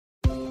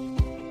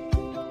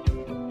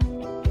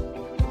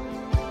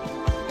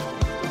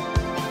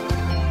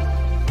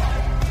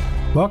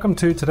Welcome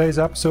to today's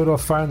episode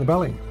of Fire in the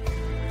Belly.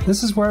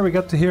 This is where we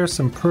get to hear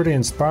some pretty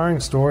inspiring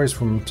stories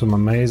from some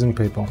amazing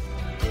people.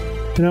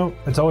 You know,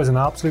 it's always an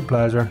absolute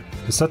pleasure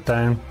to sit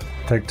down,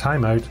 take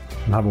time out,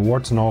 and have a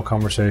warts and all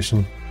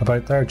conversation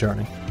about their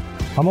journey.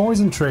 I'm always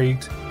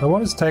intrigued by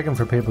what it's taken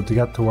for people to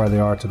get to where they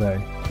are today,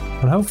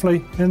 and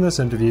hopefully in this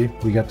interview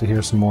we get to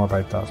hear some more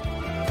about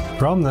that.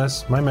 From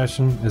this, my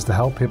mission is to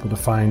help people to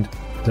find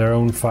their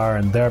own fire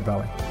in their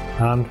belly,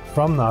 and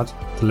from that,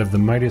 to live the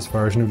mightiest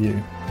version of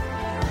you.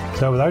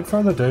 So without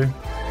further ado,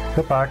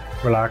 sit back,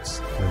 relax,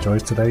 and enjoy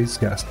today's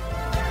guest.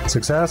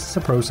 Success is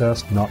a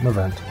process, not an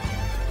event.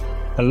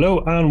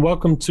 Hello and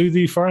welcome to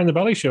the Fire in the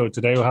Belly show.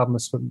 Today we'll have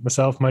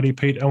myself, Mighty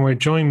Pete, and we're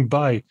joined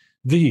by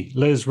the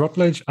Liz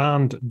Rutledge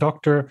and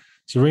Dr.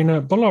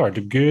 Serena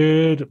Bullard.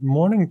 Good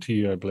morning to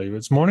you, I believe.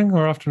 It's morning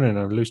or afternoon?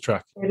 I lose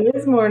track. It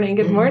is morning.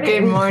 Good morning.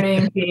 Good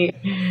morning, Pete.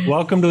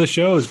 Welcome to the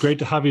show. It's great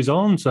to have you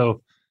on.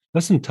 So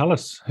listen, tell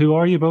us, who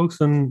are you both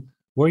and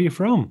where are you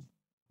from?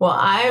 Well,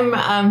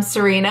 I'm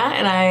Serena,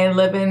 and I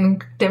live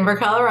in Denver,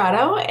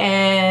 Colorado,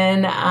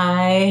 and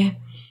I'm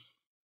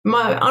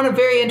on a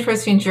very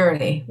interesting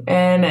journey,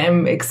 and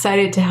I'm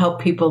excited to help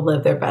people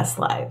live their best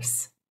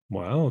lives.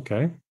 Wow,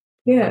 okay.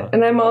 Yeah,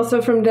 and I'm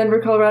also from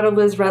Denver, Colorado,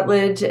 Liz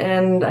Rutledge,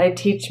 and I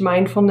teach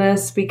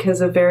mindfulness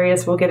because of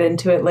we'll get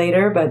into it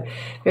later, but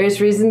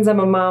various reasons. I'm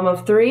a mom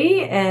of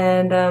 3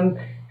 and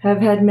have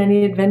had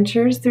many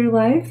adventures through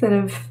life that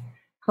have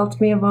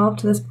helped me evolve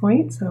to this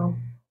point. So,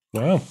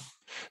 wow.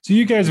 So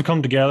you guys have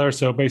come together,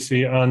 so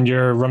basically, and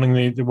you're running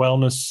the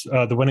wellness,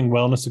 the Winning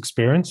Wellness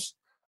Experience,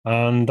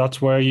 and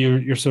that's where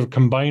you're sort of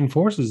combine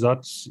forces.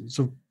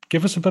 So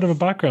give us a bit of a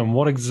background.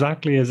 What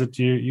exactly is it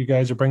you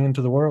guys are bringing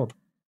to the world?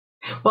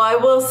 Well, I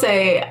will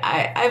say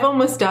I've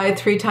almost died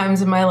 3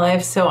 times in my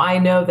life, so I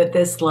know that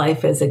this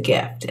life is a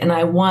gift, and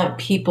I want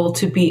people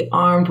to be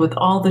armed with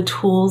all the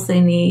tools they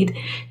need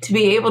to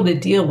be able to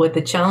deal with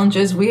the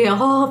challenges we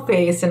all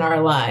face in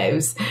our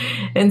lives.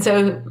 And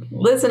so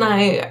Liz and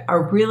I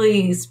are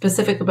really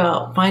specific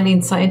about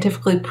finding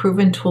scientifically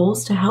proven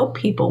tools to help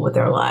people with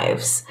their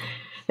lives.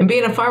 And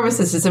being a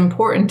pharmacist is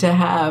important to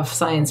have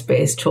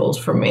science-based tools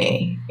for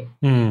me.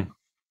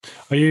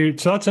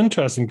 So that's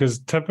interesting because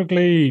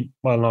typically,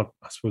 well, not,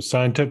 I suppose,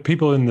 scientific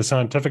people in the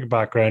scientific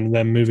background and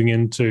then moving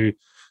into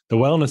the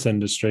wellness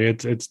industry,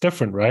 it's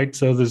different, right?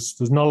 So there's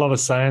not a lot of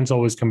science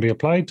always can be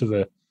applied to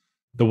the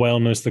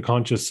wellness, the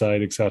conscious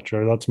side,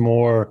 etc. That's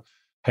more,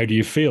 how do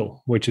you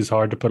feel, which is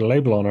hard to put a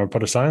label on or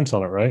put a science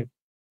on it, right?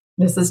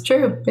 This is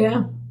true.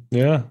 Yeah.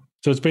 Yeah.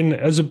 So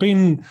has it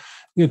been,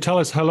 tell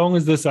us, how long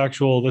is this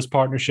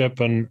partnership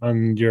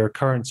and your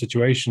current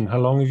situation? How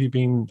long have you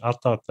been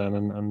at that then?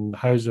 And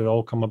how's it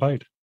all come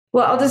about?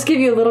 well, I'll just give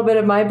you a little bit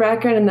of my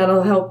background and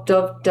that'll help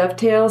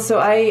dovetail. So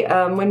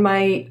when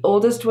my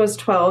oldest was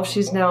 12,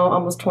 she's now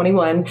almost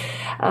 21,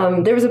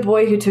 there was a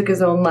boy who took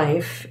his own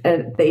life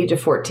at the age of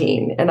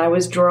 14. And I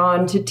was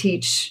drawn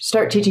to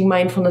start teaching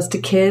mindfulness to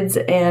kids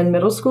and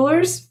middle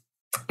schoolers.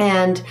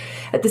 And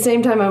at the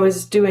same time, I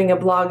was doing a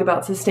blog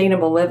about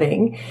sustainable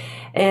living.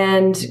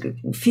 And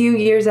a few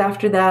years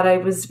after that, I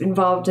was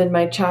involved in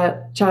my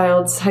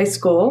child's high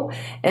school,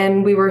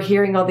 and we were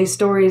hearing all these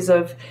stories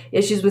of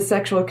issues with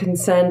sexual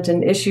consent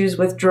and issues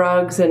with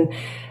drugs. And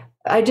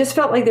I just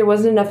felt like there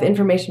wasn't enough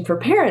information for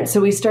parents.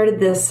 So we started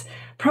this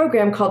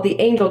program called the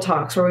Angel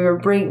Talks, where we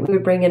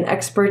would bring in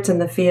experts in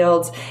the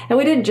fields. And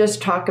we didn't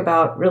just talk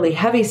about really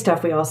heavy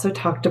stuff. We also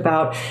talked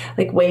about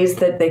like ways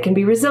that they can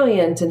be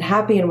resilient and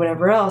happy and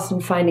whatever else,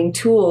 and finding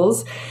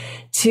tools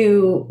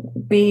to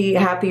be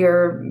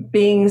happier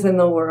beings in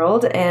the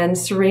world. And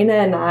Serena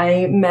and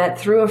I met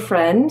through a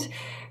friend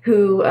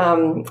who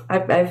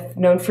I've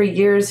known for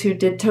years, who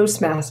did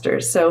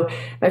Toastmasters. So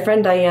my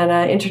friend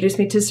Diana introduced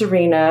me to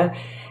Serena,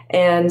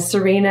 and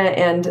Serena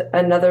and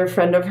another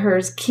friend of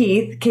hers,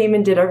 Keith, came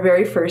and did our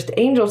very first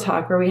Angel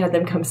Talk, where we had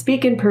them come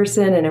speak in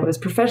person, and it was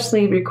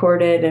professionally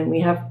recorded, and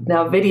we have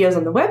now videos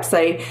on the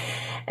website.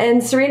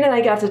 And Serena and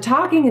I got to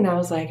talking, and I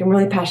was like, I'm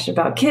really passionate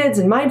about kids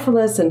and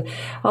mindfulness and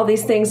all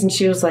these things. And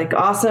she was like,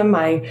 awesome.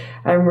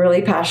 I'm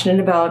really passionate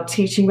about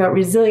teaching about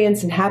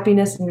resilience and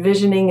happiness and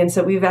visioning. And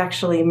so we've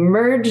actually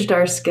merged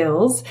our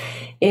skills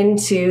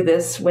into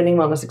this Winning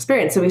Wellness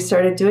Experience. So we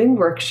started doing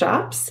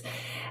workshops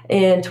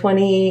in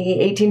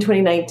 2018,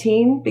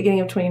 2019,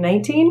 beginning of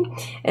 2019.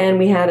 And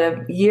we had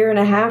a year and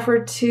a half, I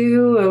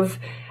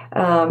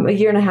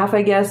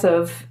guess,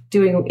 of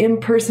doing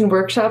in-person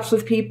workshops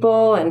with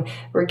people, and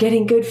we're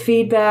getting good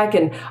feedback,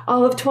 and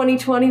all of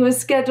 2020 was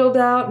scheduled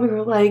out. We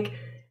were like,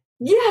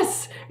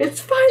 yes, it's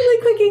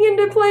finally clicking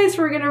into place.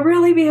 We're going to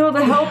really be able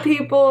to help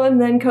people. And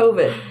then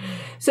COVID.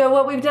 So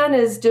what we've done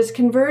is just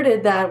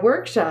converted that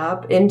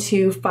workshop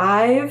into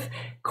 5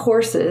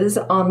 courses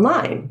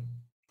online.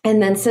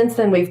 And then since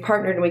then, we've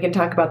partnered, and we can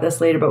talk about this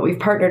later, but we've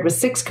partnered with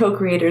 6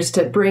 co-creators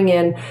to bring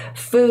in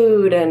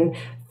food and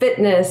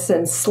fitness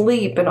and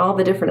sleep and all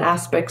the different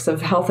aspects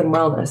of health and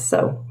wellness.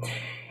 So,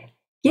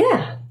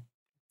 yeah.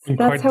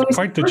 That's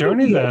quite the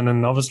journey then.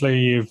 And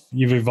obviously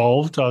you've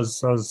evolved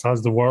as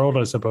has the world,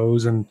 I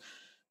suppose, and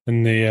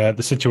in the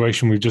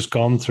situation we've just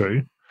gone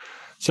through.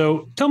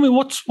 So tell me,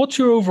 what's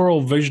your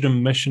overall vision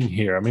and mission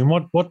here? I mean,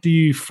 what do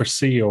you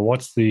foresee, or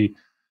what's the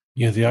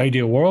the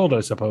ideal world, I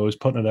suppose,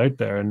 putting it out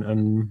there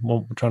and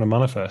what we're trying to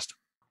manifest?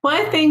 Well,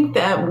 I think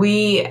that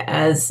we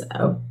as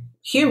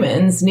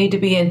humans need to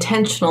be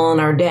intentional in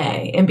our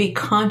day and be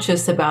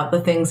conscious about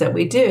the things that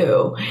we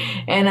do.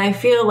 And I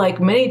feel like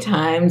many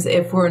times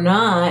if we're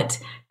not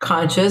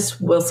conscious,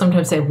 we'll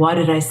sometimes say, why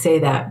did I say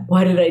that?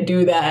 Why did I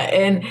do that?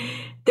 And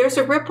there's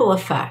a ripple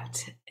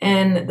effect.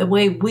 And the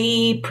way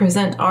we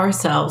present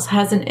ourselves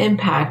has an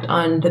impact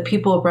on the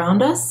people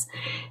around us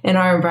and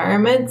our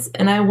environments.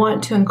 And I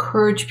want to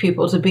encourage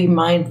people to be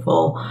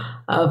mindful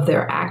of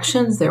their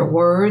actions, their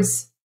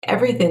words,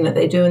 everything that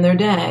they do in their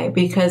day,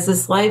 because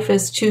this life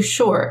is too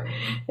short.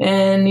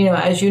 And,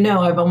 as you know,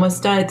 I've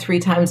almost died 3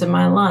 times in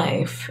my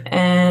life,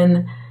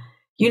 and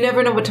you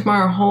never know what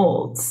tomorrow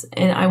holds.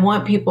 And I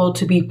want people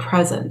to be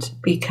present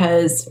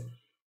because,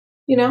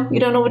 you don't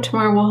know what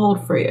tomorrow will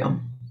hold for you.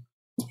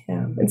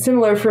 Yeah. And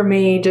similar for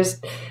me,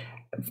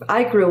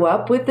 I grew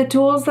up with the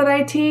tools that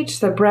I teach,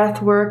 the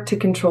breath work to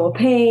control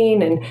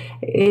pain and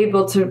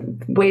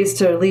ways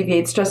to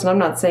alleviate stress. And I'm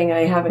not saying I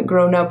haven't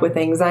grown up with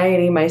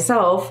anxiety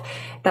myself.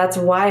 That's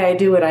why I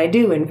do what I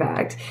do, in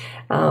fact.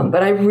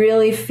 But I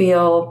really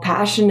feel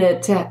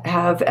passionate to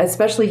have,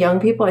 especially young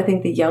people. I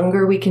think the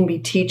younger we can be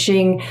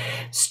teaching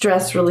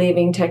stress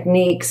relieving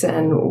techniques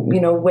and,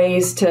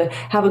 ways to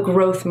have a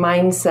growth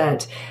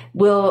mindset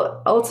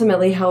will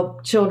ultimately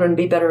help children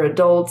be better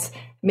adults,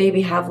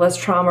 maybe have less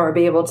trauma or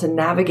be able to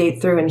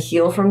navigate through and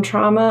heal from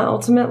trauma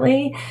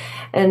ultimately.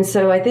 And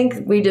so I think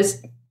we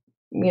just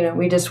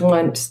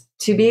want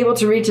to be able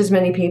to reach as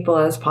many people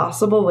as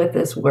possible with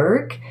this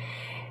work.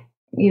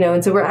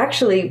 And so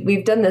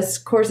we've done this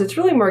course. It's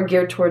really more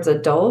geared towards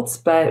adults,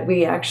 but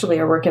we actually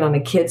are working on a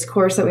kids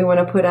course that we want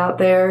to put out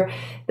there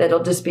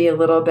that'll just be a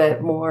little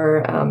bit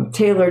more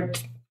tailored,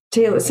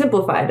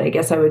 simplified, I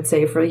guess I would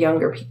say, for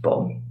younger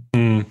people.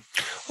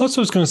 That's what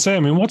I was going to say. I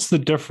mean, what's the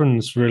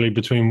difference really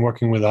between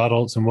working with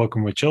adults and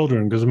working with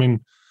children? Because I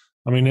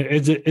mean,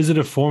 is it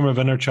a form of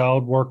inner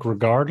child work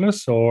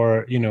regardless,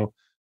 or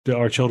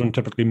are children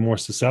typically more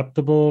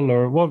susceptible,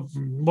 or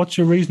what's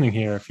your reasoning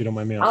here, if you don't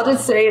mind me asking? I'll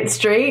just say it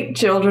straight.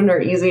 Children are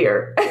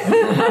easier.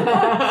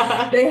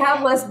 They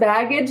have less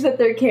baggage that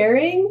they're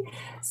carrying,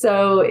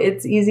 so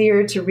it's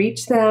easier to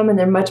reach them, and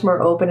they're much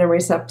more open and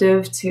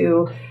receptive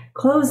to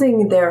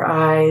closing their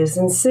eyes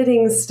and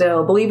sitting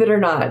still. Believe it or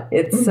not,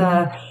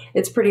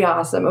 it's pretty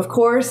awesome. Of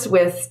course,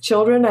 with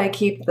children, I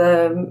keep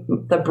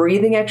the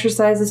breathing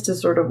exercises to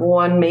sort of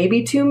 1,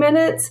 maybe 2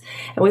 minutes.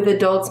 And with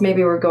adults,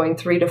 maybe we're going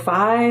 3 to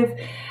 5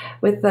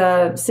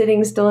 with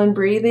sitting still and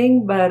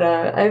breathing. But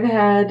I've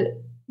had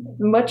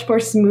much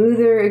more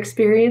smoother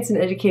experience in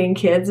educating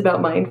kids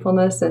about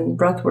mindfulness and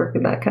breath work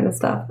and that kind of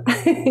stuff.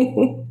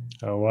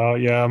 Oh, wow.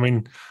 Yeah. I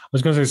mean, I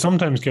was going to say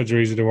sometimes kids are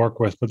easy to work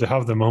with, but they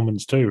have their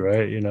moments too,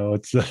 right?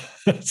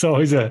 It's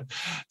always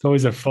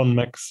a fun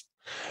mix.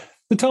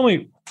 So tell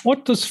me,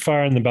 what does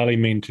fire in the belly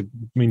mean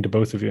to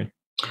both of you?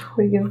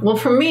 Well,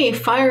 for me,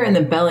 fire in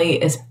the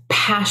belly is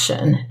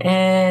passion.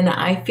 And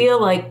I feel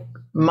like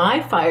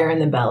my fire in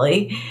the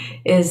belly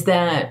is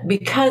that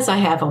because I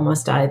have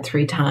almost died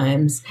 3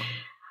 times,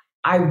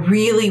 I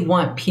really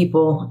want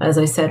people, as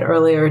I said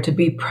earlier, to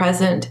be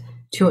present,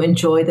 to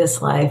enjoy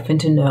this life, and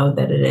to know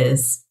that it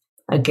is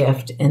a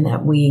gift and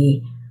that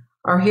we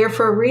are here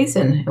for a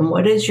reason. And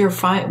what is your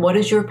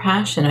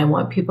passion? I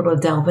want people to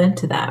delve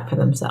into that for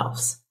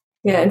themselves.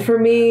 Yeah, and for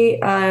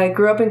me, I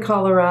grew up in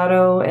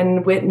Colorado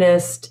and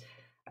witnessed,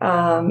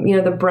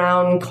 the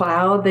brown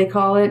cloud, they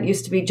call it,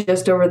 used to be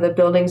just over the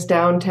buildings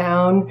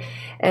downtown.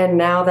 And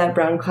now that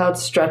brown cloud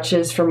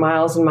stretches for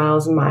miles and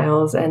miles and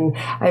miles. And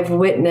I've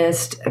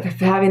witnessed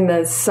having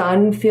the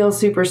sun feel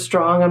super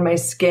strong on my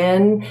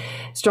skin,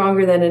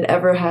 stronger than it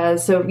ever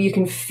has. So you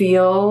can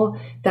feel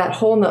that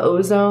hole in the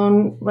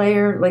ozone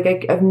layer.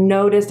 Like I've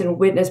noticed and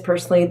witnessed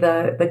personally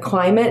the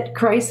climate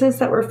crisis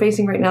that we're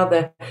facing right now,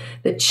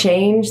 the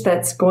change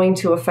that's going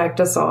to affect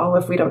us all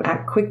if we don't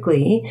act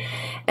quickly.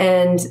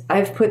 And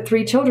I've put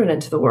 3 children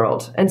into the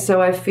world. And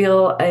so I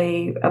feel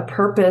a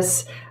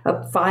purpose,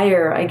 a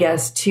fire, I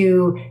guess,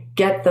 to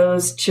get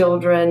those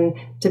children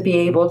to be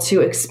able to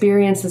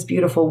experience this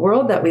beautiful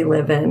world that we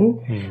live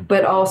in,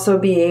 but also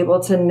be able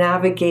to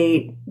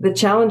navigate the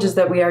challenges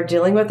that we are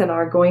dealing with and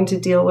are going to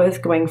deal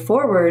with going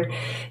forward.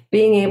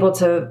 Being able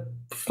to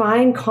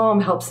find calm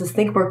helps us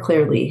think more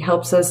clearly,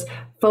 helps us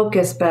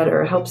focus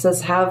better, helps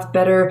us have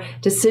better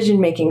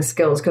decision-making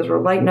skills because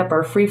we're lighting up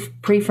our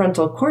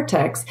prefrontal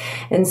cortex.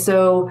 And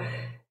so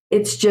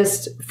it's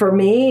just, for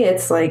me,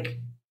 it's like,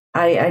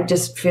 I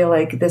just feel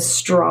like this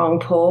strong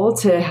pull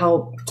to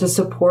help, to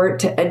support,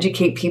 to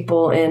educate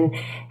people in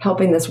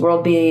helping this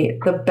world be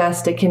the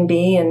best it can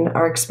be and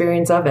our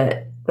experience of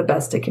it the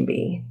best it can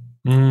be.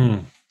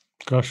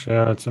 Gosh,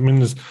 yeah.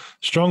 There's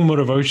strong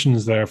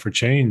motivations there for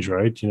change,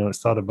 right?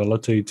 It's that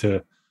ability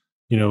to,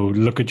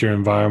 look at your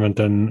environment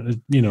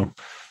and,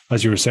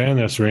 as you were saying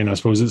there, Serena, I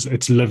suppose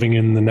it's living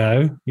in the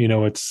now.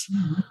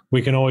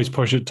 We can always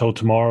push it till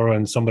tomorrow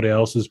and somebody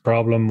else's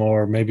problem,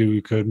 or maybe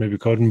we could, maybe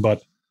couldn't,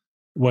 but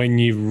when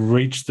you've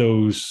reached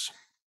those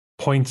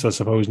points, I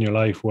suppose, in your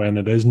life when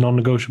it is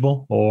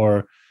non-negotiable,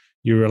 or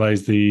you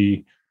realize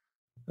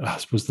I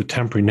suppose, the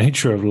temporary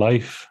nature of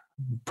life,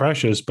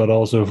 precious, but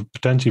also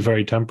potentially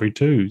very temporary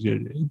too.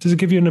 Does it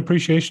give you an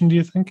appreciation, do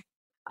you think?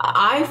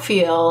 I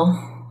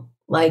feel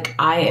like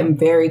I am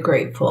very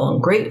grateful,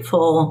 and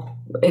grateful,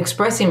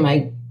 expressing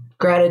my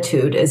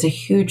gratitude is a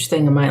huge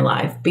thing in my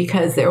life,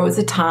 because there was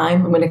a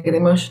time, I'm going to get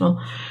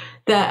emotional,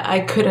 that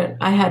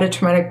I had a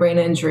traumatic brain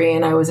injury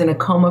and I was in a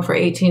coma for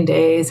 18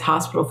 days,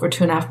 hospital for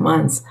 2.5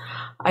 months.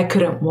 I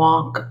couldn't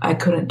walk. I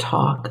couldn't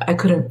talk. I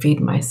couldn't feed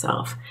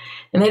myself.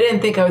 And I didn't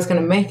think I was going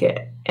to make it.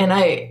 And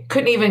I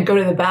couldn't even go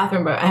to the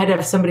bathroom, but I had to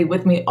have somebody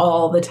with me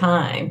all the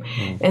time.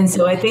 Mm. And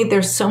so I think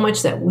there's so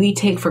much that we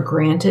take for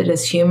granted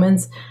as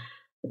humans,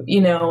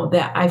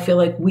 that I feel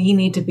like we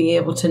need to be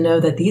able to know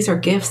that these are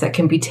gifts that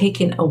can be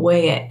taken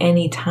away at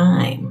any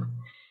time.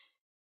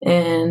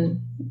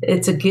 And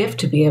it's a gift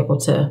to be able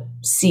to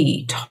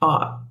see,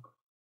 talk,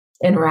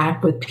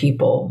 interact with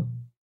people,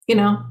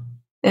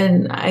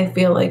 and I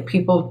feel like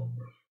people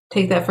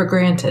take that for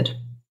granted.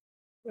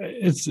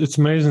 It's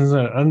amazing, isn't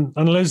it?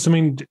 And Liz, I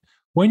mean,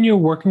 when you're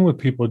working with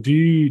people, do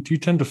you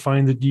tend to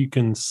find that you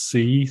can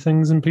see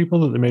things in people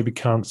that they maybe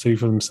can't see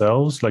for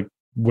themselves? Like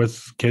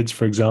with kids,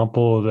 for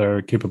example,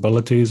 their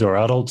capabilities, or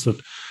adults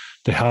that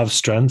they have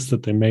strengths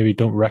that they maybe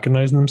don't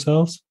recognize in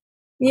themselves?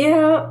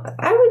 Yeah,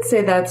 I would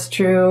say that's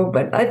true.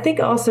 But I think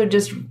also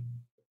just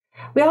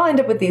we all end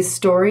up with these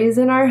stories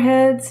in our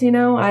heads.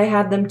 I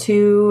had them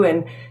too,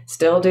 and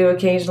still do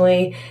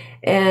occasionally.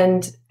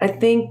 And I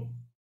think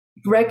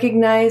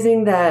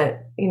recognizing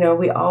that,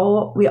 we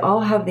all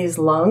have these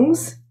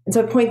lungs. And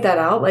so I point that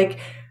out, like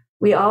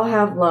we all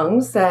have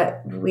lungs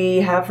that we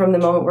have from the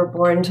moment we're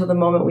born until the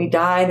moment we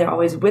die. And they're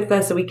always with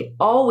us. So we can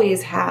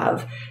always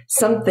have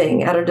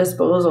something at our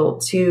disposal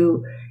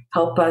to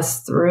help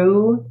us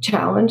through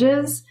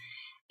challenges.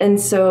 And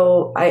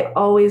so I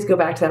always go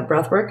back to that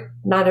breath work.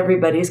 Not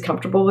everybody's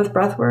comfortable with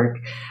breath work,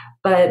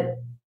 but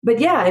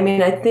yeah, I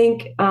mean, I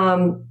think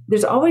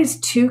there's always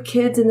 2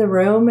 kids in the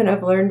room, and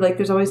I've learned like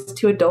there's always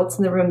 2 adults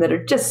in the room that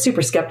are just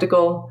super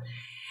skeptical.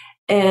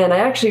 And I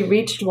actually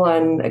reached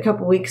one a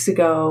couple weeks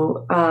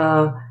ago.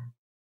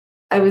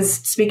 I was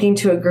speaking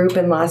to a group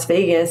in Las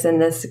Vegas,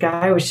 and this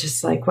guy was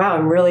just like, wow,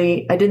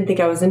 I didn't think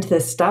I was into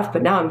this stuff,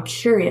 but now I'm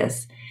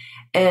curious.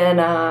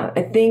 And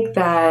I think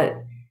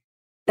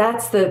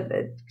that's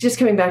just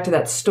coming back to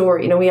that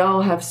story. We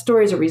all have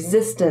stories of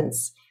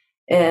resistance,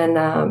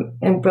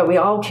 but we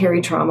all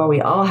carry trauma.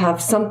 We all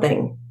have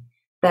something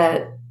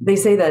that they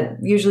say that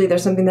usually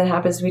there's something that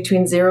happens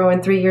between 0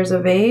 and 3 years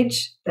of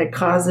age that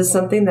causes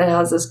something that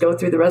has us go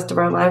through the rest of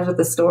our lives with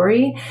a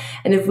story.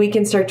 And if we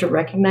can start to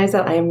recognize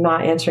that, I am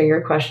not answering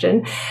your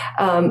question,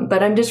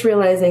 but I'm just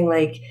realizing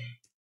like,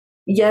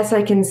 yes,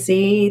 I can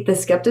see the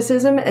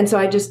skepticism. And so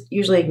I just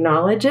usually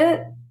acknowledge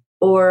it.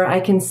 Or I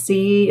can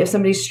see if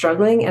somebody's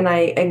struggling and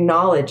I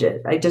acknowledge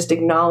it. I just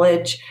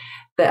acknowledge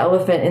the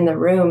elephant in the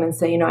room and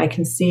say, I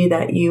can see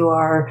that you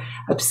are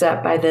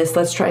upset by this.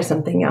 Let's try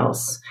something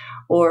else.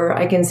 Or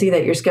I can see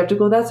that you're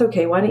skeptical. That's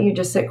okay. Why don't you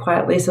just sit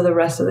quietly so the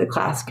rest of the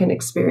class can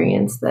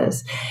experience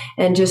this?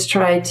 And just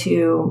try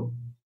to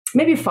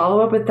maybe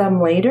follow up with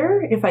them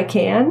later if I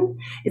can.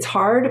 It's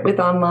hard with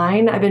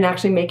online. I've been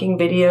actually making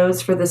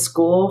videos for the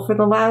school for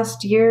the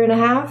last 1.5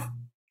 years,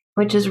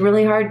 which is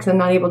really hard because I'm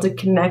not able to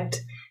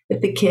connect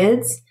with the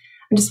kids.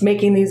 I'm just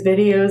making these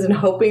videos and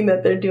hoping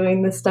that they're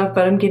doing this stuff,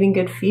 but I'm getting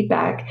good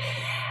feedback.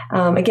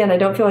 Again, I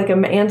don't feel like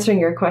I'm answering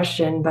your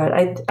question, but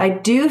I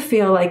do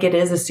feel like it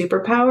is a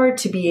superpower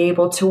to be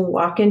able to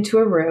walk into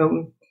a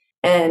room.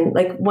 And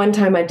like one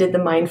time I did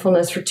the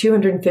mindfulness for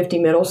 250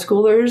 middle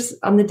schoolers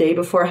on the day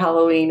before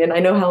Halloween. And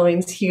I know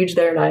Halloween's huge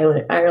there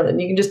in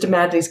Ireland. You can just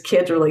imagine these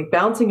kids were like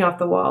bouncing off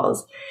the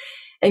walls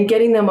and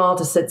getting them all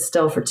to sit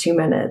still for 2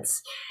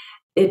 minutes.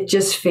 It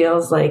just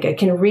feels like I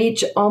can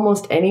reach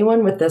almost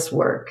anyone with this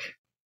work,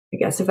 I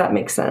guess, if that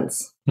makes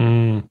sense.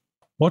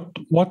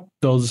 What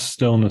does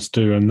stillness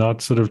do? And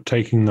that sort of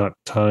taking that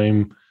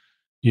time,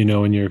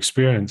 in your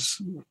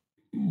experience,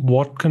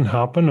 what can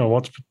happen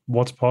or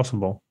what's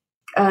possible?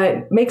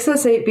 It makes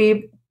us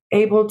be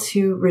able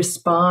to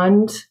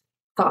respond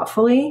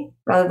thoughtfully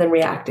rather than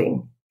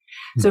reacting.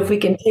 So if we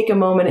can take a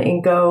moment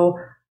and go,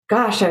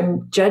 gosh,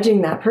 I'm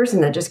judging that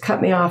person that just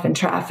cut me off in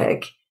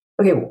traffic.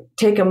 Okay,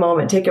 take a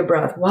moment, take a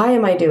breath. Why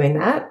am I doing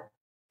that?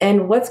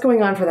 And what's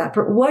going on for that?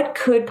 What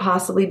could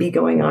possibly be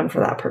going on for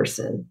that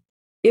person?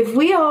 If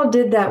we all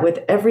did that with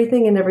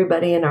everything and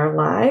everybody in our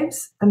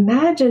lives,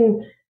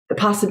 imagine the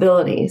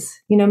possibilities.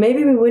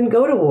 Maybe we wouldn't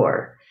go to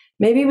war.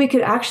 Maybe we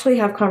could actually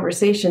have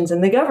conversations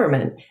in the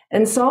government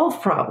and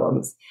solve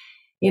problems.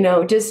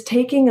 Just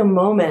taking a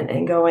moment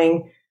and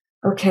going,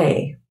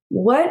 okay,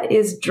 what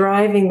is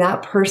driving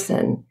that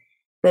person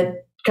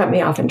that cut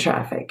me off in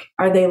traffic?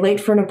 Are they late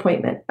for an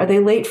appointment? Are they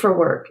late for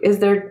work? Is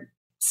their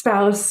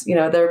spouse,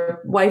 their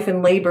wife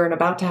in labor and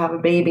about to have a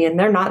baby and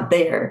they're not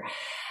there?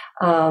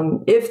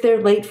 If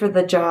they're late for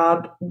the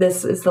job,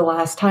 this is the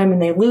last time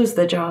and they lose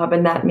the job.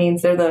 And that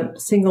means they're the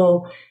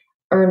single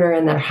earner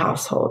in their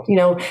household.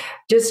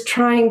 Just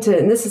trying to,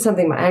 and this is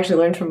something I actually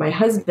learned from my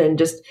husband,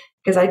 just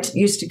because I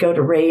used to go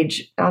to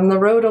rage on the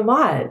road a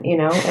lot,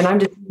 and I'm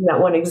just using that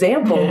one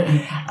example.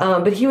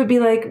 But he would be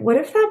like, what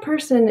if that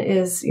person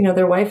is,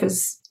 their wife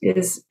is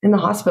in the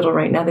hospital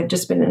right now. They've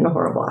just been in a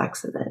horrible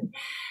accident,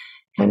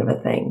 kind of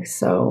a thing.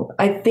 So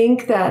I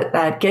think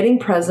that getting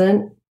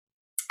present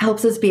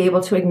helps us be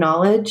able to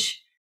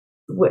acknowledge,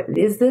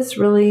 is this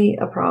really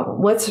a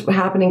problem? What's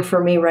happening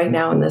for me right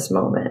now in this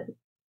moment?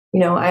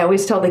 I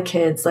always tell the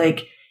kids,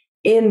 like,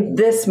 in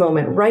this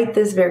moment, right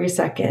this very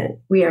second,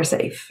 we are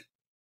safe.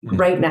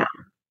 Right now,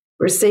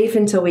 we're safe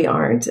until we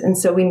aren't. And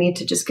so we need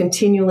to just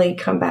continually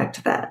come back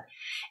to that.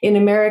 In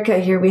America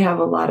here, we have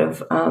a lot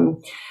of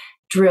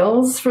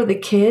drills for the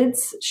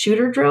kids,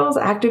 shooter drills,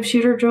 active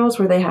shooter drills,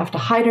 where they have to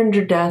hide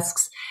under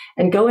desks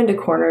and go into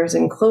corners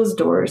and close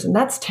doors. And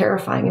that's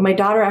terrifying. And my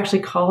daughter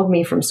actually called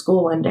me from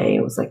school one day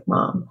and was like,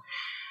 Mom,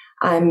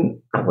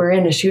 we're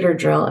in a shooter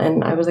drill.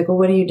 And I was like, well,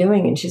 what are you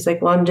doing? And she's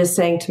like, well, I'm just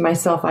saying to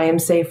myself, I am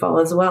safe, all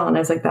is well. And I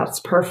was like,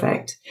 that's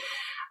perfect.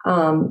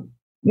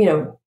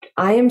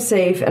 I am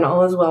safe and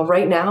all is well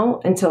right now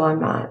until I'm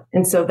not.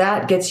 And so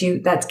that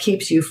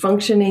keeps you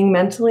functioning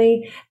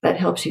mentally. That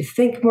helps you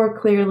think more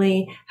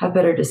clearly, have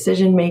better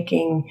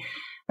decision-making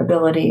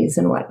abilities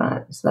and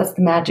whatnot. So that's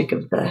the magic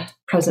of the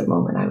present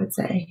moment, I would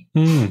say.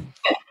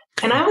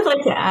 And I would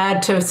like to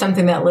add to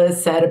something that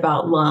Liz said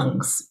about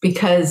lungs,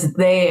 because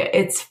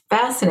it's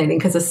fascinating,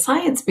 because the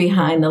science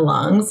behind the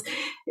lungs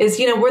is,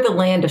 we're the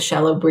land of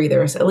shallow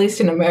breathers, at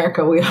least in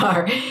America we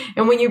are.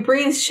 And when you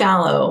breathe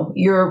shallow,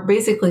 you're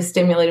basically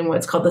stimulating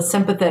what's called the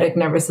sympathetic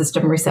nervous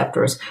system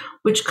receptors,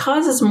 which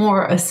causes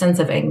more a sense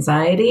of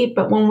anxiety.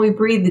 But when we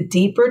breathe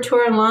deeper to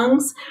our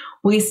lungs,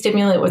 we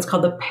stimulate what's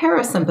called the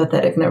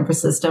parasympathetic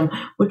nervous system,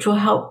 which will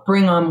help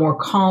bring on more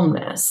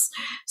calmness.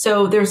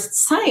 So there's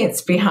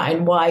science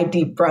behind why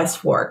deep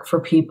breaths work for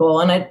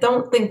people. And I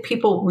don't think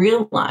people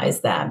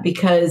realize that,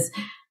 because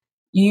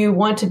you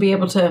want to be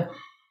able to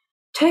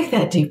take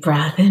that deep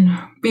breath and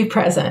be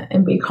present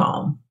and be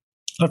calm.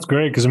 That's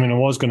great, because I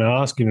was going to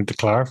ask, to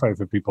clarify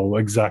for people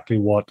exactly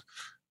what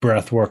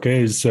breath work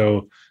is.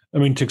 So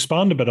to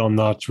expand a bit on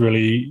that,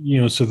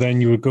 really, so then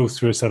you would go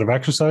through a set of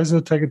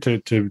exercises, take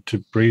it to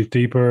breathe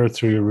deeper,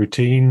 through a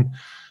routine,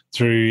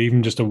 through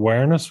even just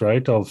awareness,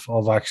 right,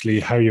 of actually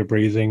how you're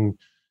breathing,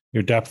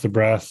 your depth of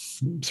breath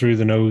through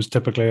the nose,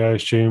 typically, I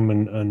assume,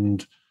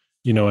 and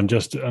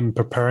just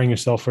preparing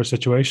yourself for a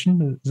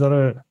situation. Is that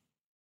a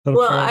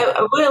well,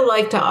 I would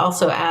like to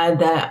also add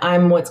that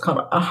I'm what's called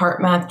a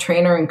HeartMath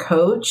trainer and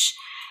coach,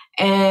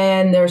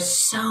 and there's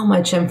so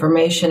much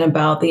information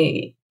about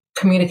the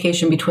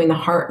communication between the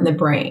heart and the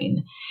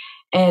brain,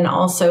 and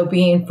also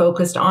being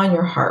focused on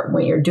your heart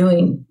when you're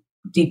doing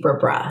deeper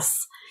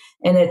breaths.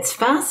 And it's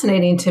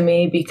fascinating to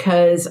me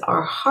because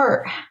our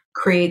heart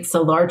creates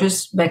the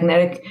largest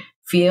magnetic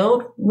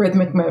field,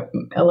 rhythmic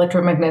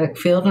electromagnetic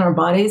field in our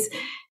bodies.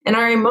 And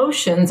our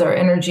emotions are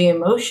energy in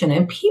motion,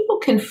 and people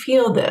can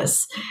feel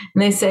this.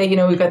 And they say,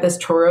 we've got this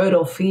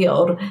toroidal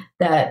field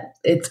that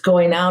it's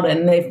going out,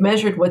 and they've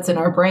measured what's in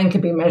our brain can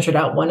be measured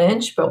out 1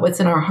 inch, but what's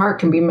in our heart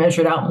can be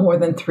measured out more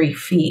than 3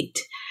 feet.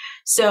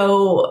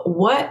 So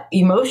what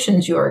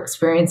emotions you're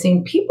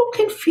experiencing, people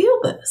can feel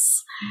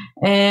this.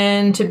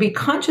 And to be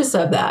conscious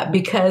of that,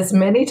 because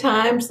many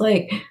times,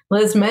 like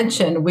Liz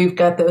mentioned, we've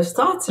got those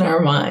thoughts in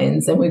our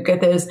minds, and we've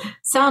got those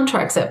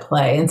soundtracks at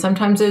play. And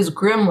sometimes those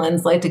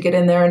gremlins like to get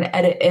in there and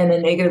edit in a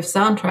negative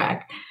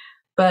soundtrack.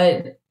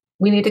 But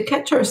we need to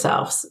catch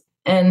ourselves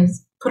and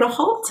put a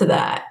halt to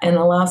that and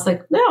allow us,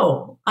 like,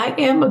 no, I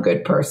am a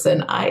good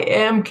person. I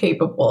am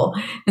capable.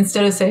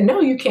 Instead of saying,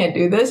 no, you can't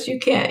do this. You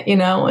can't,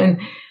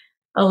 and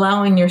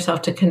allowing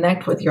yourself to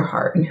connect with your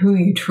heart and who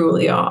you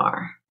truly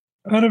are.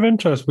 Out of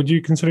interest, would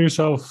you consider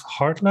yourself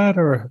heart-led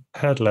or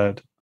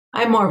head-led?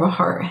 I'm more of a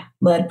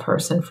heart-led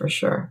person for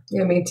sure.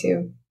 Yeah, me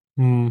too.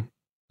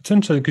 It's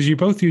interesting because you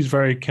both use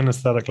very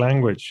kinesthetic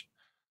language,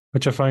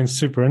 which I find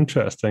super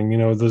interesting.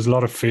 There's a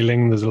lot of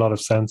feeling, there's a lot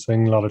of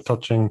sensing, a lot of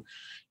touching,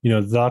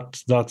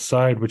 that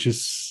side, which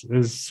is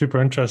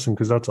super interesting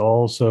because that's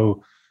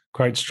also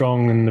quite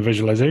strong in the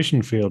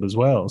visualization field as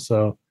well.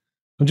 So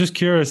I'm just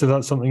curious if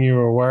that's something you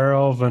were aware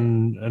of,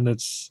 and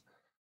it's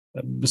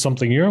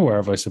something you're aware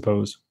of, I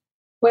suppose.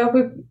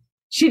 Well,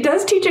 she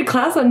does teach a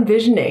class on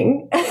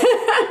visioning.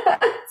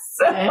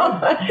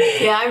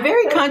 Yeah, I'm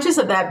very conscious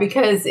of that,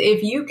 because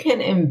if you can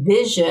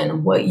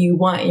envision what you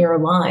want in your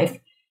life,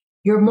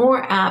 you're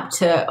more apt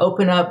to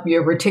open up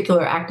your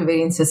reticular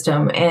activating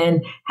system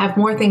and have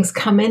more things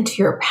come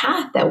into your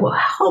path that will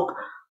help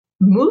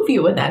move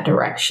you in that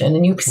direction.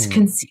 And you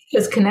can see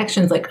those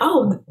connections, like,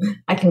 oh,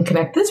 I can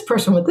connect this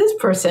person with this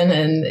person,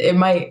 and it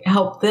might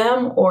help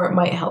them, or it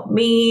might help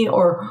me,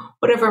 or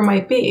whatever it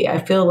might be.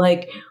 I feel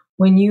like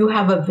when you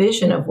have a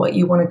vision of what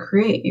you want to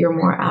create, you're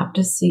more apt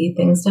to see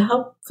things to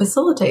help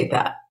facilitate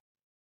that.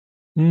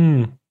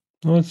 Well,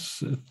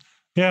 it's,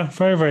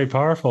 very, very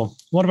powerful.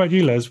 What about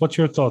you, Liz? What's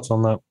your thoughts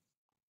on that?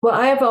 Well,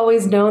 I have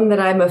always known that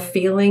I'm a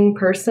feeling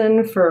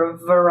person for a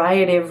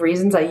variety of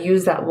reasons. I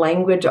use that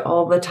language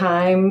all the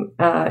time.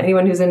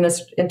 Anyone who's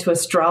into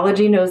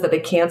astrology knows that a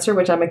Cancer,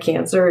 which I'm a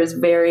Cancer, is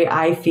very,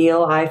 I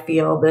feel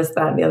this,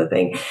 that, and the other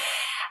thing.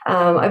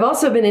 I've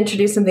also been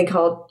introduced to something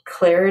called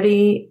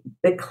Clarity,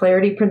 the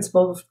Clarity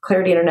Principle of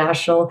Clarity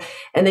International,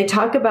 and they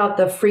talk about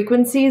the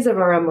frequencies of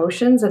our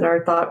emotions and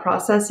our thought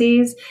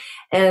processes.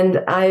 And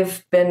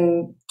I've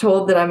been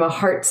told that I'm a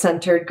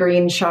heart-centered,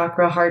 green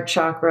chakra, heart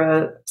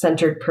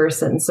chakra-centered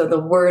person. So the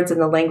words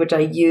and the language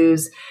I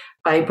use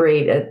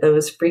vibrate at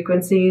those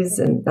frequencies,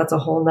 and that's a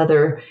whole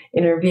nother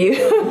interview,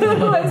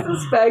 I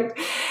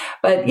suspect.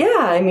 But yeah,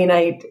 I mean,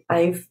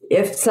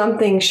 if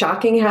something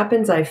shocking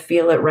happens, I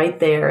feel it right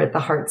there at the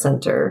heart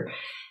center.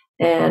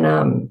 And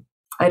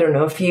I don't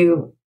know if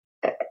do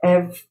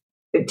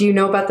you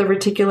know about the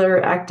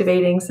reticular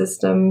activating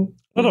system?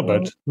 A little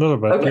bit,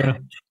 okay. Yeah.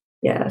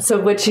 Yeah. So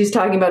what she's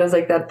talking about is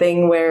like that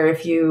thing where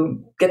if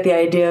you get the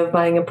idea of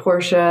buying a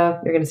Porsche,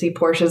 you're going to see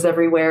Porsches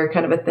everywhere,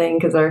 kind of a thing,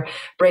 because our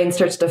brain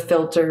starts to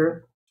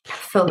filter.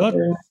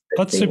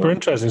 That's super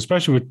interesting,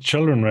 especially with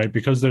children, right?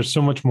 Because they're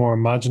so much more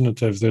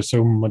imaginative. They're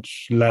so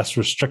much less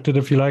restricted,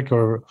 if you like,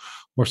 or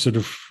sort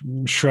of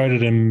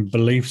shrouded in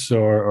beliefs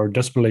or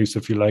disbeliefs,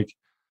 if you like.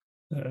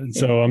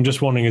 So I'm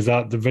just wondering, is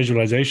that the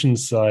visualization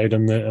side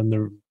and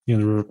the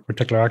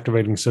reticular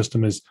activating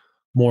system is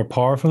more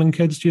powerful in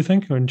kids, do you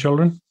think, or in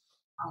children?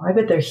 Oh, I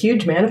bet they're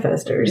huge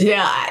manifestors.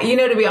 Yeah.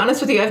 To be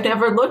honest with you, I've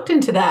never looked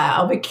into that.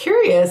 I'll be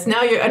curious. Now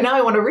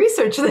I want to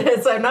research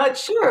this. I'm not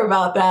sure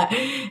about that.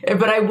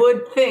 But I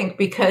would think,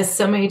 because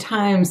so many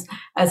times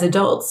as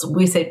adults,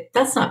 we say,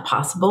 that's not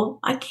possible.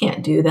 I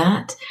can't do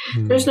that.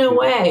 There's no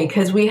way,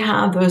 because we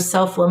have those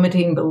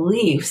self-limiting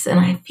beliefs. And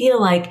I feel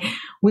like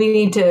we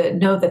need to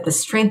know that the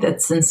strength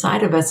that's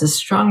inside of us is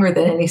stronger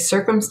than any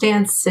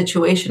circumstance,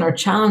 situation, or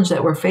challenge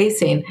that we're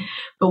facing.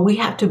 But we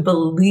have to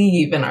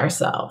believe in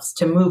ourselves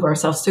to move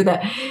ourselves through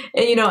that.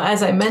 And,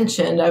 as I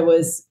mentioned, I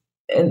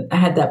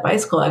had that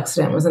bicycle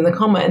accident, was in the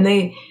coma, and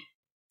they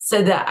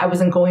said that I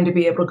wasn't going to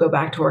be able to go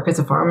back to work as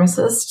a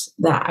pharmacist,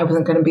 that I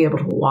wasn't going to be able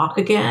to walk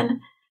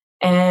again.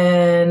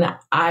 And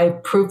I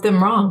proved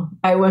them wrong.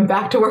 I went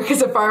back to work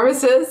as a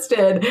pharmacist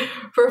and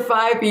for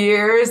 5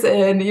 years.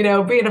 And,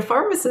 being a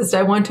pharmacist,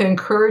 I want to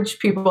encourage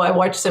people. I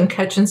watch them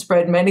catch and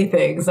spread many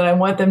things, and I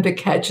want them to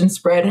catch and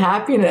spread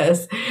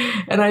happiness.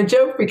 And I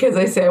joke because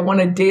I say I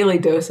want a daily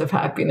dose of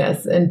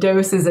happiness, and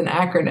dose is an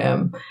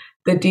acronym.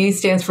 The D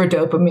stands for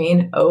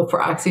dopamine, O for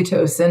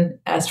oxytocin,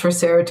 S for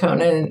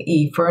serotonin, and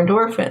E for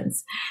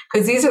endorphins.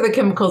 Because these are the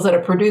chemicals that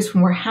are produced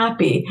when we're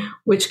happy,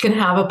 which can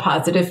have a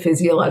positive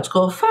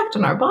physiological effect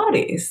on our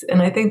bodies.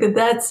 And I think that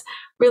that's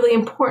really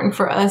important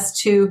for us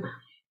to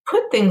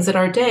put things in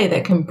our day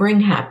that can bring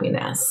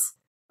happiness.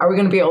 Are we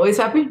going to be always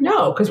happy?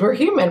 No, because we're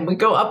human. We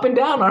go up and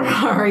down on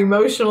our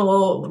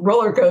emotional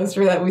roller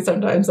coaster that we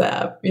sometimes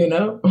have,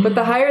 But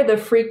the higher the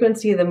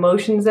frequency of the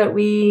emotions that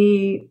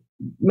we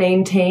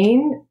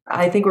maintain,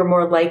 I think we're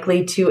more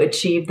likely to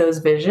achieve those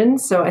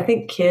visions. So I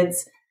think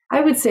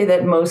I would say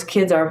that most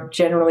kids are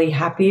generally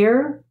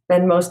happier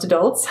than most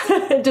adults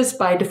just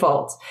by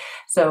default.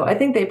 So I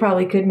think they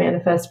probably could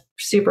manifest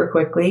super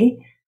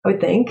quickly, I would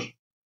think,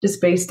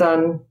 just based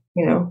on,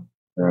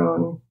 their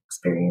own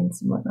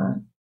experience and whatnot.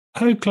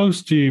 How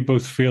close do you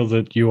both feel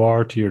that you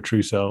are to your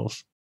true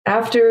selves?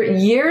 After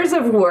years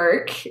of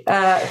work,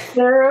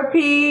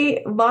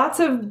 therapy, lots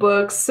of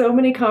books, so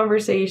many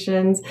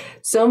conversations,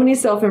 so many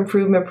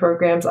self-improvement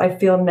programs, I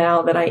feel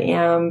now that I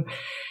am,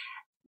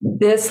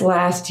 this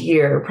last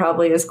year,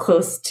 probably as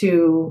close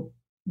to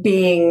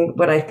being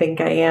what I think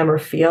I am or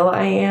feel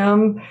I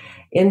am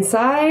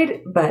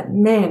inside. But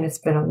man, it's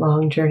been a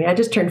long journey. I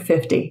just turned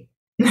 50.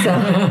 So.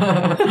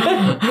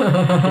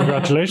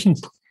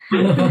 Congratulations.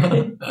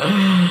 Yeah,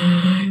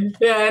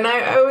 and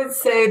I would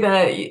say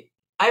that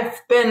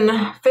I've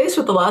been faced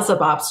with lots of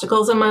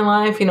obstacles in my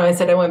life. I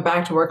said I went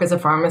back to work as a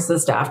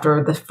pharmacist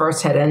after the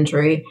first head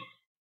injury,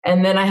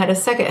 and then I had a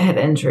second head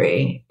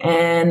injury,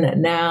 and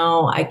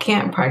now I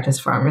can't practice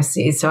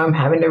pharmacy. So I'm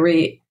having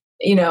to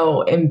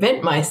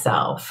invent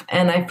myself.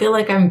 And I feel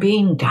like I'm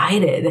being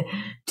guided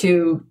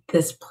to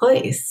this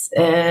place.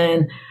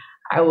 And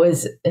I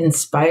was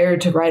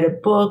inspired to write a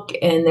book,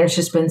 and there's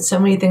just been so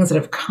many things that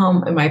have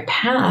come in my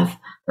path.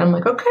 And I'm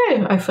like,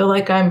 okay, I feel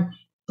like I'm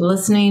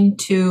listening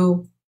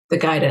to the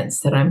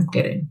guidance that I'm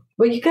getting.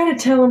 Well, you got to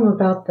tell them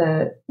about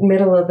the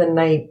middle of the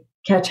night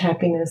catch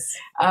happiness.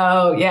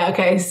 Oh, yeah.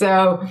 Okay.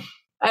 So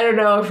I don't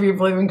know if you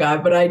believe in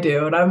God, but I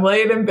do. And I'm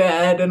laying in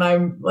bed and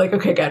I'm like,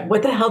 okay, God,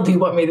 what the hell do you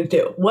want me to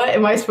do? What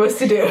am I supposed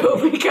to do?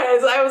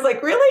 Because I was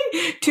like,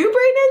 really? 2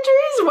 brain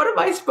injuries? What am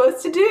I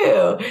supposed to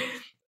do?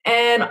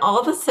 And all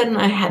of a sudden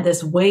I had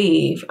this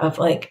wave of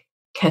like,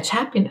 catch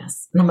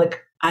happiness. And I'm like,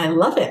 I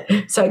love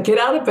it. So I get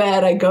out of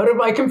bed, I go to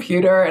my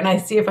computer, and I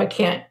see if I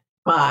can't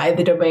buy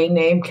the domain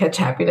name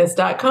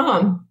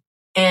catchhappiness.com.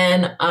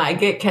 And I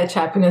get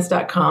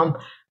catchhappiness.com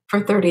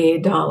for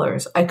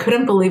 $38. I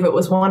couldn't believe it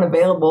was, 1,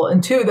 available,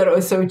 and 2, that it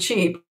was so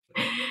cheap.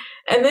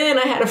 And then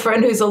I had a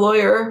friend who's a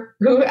lawyer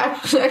who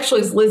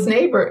actually is Liz's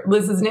neighbor.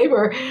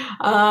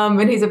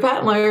 And he's a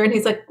patent lawyer. And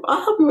he's like,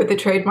 I'll help you with the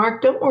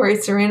trademark. Don't worry,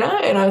 Serena.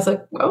 And I was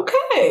like,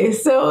 okay.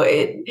 So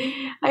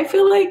I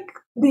feel like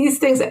these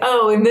things.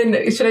 Oh, and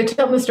then should I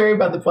tell the story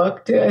about the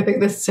book too? I think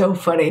this is so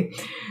funny.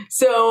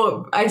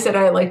 So I said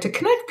I like to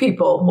connect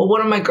people. Well,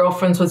 one of my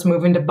girlfriends was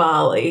moving to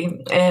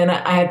Bali, and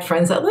I had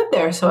friends that lived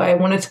there, so I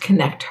wanted to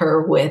connect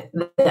her with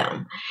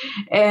them.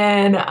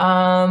 And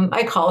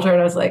I called her,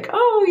 and I was like,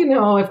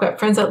 "Oh, I've got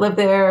friends that live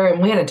there,"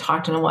 and we hadn't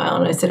talked in a while.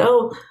 And I said,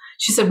 "Oh."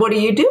 She said, "What are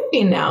you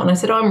doing now?" And I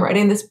said, "Oh, I'm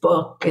writing this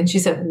book." And she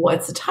said,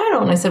 "What's the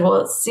title?" And I said, "Well,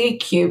 it's C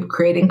Cube,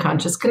 Creating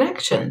Conscious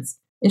Connections."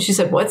 And she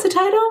said, "What's the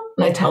title?"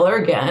 And I tell her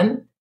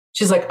again.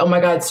 She's like, "Oh my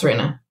God,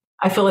 Serena,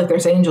 I feel like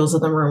there's angels in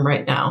the room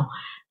right now."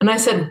 And I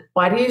said,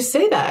 "Why do you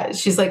say that?"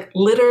 She's like,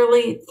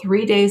 "Literally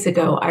 3 days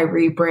ago, I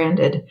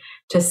rebranded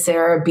to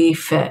Sarah B.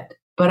 Fit,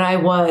 but I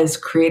was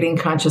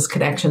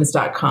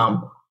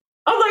creatingconsciousconnections.com.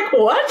 I'm like,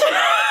 "What?"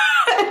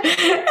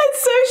 And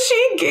so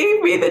she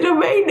gave me the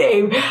domain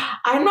name.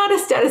 I'm not a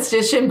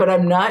statistician, but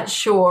I'm not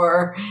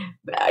sure,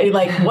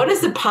 like, what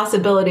is the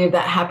possibility of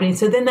that happening?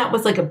 So then that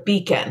was like a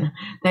beacon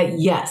that,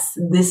 yes,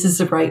 this is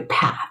the right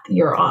path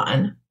you're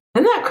on.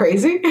 Isn't that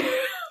crazy?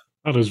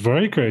 That is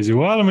very crazy.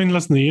 Well, I mean,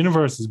 listen, the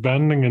universe is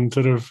bending, and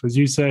sort of, as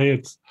you say,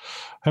 it's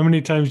how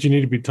many times do you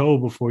need to be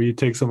told before you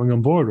take something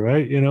on board,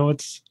 right?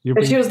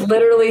 But she was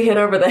literally hit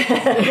over the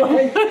head.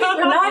 Like,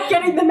 you're not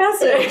getting the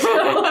message.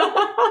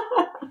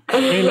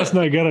 Hey, listen,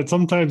 I get it.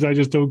 Sometimes I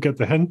just don't get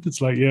the hint. It's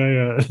like,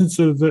 yeah.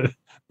 So the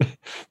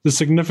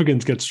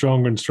significance gets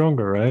stronger and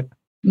stronger, right?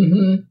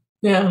 Mm-hmm.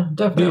 Yeah,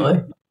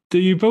 definitely. Do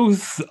you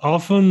both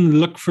often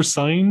look for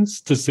signs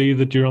to see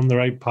that you're on the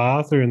right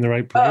path or in the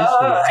right place?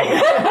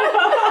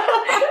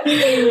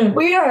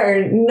 We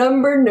are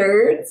number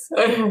nerds.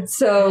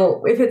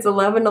 So if it's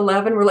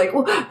 11:11, we're like,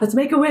 well, let's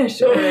make a wish.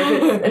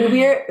 And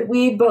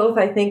we both,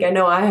 I think, I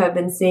know I have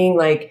been seeing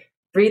like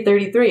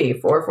 333,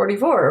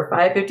 444,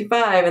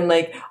 555, and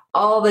like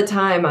all the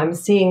time I'm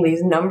seeing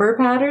these number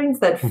patterns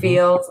that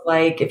feels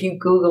like if you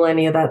Google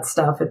any of that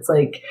stuff, it's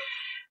like,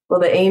 well,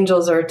 the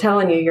angels are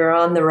telling you you're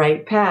on the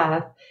right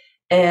path.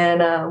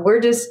 And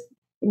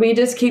we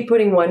just keep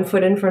putting one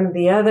foot in front of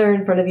the other.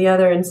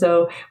 And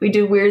so we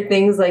do weird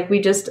things, like we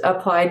just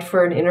applied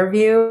for an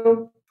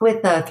interview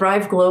with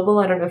Thrive Global.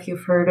 I don't know if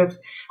you've heard of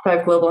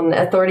Thrive Global. And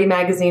Authority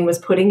Magazine was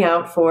putting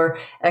out for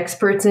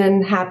experts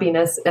in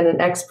happiness and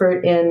an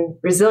expert in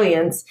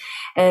resilience.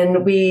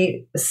 And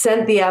we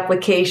sent the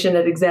application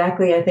at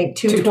exactly, I think,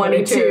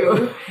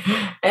 2:22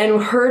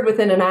 and heard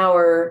within an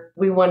hour,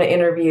 we want to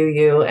interview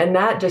you. And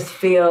that just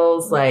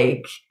feels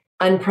like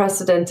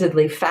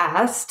unprecedentedly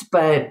fast,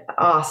 but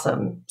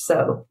awesome.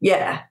 So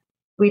yeah,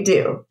 we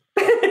do.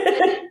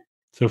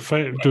 So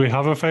do we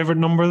have a favorite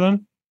number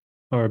then?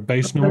 Or a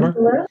base number?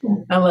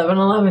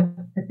 11:11.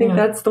 I think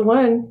that's the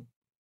one.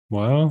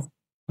 Wow.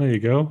 There you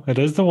go. It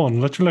is the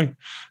one, literally.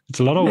 It's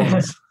a lot of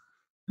ones.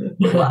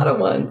 A lot of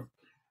ones.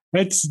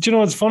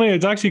 It's funny.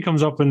 It actually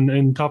comes up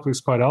in topics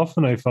quite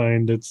often, I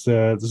find. It's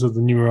sort of the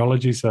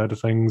numerology side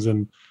of things,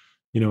 and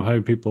how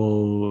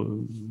people,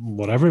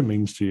 whatever it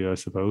means to you, I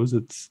suppose.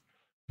 It's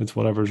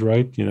whatever's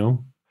right, Do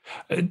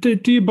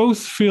you both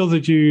feel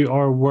that you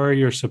are where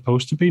you're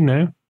supposed to be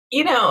now?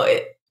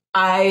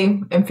 I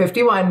am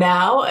 51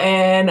 now,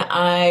 and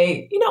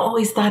I,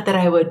 always thought that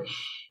I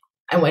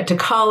went to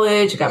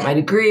college, got my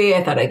degree.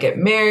 I thought I'd get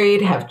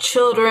married, have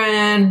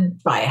children,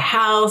 buy a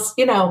house,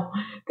 the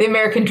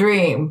American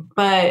dream.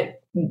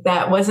 But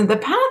that wasn't the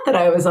path that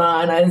I was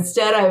on.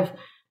 Instead, I've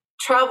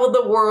traveled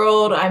the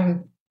world.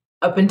 I'm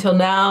up until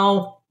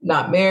now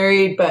not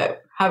married,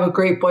 but have a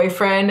great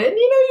boyfriend. And,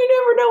 you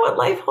never know what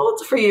life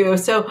holds for you.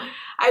 So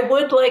I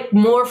would like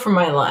more for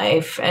my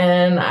life.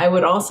 And I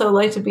would also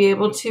like to be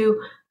able to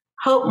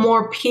help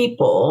more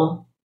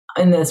people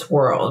in this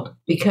world,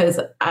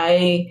 because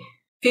I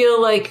feel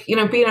like,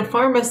 being a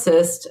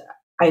pharmacist,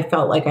 I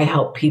felt like I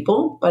helped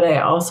people, but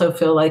I also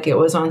feel like it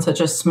was on such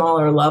a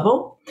smaller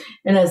level.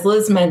 And as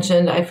Liz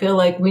mentioned, I feel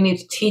like we need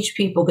to teach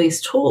people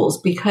these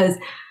tools, because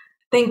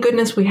thank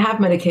goodness we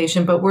have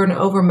medication, but we're an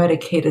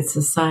over-medicated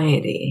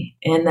society,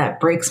 and that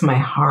breaks my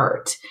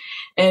heart.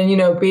 And,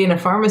 being a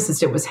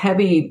pharmacist, it was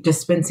heavy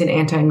dispensing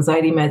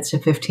anti-anxiety meds to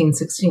 15,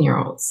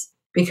 16-year-olds,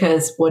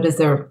 because what is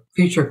their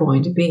future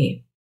going to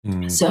be?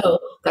 So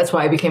that's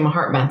why I became a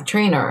heart math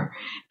trainer,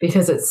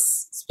 because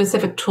it's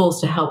specific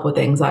tools to help with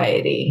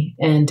anxiety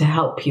and to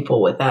help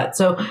people with that.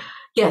 So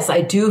yes,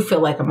 I do feel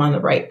like I'm on the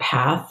right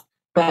path,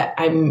 but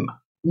I'm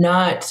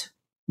not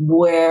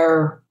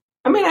where,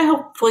 I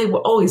hopefully we're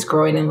always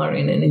growing and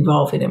learning and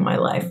evolving in my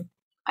life.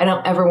 I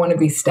don't ever want to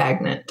be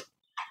stagnant.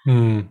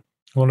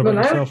 What about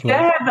yourself,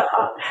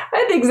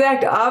 had the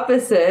exact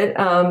opposite.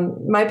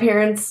 My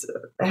parents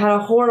had a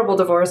horrible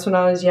divorce when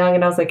I was young,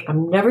 and I was like,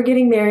 I'm never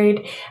getting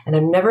married and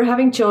I'm never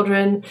having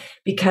children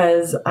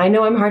because I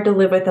know I'm hard to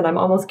live with and I'm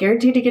almost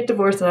guaranteed to get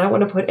divorced, and I don't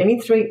want to put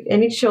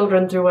any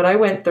children through what I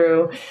went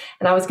through.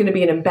 And I was going to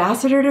be an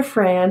ambassador to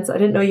France. I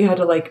didn't know you had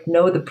to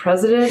know the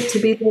president to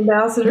be the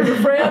ambassador to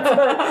France.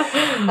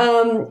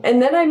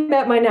 And then I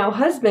met my now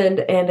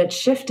husband, and it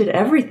shifted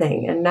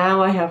everything. And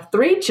now I have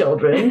 3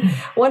 children,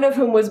 one of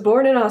whom was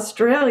born in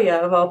Australia,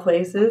 of all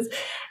places.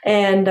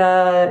 And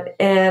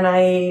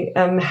I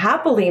am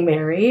happily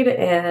married,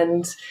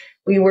 and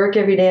we work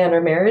every day on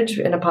our marriage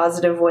in a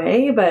positive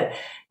way, but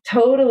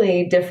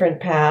totally different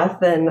path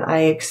than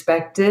I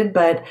expected.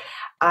 But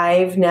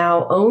I've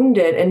now owned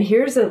it. And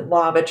here's a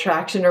law of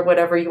attraction, or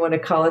whatever you want to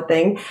call it,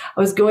 thing. I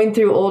was going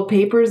through old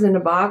papers in a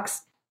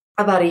box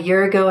about a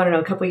year ago,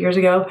 a couple of years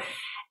ago,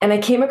 and I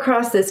came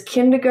across this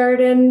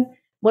kindergarten,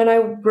 when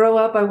I grow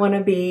up, I want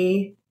to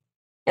be,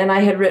 and I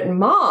had written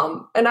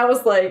mom. And I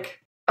was like,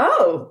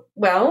 oh,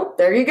 well,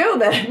 there you go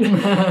then.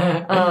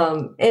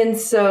 And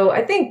so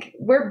I think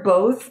we're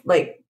both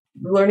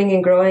learning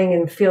and growing,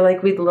 and feel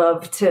like we'd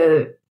love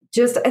to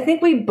I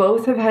think we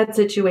both have had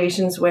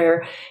situations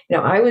where,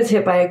 I was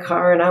hit by a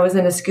car and I was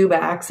in a scuba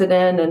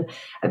accident, and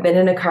I've been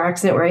in a car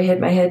accident where I hit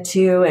my head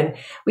too. And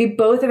we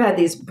both have had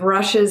these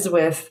brushes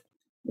with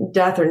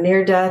death or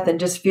near death, and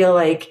just feel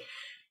like,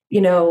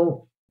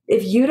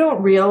 if you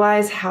don't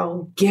realize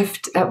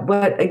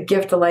what a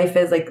gift of life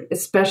is,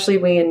 especially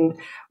we in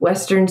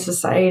Western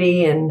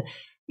society, and,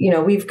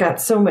 we've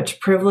got so much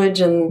privilege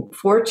and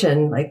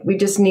fortune, we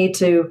just need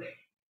to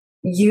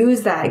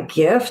use that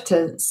gift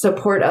to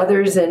support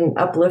others in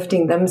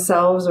uplifting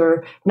themselves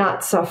or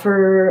not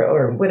suffer,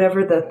 or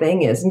whatever the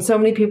thing is. And so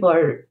many people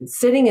are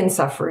sitting in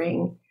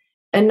suffering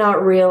and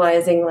not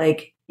realizing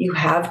you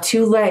have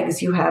 2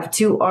 legs, you have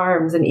 2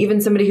 arms, and even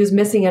somebody who's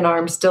missing an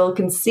arm still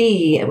can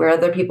see where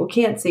other people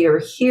can't see, or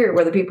hear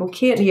where other people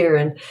can't hear.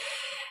 And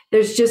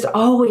there's just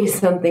always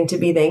something to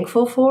be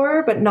thankful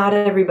for, but not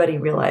everybody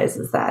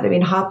realizes that. I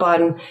mean, hop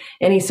on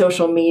any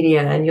social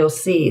media and you'll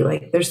see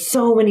there's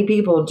so many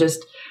people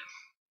just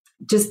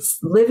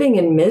living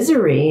in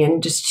misery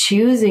and just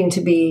choosing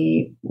to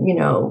be,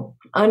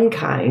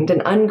 unkind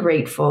and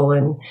ungrateful.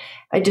 And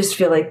I just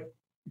feel like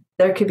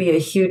there could be a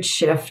huge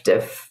shift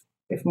if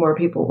more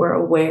people were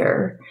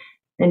aware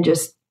and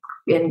just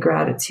in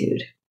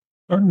gratitude.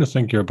 I'm starting to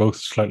think you're both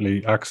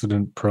slightly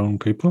accident-prone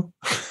people.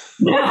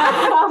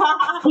 Yeah.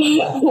 There's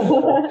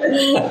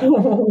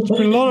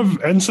been a lot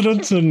of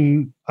incidents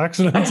and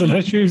accidents and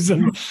issues,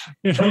 and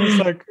it's I'm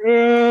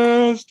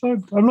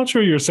not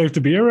sure you're safe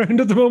to be around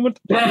at the moment.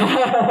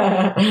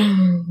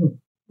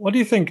 What do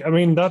you think? I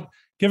mean, that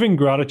giving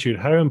gratitude,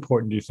 how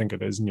important do you think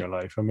it is in your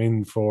life? I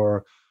mean,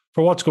 for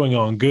what's going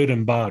on, good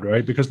and bad,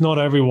 right? Because not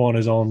everyone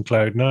is on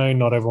cloud 9,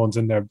 not everyone's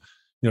in there,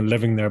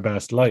 living their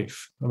best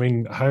life. I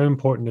mean, how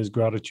important is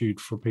gratitude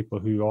for people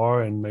who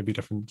are in maybe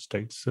different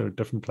states or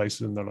different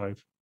places in their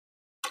life?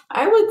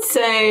 I would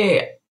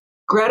say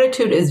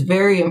gratitude is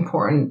very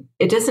important.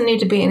 It doesn't need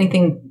to be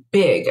anything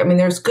big. I mean,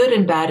 there's good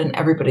and bad in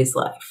everybody's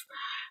life.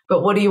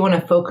 But what do you want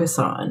to focus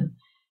on?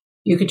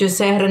 You could just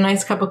say, I had a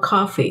nice cup of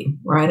coffee,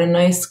 or I had a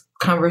nice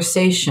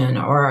conversation,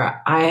 or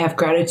I have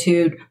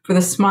gratitude for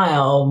the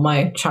smile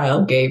my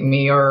child gave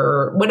me,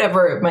 or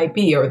whatever it might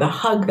be, or the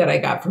hug that I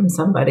got from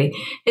somebody.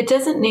 It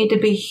doesn't need to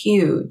be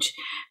huge,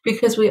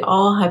 because we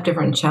all have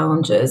different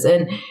challenges.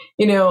 And,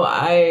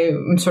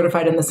 I'm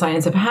certified in the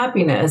science of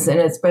happiness, and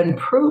it's been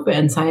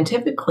proven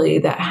scientifically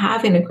that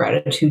having a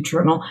gratitude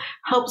journal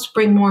helps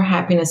bring more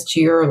happiness to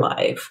your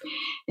life.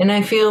 And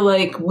I feel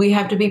like we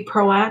have to be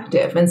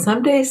proactive, and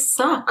some days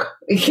suck.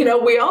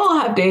 We all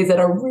have days that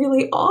are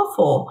really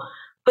awful,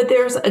 but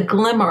there's a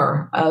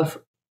glimmer of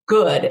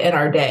good in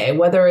our day,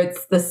 whether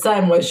it's the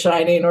sun was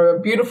shining or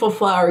a beautiful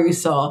flower you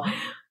saw.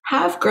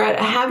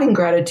 Having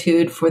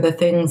gratitude for the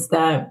things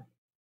that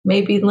may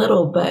be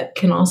little, but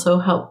can also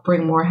help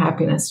bring more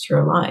happiness to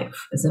your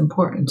life is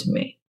important to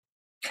me.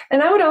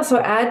 And I would also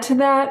add to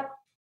that,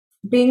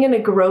 being in a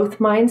growth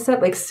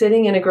mindset,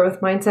 sitting in a growth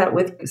mindset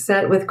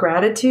with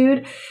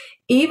gratitude,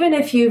 even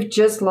if you've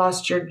just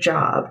lost your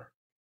job.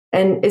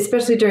 And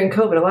especially during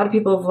COVID, a lot of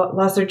people have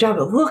lost their job.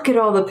 But look at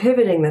all the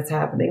pivoting that's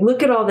happening.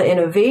 Look at all the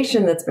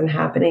innovation that's been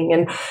happening.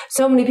 And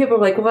so many people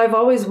are like, well, I've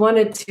always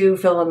wanted to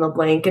fill in the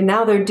blank. And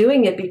now they're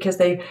doing it because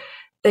they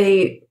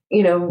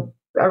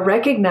are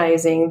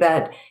recognizing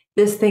that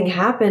this thing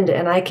happened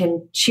and I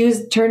can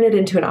turn it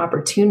into an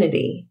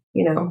opportunity,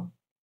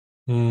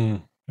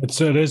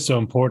 It is so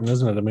important,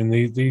 isn't it? I mean,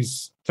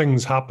 these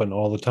things happen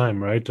all the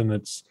time, right?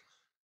 And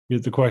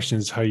the question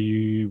is how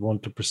you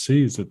want to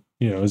perceive it.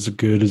 Is it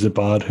good? Is it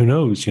bad? Who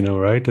knows?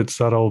 Right? It's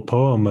that old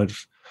poem.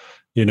 It's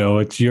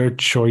your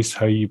choice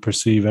how you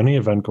perceive any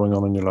event going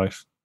on in your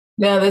life.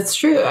 Yeah, that's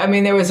true. I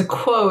mean, there was a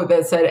quote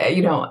that said,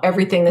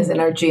 everything is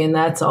energy, and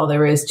that's all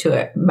there is to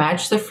it.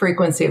 Match the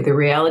frequency of the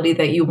reality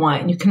that you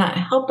want, and you cannot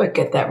help but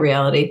get that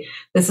reality.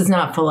 This is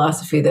not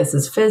philosophy. This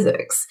is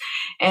physics.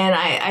 And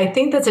I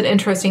think that's an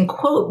interesting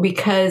quote,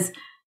 because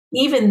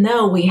even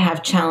though we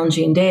have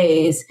challenging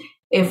days,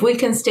 if we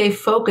can stay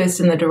focused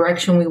in the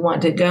direction we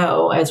want to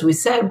go, as we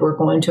said, we're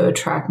going to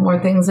attract more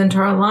things into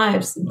our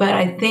lives. But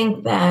I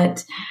think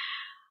that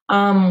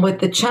with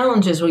the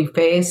challenges we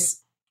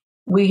face,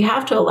 we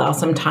have to allow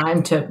some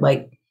time to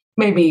like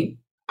maybe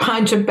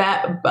punch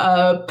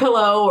a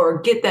pillow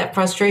or get that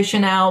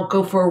frustration out,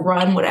 go for a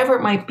run, whatever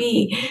it might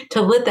be,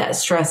 to let that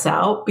stress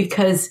out,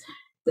 because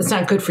it's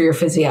not good for your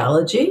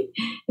physiology,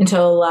 and to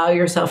allow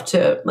yourself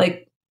to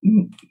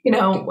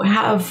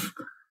have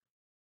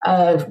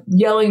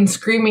yelling,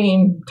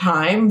 screaming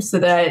time so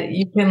that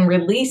you can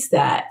release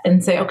that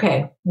and say,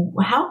 okay,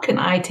 how can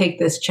I take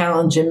this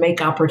challenge and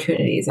make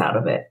opportunities out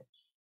of it?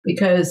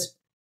 Because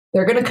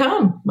they're going to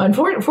come.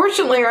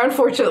 Fortunately or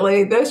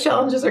unfortunately, those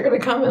challenges are going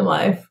to come in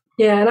life.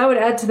 Yeah, and I would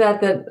add to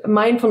that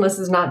mindfulness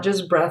is not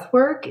just breath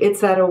work,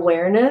 it's that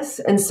awareness.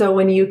 And so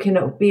when you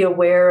can be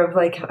aware of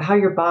like how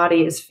your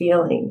body is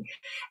feeling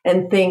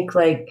and think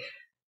like,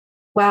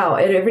 wow,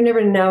 every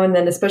now and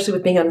then, especially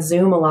with being on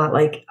Zoom a lot,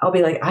 like I'll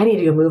be like, I need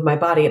to go move my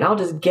body, and I'll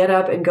just get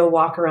up and go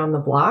walk around the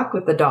block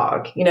with the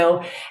dog,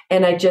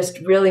 and I just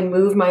really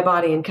move my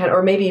body and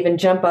or maybe even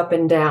jump up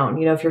and down.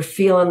 If you're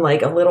feeling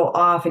like a little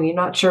off and you're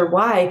not sure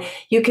why,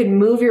 you can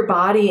move your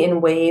body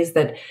in ways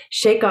that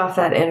shake off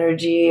that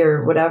energy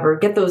or whatever,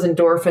 get those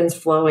endorphins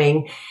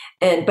flowing.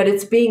 But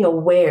it's being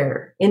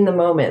aware in the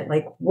moment,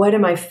 like, what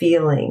am I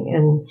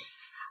feeling?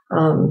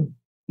 And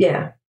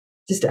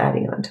just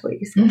adding on to what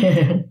you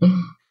said.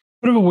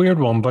 Bit of a weird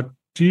one, but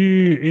do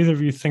either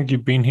of you think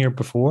you've been here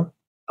before?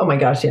 Oh my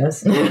gosh, yes.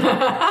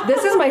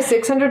 This is my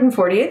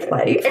 648th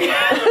life.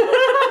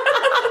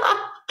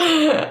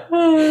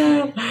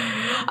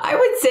 I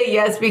would say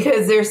yes,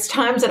 because there's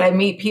times that I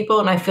meet people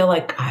and I feel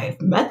like I've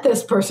met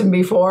this person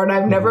before and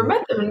I've never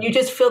met them. And you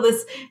just feel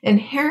this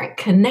inherent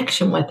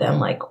connection with them.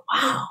 Like,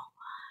 wow,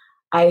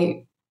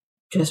 I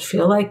just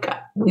feel like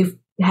we've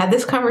had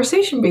this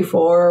conversation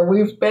before.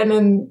 We've been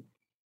in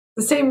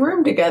the same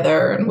room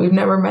together and we've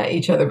never met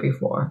each other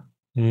before.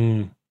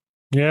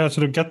 Yeah, I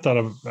sort of get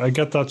that. I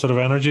get that sort of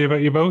energy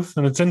about you both.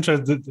 And it's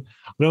interesting.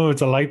 I know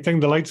it's a light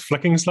thing. The light's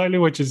flicking slightly,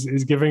 which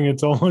is giving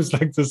it's almost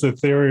like this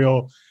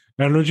ethereal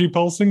energy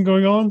pulsing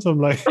going on. So I'm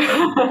like,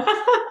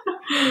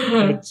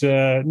 it's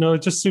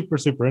just super,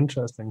 super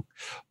interesting.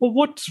 Well,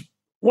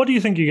 what do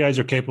you think you guys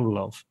are capable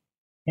of?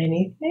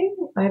 Anything?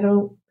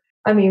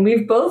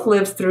 We've both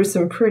lived through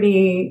some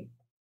pretty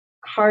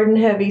hard and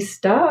heavy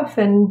stuff,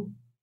 and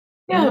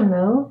I don't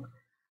know.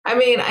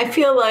 I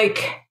feel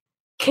like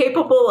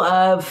capable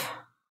of,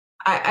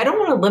 I don't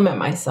want to limit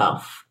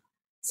myself.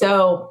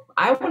 So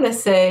I want to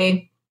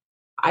say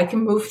I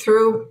can move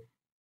through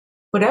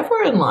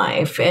whatever in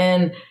life.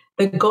 And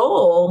the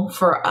goal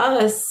for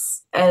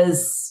us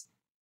as,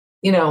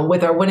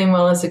 with our Winning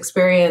Wellness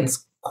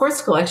Experience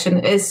course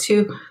collection is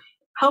to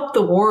help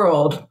the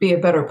world be a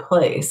better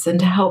place and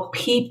to help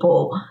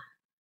people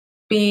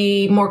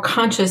be more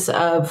conscious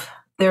of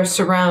their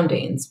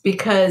surroundings.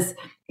 Because,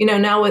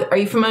 now are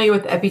you familiar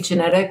with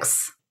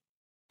epigenetics?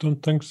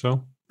 Don't think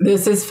so.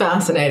 This is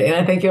fascinating.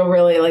 I think you'll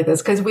really like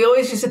this, because we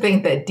always used to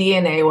think that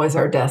DNA was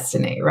our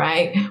destiny,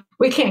 right?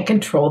 We can't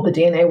control the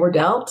DNA we're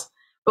dealt,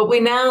 but we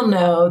now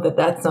know that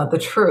that's not the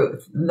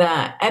truth.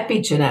 That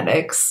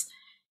epigenetics,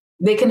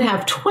 they can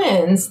have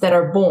twins that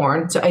are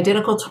born, so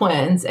identical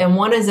twins, and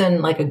one is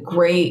in like a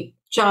great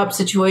job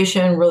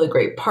situation, really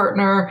great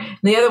partner, and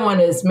the other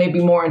one is maybe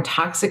more in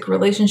toxic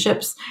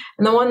relationships.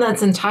 And the one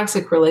that's in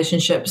toxic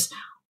relationships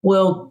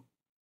will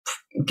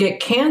get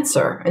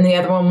cancer and the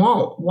other one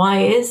won't. Why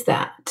is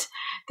that?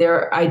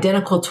 They're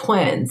identical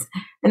twins.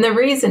 And the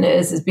reason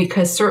is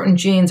because certain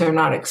genes are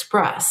not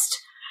expressed,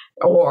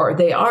 or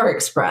they are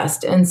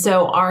expressed. And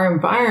so our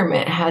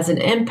environment has an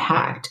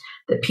impact.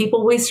 The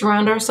people we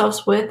surround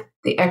ourselves with,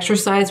 the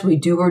exercise we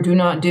do or do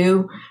not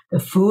do, the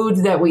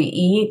foods that we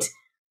eat,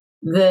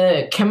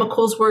 the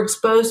chemicals we're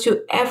exposed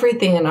to,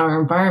 everything in our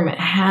environment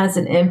has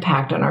an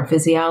impact on our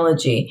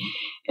physiology.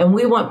 And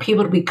we want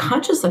people to be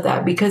conscious of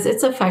that because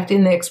it's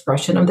affecting the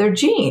expression of their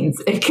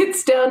genes. It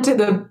gets down to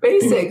the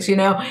basics,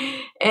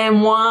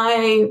 And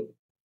why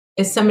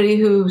is somebody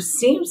who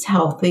seems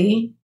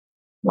healthy,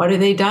 why do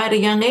they die at a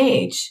young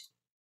age?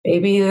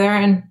 Maybe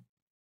they're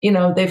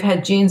they've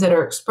had genes that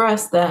are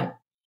expressed that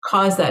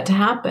cause that to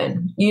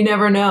happen. You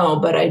never know,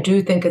 but I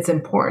do think it's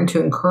important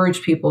to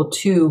encourage people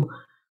to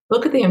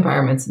look at the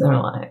environments in their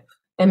life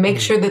and make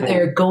sure that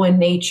they go in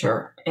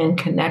nature and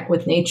connect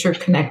with nature,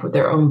 connect with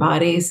their own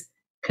bodies,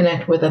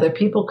 connect with other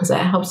people, because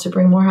that helps to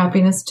bring more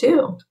happiness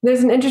too.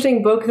 There's an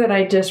interesting book that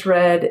I just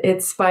read.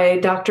 It's by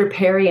Dr.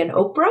 Perry and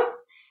Oprah,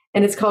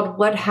 and it's called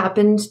What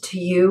Happened to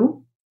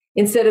You.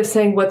 Instead of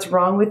saying what's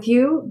wrong with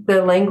you,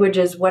 the language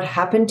is what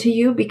happened to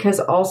you,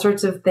 because all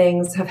sorts of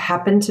things have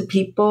happened to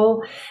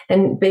people.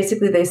 And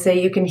basically they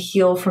say you can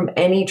heal from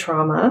any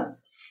trauma.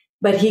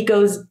 But he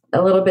goes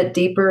a little bit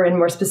deeper and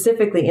more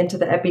specifically into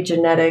the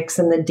epigenetics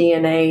and the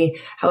DNA,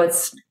 how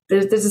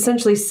there's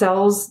essentially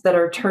cells that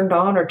are turned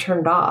on or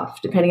turned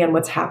off, depending on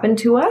what's happened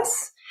to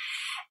us.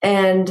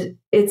 And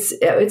it's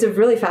a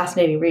really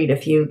fascinating read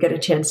if you get a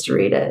chance to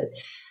read it.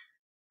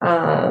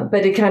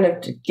 But it kind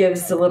of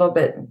gives a little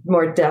bit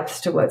more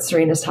depth to what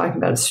Serena's talking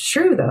about. It's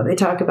true, though. They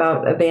talk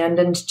about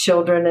abandoned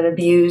children and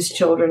abused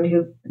children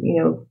who,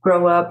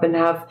 grow up and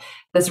have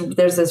this.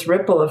 There's this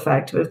ripple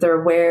effect. If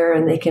they're aware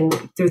and they can,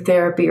 through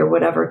therapy or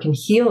whatever, can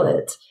heal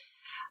it,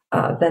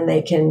 then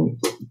they can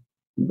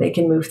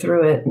move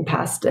through it and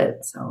past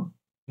it. So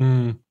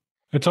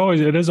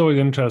it is always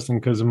interesting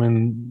because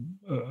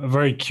a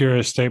very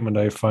curious statement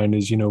I find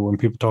is when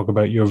people talk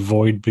about your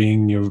void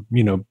being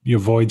your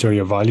voids are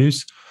your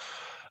values.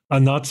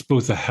 And that's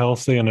both a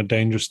healthy and a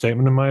dangerous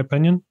statement, in my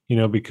opinion,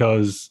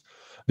 because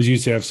as you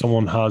say, if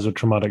someone has a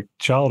traumatic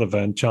child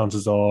event,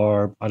 chances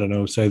are, I don't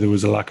know, say there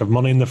was a lack of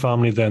money in the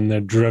family, then they're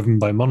driven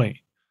by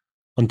money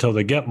until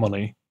they get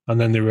money.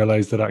 And then they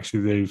realize that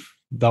actually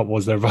that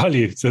was their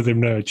value. So they've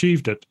now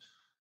achieved it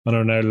and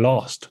are now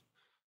lost.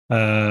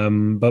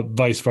 But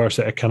vice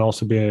versa, it can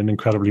also be an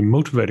incredibly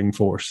motivating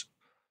force.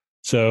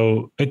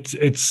 So it's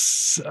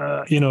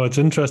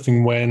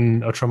interesting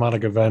when a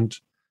traumatic event,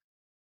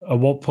 at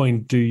what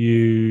point do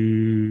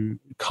you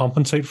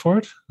compensate for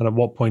it? And at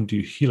what point do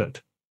you heal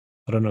it?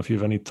 I don't know if you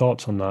have any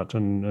thoughts on that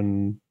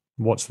and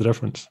what's the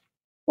difference?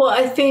 Well,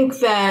 I think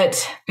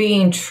that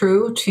being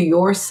true to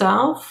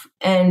yourself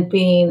and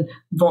being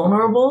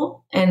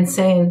vulnerable and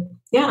saying,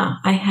 yeah,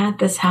 I had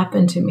this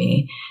happen to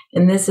me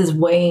and this is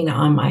weighing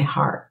on my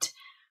heart.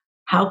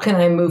 How can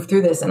I move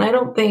through this? And I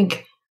don't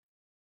think,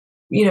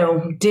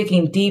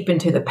 digging deep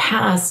into the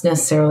past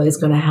necessarily is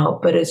going to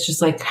help, but it's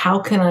just like, how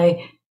can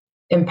I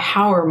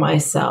empower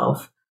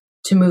myself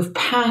to move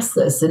past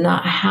this and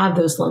not have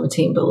those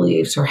limiting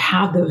beliefs or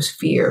have those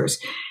fears?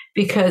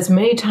 Because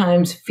many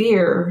times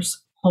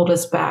fears hold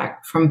us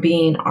back from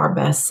being our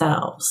best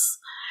selves.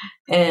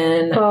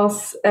 And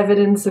false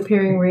evidence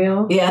appearing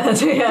real. Yeah,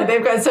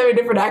 they've got so many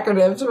different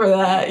acronyms for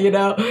that,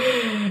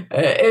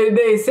 And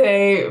they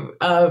say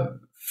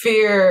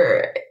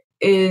fear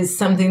is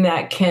something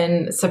that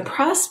can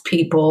suppress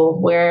people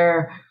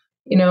where,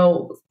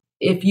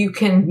 if you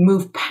can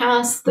move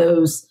past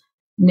those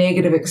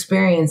negative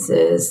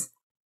experiences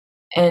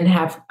and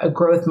have a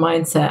growth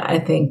mindset, I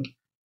think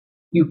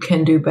you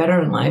can do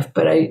better in life.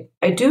 But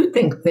I do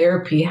think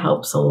therapy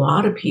helps a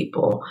lot of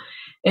people.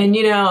 And,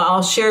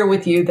 I'll share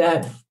with you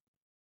that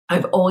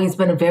I've always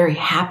been a very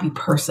happy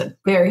person,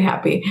 very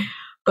happy.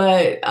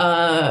 But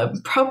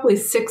probably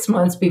 6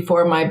 months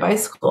before my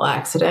bicycle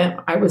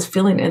accident, I was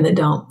feeling in the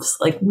dumps,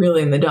 like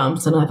really in the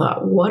dumps. And I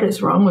thought, what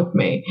is wrong with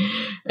me?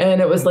 And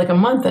it was like a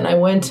month. And I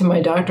went to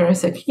my doctor and I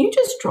said, can you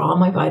just draw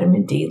my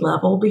vitamin D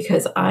level?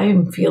 Because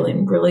I'm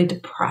feeling really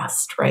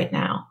depressed right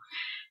now.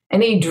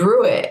 And he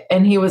drew it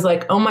and he was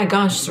like, oh my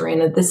gosh,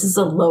 Serena, this is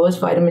the lowest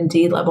vitamin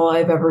D level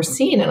I've ever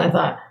seen. And I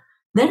thought,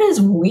 that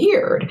is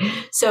weird.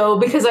 So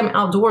because I'm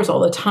outdoors all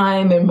the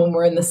time and when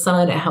we're in the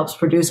sun, it helps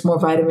produce more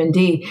vitamin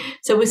D.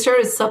 So we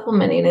started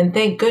supplementing and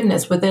thank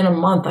goodness within a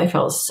month, I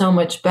felt so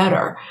much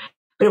better.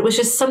 But it was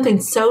just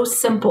something so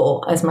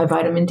simple as my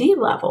vitamin D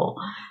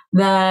level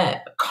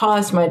that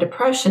caused my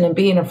depression. And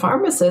being a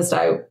pharmacist,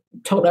 I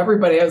told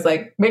everybody, I was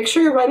like, make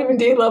sure your vitamin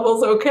D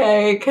level's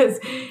okay. Because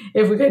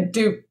if we could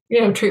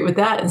treat with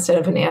that instead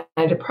of an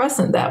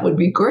antidepressant, that would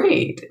be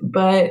great.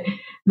 But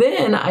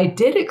then I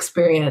did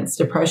experience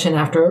depression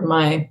after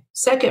my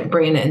second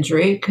brain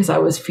injury because I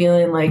was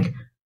feeling like,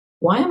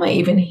 why am I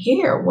even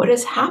here? What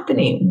is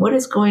happening? What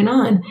is going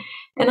on?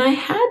 And I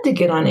had to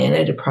get on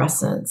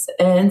antidepressants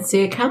and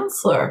see a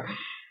counselor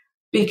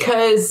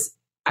because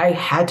I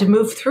had to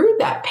move through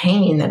that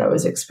pain that I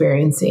was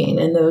experiencing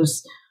and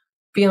those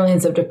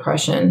feelings of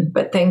depression.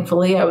 But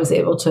thankfully, I was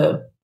able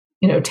to,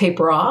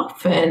 taper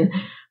off and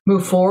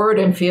move forward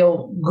and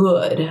feel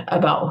good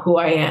about who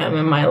I am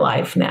in my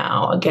life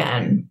now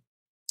again.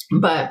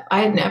 But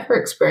I had never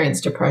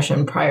experienced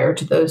depression prior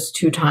to those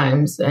 2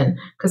 times. And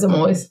because I'm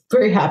always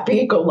very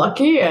happy, go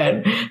lucky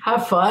and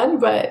have fun.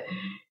 But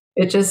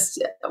it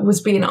just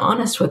was being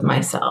honest with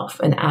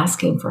myself and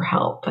asking for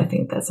help. I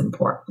think that's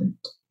important.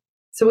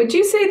 So would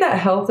you say that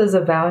health is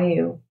a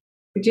value?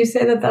 Would you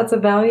say that that's a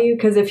value?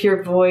 Because if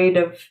you're void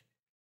of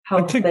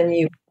health, then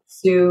you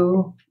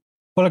pursue.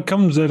 Well,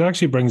 it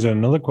actually brings in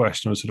another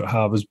question I sort of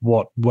have is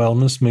what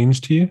wellness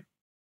means to you.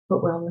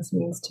 What wellness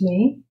means to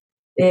me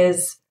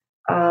is,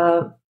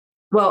 our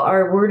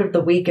word of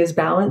the week is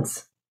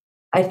balance.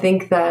 I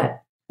think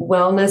that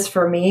wellness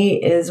for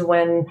me is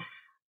when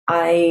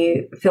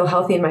I feel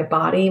healthy in my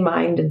body,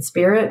 mind, and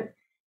spirit.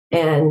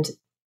 And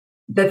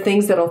the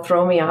things that'll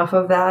throw me off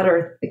of that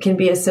it can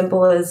be as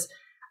simple as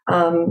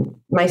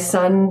my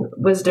son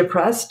was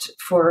depressed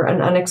for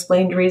an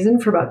unexplained reason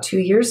for about 2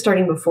 years,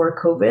 starting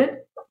before COVID.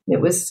 It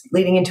was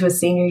leading into a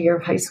senior year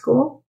of high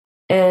school.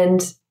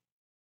 And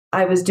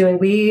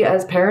we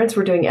as parents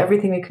were doing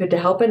everything we could to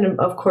help. And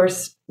of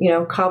course,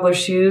 cobbler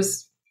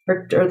shoes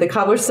or the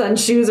cobbler's son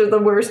shoes are the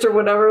worst or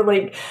whatever.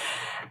 Like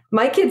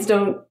my kids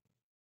don't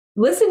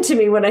listen to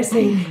me when I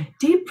say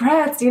deep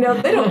breaths, they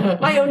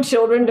don't, my own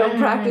children don't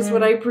practice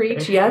what I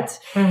preach yet.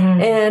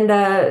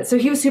 And so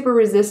he was super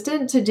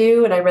resistant to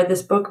do. And I read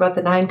this book about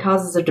the 9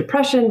 causes of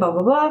depression, blah,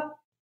 blah, blah.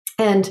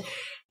 And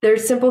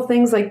there's simple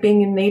things like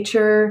being in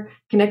nature,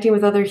 connecting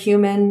with other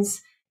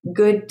humans,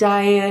 good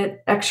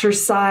diet,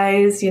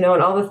 exercise, and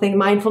all the things.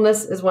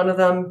 Mindfulness is one of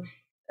them.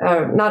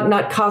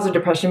 Not cause of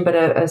depression, but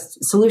a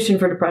solution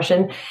for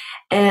depression.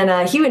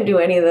 And he wouldn't do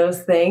any of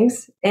those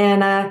things.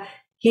 And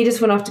he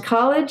just went off to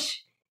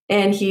college,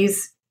 and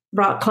he's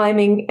rock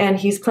climbing, and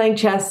he's playing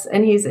chess,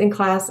 and he's in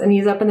class, and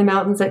he's up in the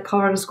mountains at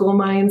Colorado School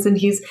Mines, and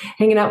he's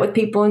hanging out with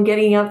people and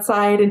getting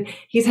outside, and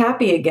he's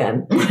happy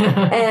again.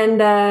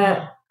 And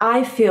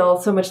I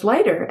feel so much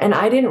lighter. And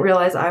I didn't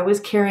realize I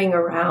was carrying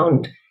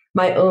around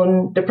my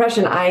own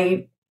depression.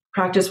 I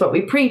practice what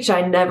we preach.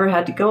 I never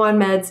had to go on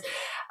meds.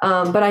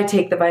 But I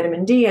take the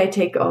vitamin D, I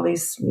take all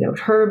these,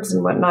 herbs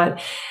and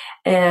whatnot,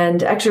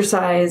 and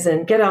exercise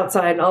and get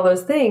outside and all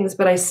those things.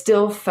 But I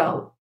still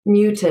felt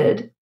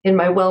muted in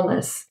my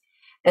wellness.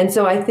 And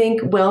so I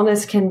think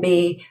wellness can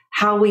be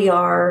how we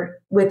are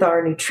with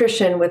our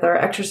nutrition, with our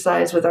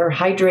exercise, with our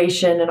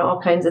hydration and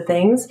all kinds of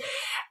things.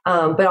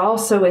 But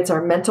also it's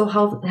our mental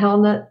health.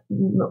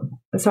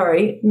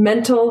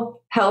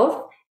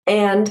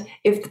 And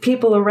if the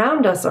people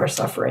around us are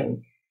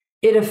suffering,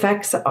 it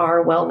affects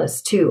our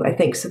wellness too, I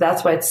think. So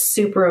that's why it's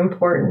super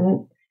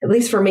important. At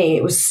least for me,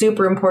 it was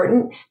super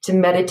important to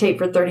meditate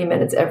for 30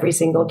 minutes every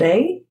single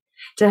day,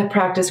 to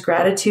practice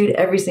gratitude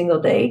every single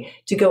day,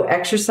 to go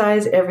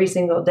exercise every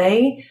single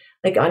day.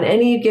 Like on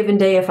any given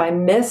day, if I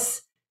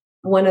miss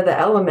one of the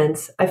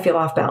elements, I feel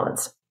off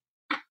balance.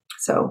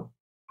 So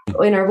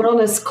in our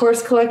wellness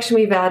course collection,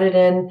 we've added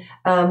in,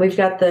 we've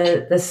got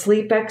the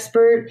sleep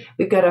expert.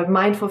 We've got a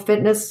mindful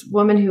fitness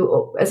woman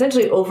who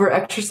essentially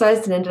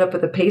over-exercised and ended up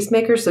with a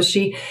pacemaker. So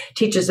she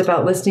teaches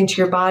about listening to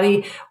your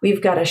body.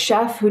 We've got a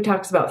chef who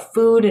talks about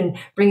food and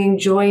bringing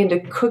joy into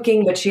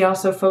cooking, but she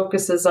also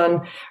focuses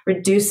on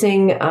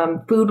reducing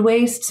food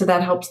waste. So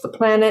that helps the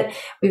planet.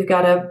 We've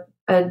got a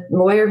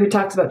lawyer who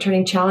talks about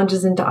turning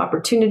challenges into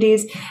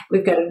opportunities.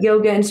 We've got a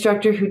yoga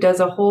instructor who does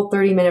a whole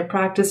 30-minute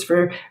practice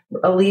for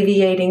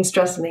alleviating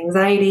stress and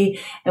anxiety.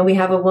 And we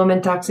have a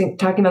woman talking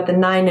about the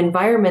 9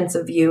 environments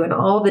of you and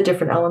all the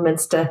different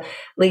elements to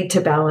lead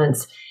to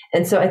balance.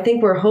 And so I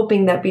think we're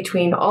hoping that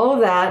between all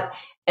of that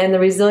and the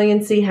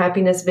resiliency,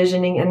 happiness,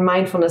 visioning, and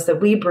mindfulness that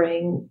we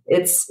bring,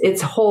 it's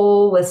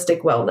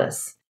holistic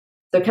wellness.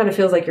 So it kind of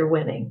feels like you're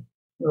winning.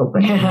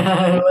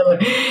 Yeah,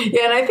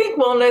 and I think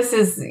wellness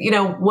is,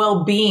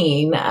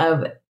 well-being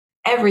of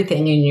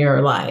everything in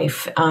your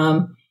life.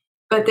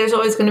 But there's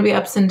always going to be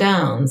ups and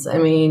downs. I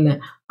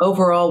mean,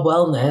 overall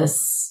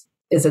wellness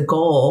is a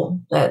goal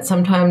that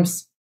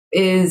sometimes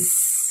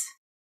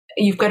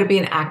you've got to be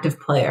an active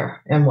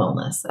player in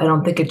wellness. I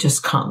don't think it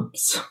just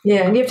comes.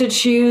 Yeah, and you have to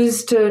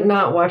choose to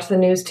not watch the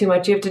news too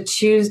much. You have to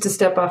choose to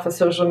step off of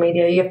social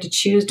media. You have to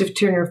choose to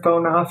turn your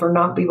phone off or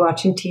not be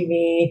watching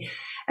TV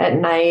at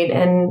night.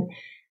 And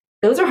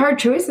those are hard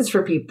choices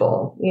for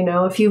people.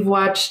 If you've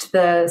watched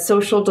The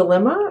Social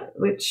Dilemma,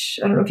 which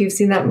I don't know if you've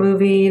seen that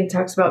movie, it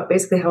talks about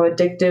basically how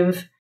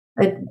addictive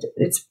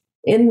it's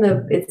in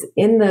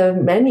the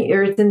menu,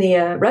 or it's in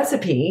the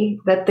recipe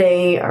that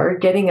they are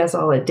getting us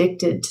all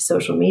addicted to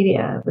social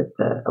media with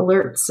the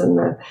alerts and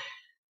the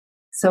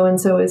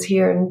so-and-so is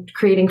here and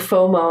creating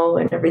FOMO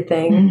and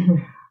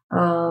everything.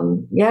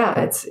 Mm-hmm.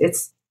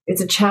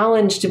 It's a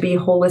challenge to be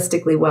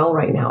holistically well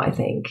right now, I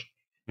think.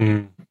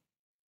 Mm.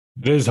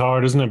 It is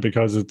hard, isn't it?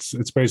 Because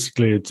it's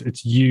basically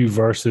it's you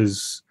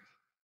versus,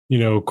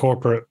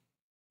 corporate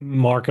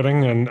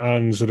marketing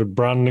and sort of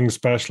branding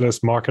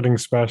specialists, marketing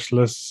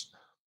specialists,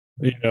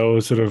 and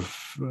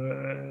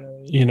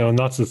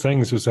that's the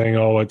thing. So saying,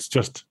 oh, it's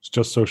just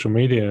social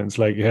media. And it's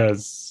like,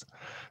 there's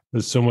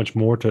so much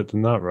more to it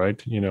than that,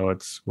 right?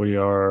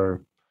 You're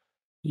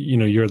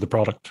the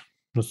product.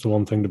 That's the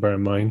one thing to bear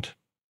in mind.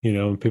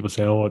 People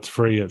say, oh, it's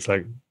free. It's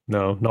like,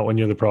 no, not when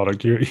you're the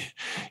product.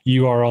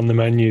 You are on the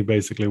menu,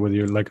 basically, whether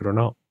you like it or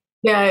not.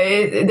 Yeah,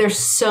 there's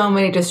so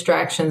many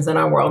distractions in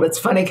our world. It's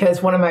funny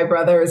because one of my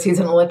brothers, he's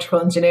an electrical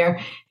engineer,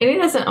 and he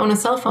doesn't own a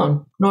cell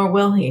phone, nor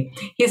will he.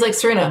 He's like,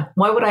 Serena,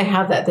 why would I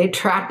have that? They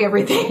track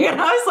everything.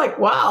 And I was like,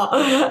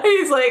 wow.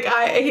 He's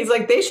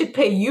like, they should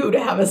pay you to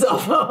have a cell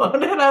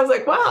phone. And I was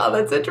like, wow,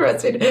 that's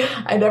interesting.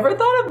 I never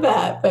thought of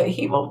that, but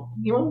he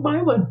won't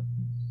buy one.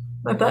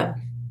 I thought,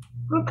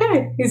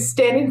 okay, he's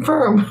standing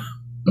firm.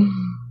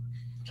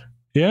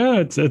 Yeah,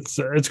 it's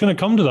going to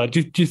come to that.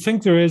 Do you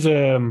think there is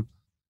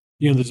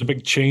there's a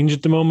big change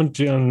at the moment?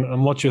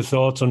 And what's your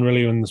thoughts on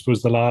really, I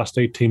suppose, the last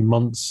 18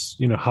 months?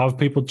 Have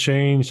people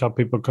changed? Have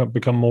people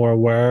become more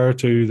aware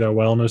to their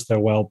wellness, their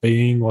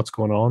well-being? What's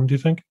going on, do you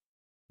think?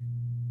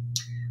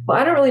 Well,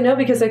 I don't really know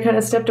because I kind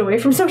of stepped away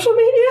from social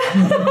media.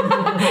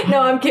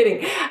 No, I'm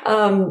kidding.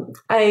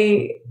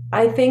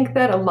 I think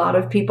that a lot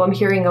of people, I'm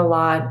hearing a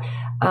lot.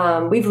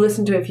 We've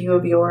listened to a few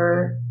of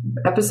your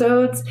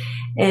episodes,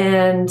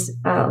 and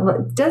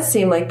it does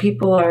seem like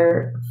people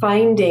are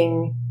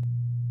finding,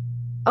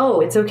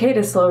 it's okay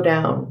to slow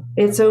down.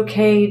 It's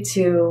okay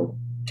to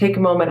take a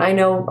moment. I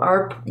know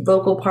our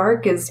local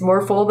park is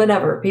more full than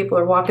ever. People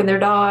are walking their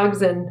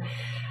dogs, and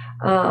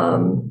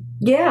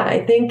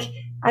I think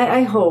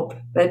I hope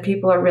that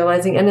people are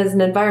realizing, and as an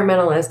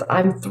environmentalist,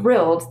 I'm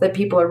thrilled that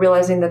people are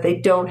realizing that they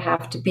don't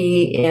have to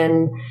be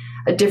in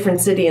a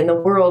different city in the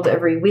world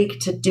every week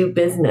to do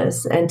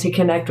business and to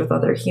connect with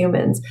other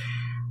humans.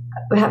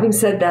 But having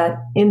said that,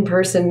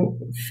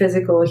 in-person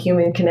physical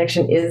human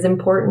connection is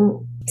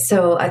important.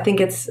 So I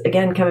think it's,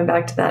 again, coming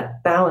back to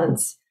that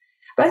balance.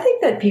 But I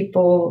think that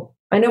people,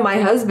 I know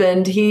my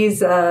husband,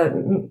 he's a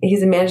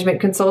management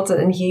consultant,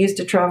 and he used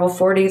to travel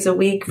 4 days a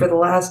week for the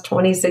last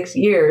 26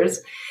 years.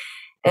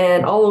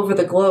 And all over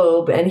the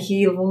globe. And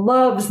he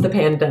loves the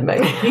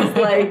pandemic. He's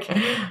like,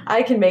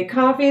 I can make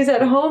coffees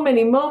at home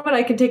any moment.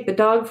 I can take the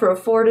dog for a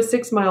 4 to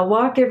 6 mile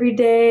walk every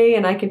day.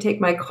 And I can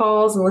take my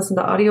calls and listen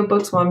to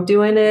audiobooks while I'm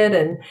doing it.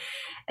 And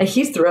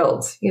he's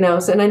thrilled,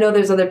 So, and I know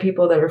there's other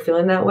people that are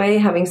feeling that way.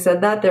 Having said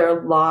that, there are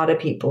a lot of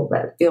people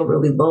that feel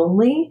really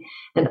lonely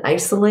and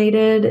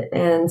isolated.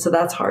 And so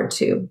that's hard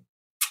too.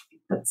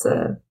 That's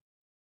a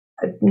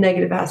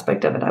negative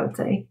aspect of it, I would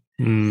say.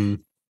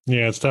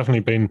 Yeah, it's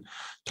definitely been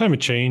time of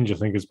change. I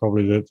think is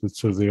probably the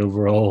sort of the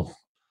overall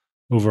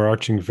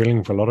overarching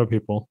feeling for a lot of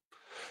people.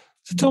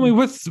 So tell me,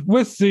 with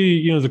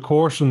the the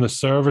course and the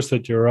service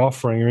that you're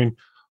offering, I mean,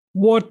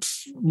 what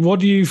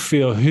do you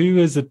feel? Who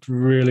is it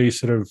really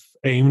sort of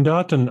aimed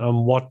at, and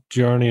what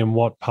journey and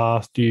what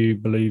path do you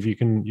believe you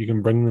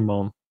can bring them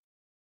on?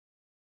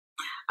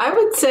 I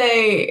would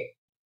say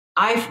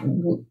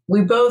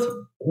we both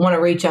want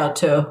to reach out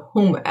to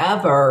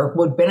whomever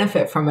would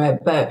benefit from it,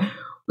 but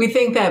we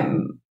think that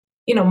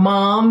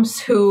moms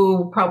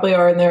who probably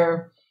are in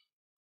their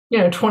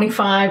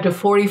 25 to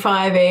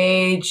 45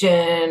 age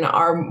and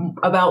are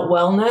about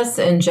wellness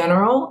in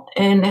general,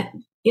 and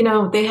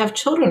they have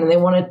children and they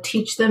want to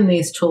teach them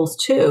these tools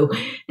too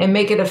and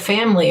make it a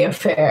family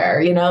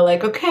affair,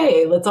 like,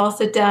 okay, let's all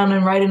sit down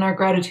and write in our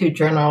gratitude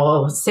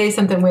journal, say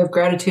something we have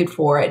gratitude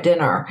for at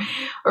dinner,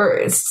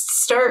 or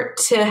start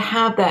to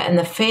have that in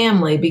the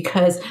family,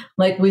 because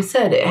like we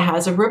said, it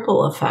has a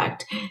ripple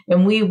effect,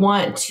 and we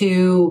want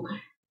to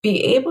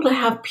be able to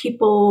have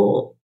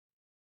people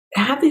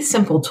have these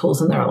simple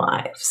tools in their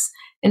lives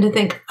and to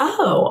think,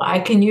 oh, I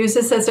can use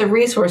this as a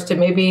resource to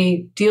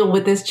maybe deal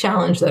with this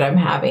challenge that I'm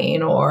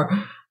having, or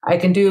I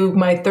can do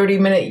my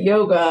 30-minute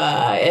yoga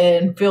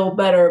and feel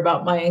better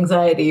about my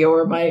anxiety,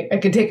 or I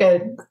could take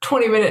a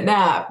 20-minute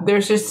nap.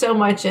 There's just so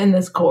much in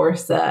this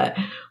course that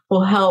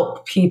will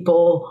help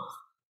people,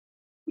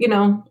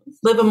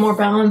 live a more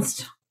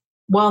balanced,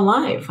 well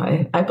life,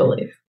 I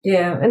believe.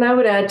 Yeah. And I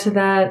would add to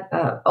that,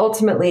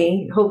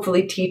 ultimately,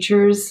 hopefully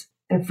teachers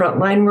and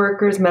frontline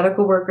workers,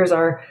 medical workers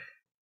are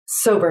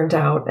so burnt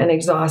out and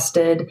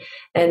exhausted.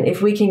 And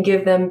if we can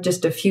give them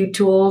just a few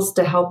tools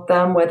to help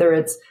them, whether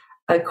it's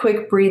a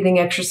quick breathing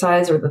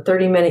exercise or the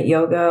 30-minute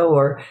yoga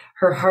or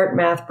her heart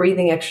math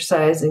breathing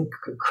exercise,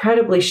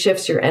 incredibly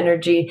shifts your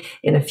energy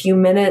in a few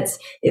minutes.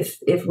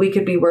 If we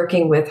could be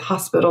working with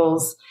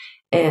hospitals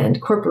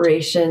and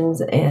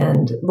corporations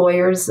and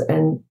lawyers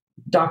and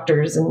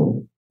doctors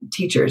and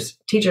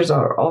teachers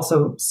are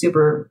also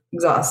super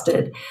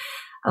exhausted.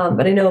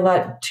 But I know a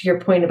lot to your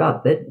point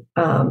about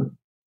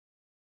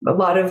a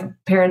lot of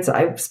parents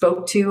I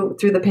spoke to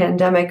through the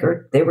pandemic,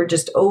 or they were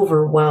just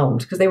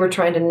overwhelmed because they were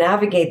trying to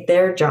navigate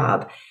their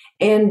job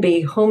and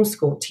be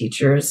homeschool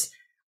teachers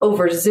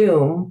over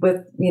Zoom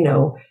with,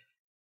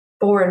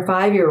 4 and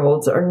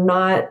 5-year-olds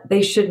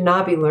they should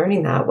not be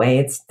learning that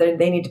way.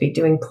 They need to be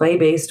doing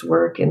play-based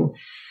work and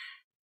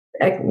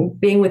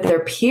being with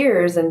their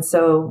peers. And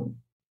so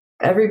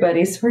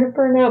everybody's sort of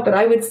burnt out, but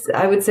I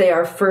would say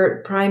our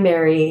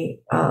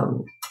primary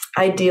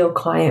ideal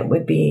client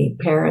would be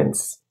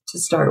parents to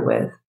start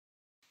with.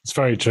 It's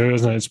very true,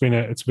 isn't it?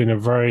 It's been a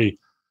very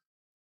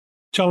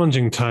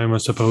challenging time, I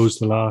suppose,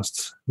 the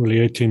last really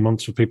 18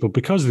 months for people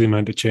because of the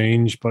amount of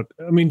change. But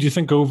I mean, do you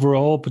think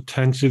overall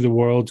potentially the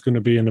world's going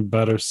to be in a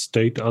better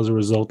state as a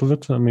result of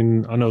it? I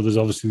mean, I know there's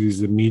obviously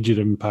this immediate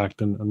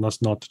impact, and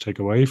that's not to take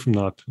away from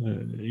that.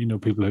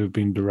 People who have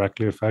been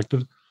directly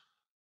affected.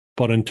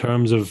 But in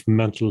terms of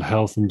mental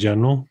health in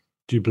general,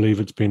 do you believe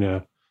it's been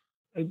a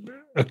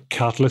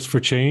catalyst for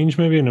change,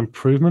 maybe an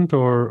improvement,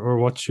 or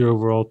what's your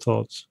overall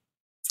thoughts?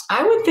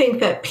 I would think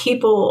that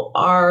people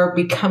are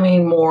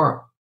becoming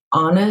more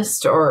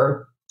honest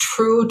or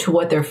true to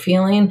what they're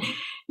feeling.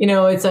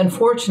 It's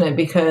unfortunate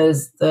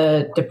because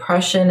the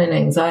depression and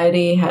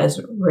anxiety has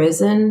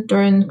risen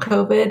during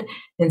COVID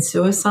and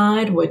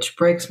suicide, which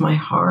breaks my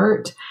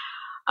heart.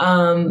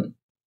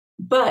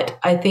 But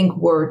I think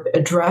we're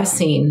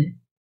addressing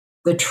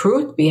the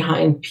truth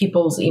behind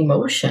people's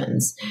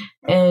emotions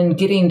and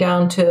getting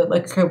down to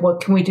what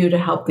can we do to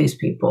help these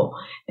people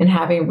and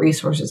having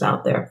resources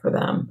out there for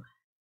them.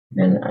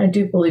 And I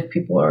do believe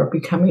people are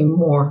becoming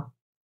more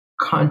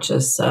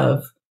conscious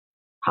of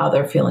how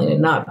they're feeling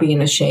and not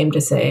being ashamed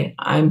to say,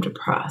 I'm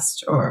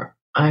depressed or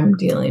I'm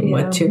dealing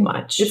with too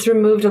much. It's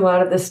removed a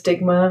lot of the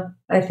stigma,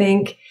 I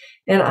think.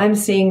 And I'm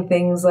seeing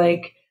things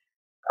like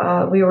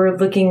we were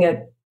looking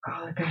at,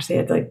 they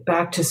had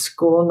back to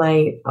school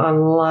night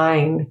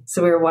online.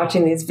 So we were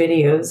watching these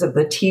videos of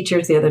the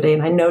teachers the other day.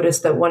 And I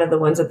noticed that one of the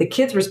ones that the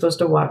kids were supposed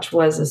to watch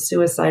was a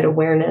suicide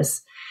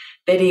awareness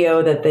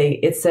video that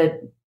it said,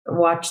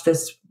 watch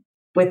this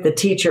with the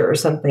teacher or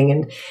something.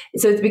 And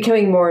so it's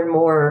becoming more and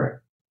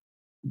more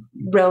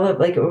relevant,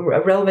 like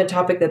a relevant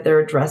topic that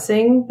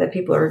that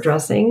people are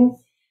addressing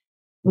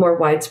more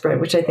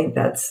widespread, which I think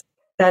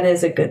that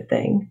is a good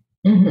thing.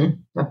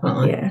 Mm-hmm,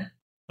 definitely. Yeah.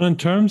 In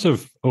terms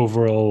of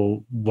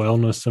overall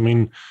wellness, I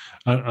mean,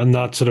 and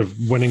that sort of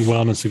winning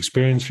wellness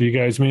experience for you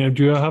guys, I mean,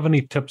 do you have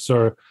any tips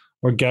or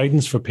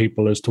guidance for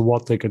people as to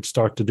what they could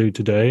start to do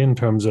today in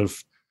terms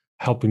of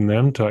helping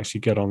them to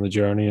actually get on the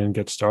journey and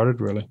get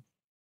started, really?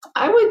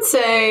 I would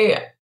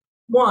say,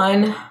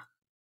 one,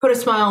 put a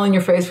smile on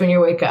your face when you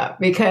wake up,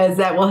 because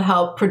that will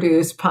help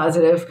produce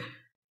positive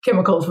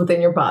chemicals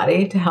within your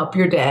body to help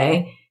your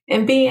day,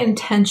 and be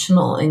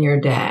intentional in your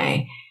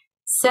day.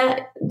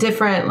 Set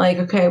different, like,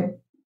 okay,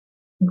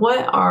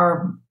 what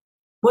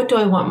do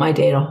I want my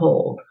day to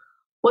hold?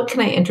 What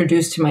can I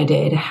introduce to my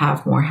day to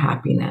have more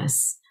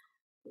happiness?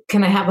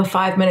 Can I have a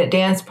 5-minute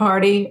dance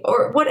party,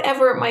 or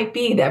whatever it might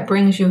be that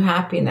brings you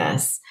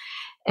happiness?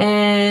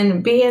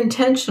 And be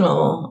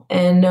intentional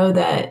and know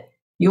that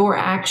your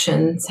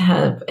actions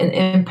have an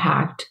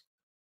impact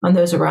on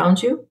those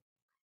around you,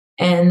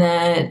 and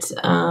that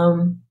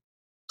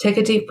take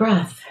a deep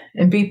breath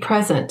and be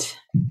present.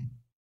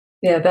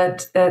 Yeah,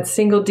 that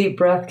single deep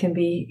breath can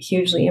be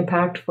hugely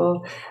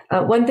impactful.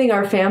 One thing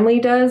our family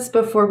does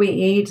before we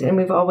eat, and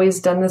we've always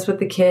done this with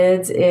the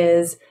kids,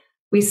 is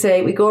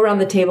we go around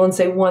the table and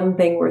say one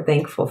thing we're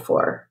thankful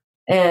for.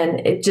 And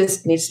it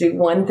just needs to be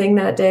one thing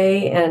that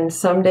day. And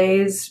some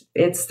days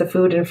it's the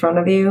food in front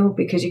of you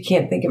because you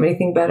can't think of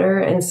anything better.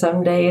 And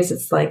some days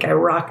it's like, I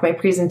rocked my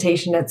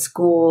presentation at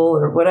school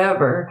or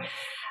whatever.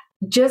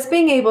 Just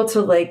being able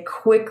to like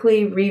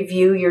quickly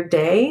review your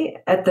day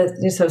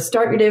so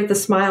start your day with a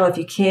smile if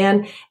you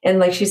can. And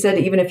like she said,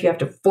 even if you have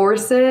to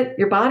force it,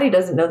 your body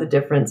doesn't know the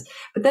difference.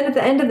 But then at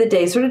the end of the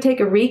day, sort of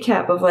take a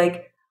recap of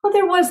like, oh,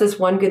 there was this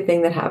one good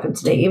thing that happened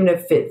today, even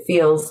if it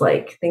feels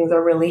like things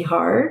are really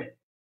hard.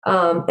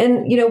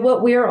 And you know,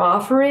 what we're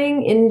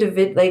offering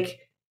like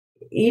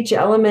each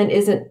element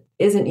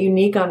isn't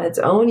unique on its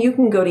own. You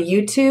can go to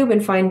YouTube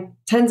and find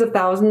tens of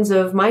thousands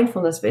of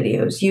mindfulness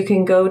videos. You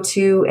can go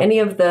to any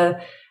of the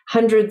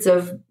hundreds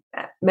of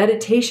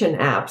meditation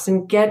apps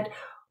and get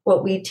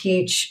what we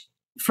teach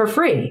for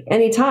free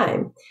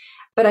anytime.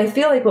 But I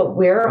feel like what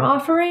we're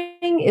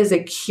offering is a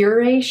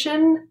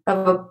curation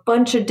of a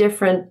bunch of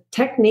different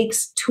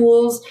techniques,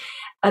 tools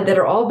that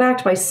are all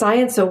backed by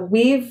science. So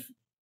we've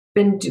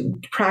been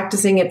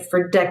practicing it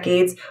for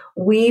decades.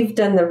 We've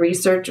done the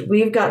research.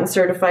 We've gotten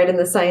certified in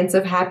the science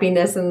of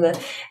happiness and the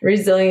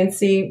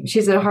resiliency.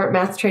 She's a heart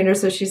math trainer,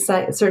 so she's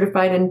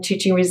certified in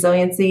teaching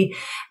resiliency.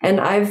 And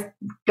I've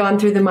gone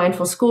through the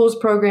Mindful Schools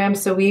program.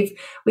 So we've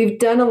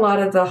done a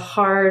lot of the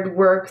hard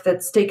work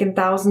that's taken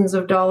thousands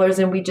of dollars,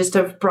 and we just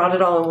have brought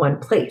it all in one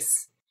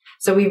place.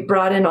 So we've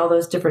brought in all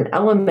those different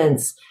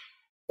elements.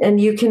 And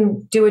you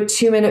can do a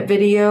 2-minute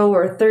video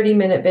or a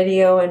 30-minute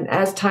video, and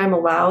as time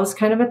allows,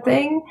 kind of a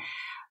thing.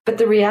 But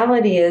the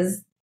reality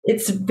is,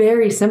 it's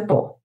very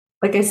simple.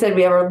 Like I said,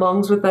 we have our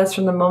lungs with us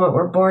from the moment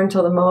we're born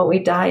till the moment we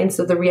die. And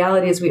so the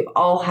reality is we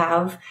all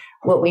have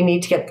what we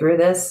need to get through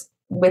this.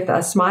 With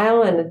a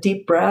smile and a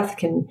deep breath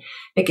can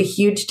make a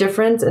huge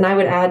difference. And I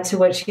would add to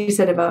what she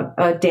said about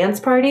a dance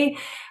party,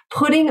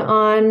 putting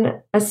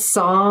on a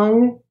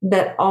song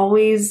that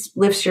always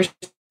lifts your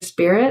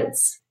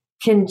spirits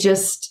can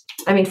just,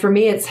 I mean, for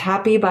me, it's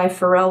Happy by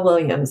Pharrell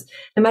Williams.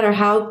 No matter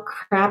how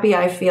crappy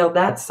I feel,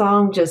 that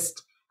song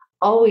just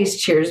always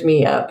cheers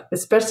me up,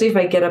 especially if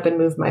I get up and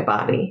move my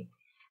body.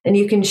 And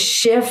you can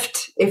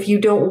shift if you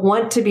don't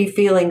want to be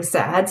feeling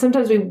sad.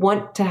 Sometimes we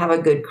want to have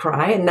a good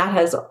cry, and that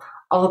has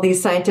all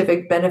these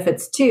scientific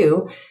benefits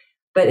too.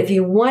 But if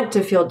you want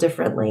to feel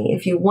differently,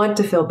 if you want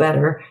to feel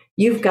better,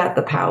 you've got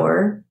the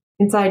power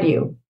inside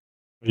you.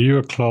 Are you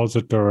a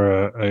closet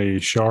or a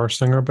shower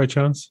singer by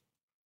chance?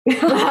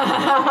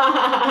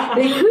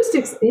 The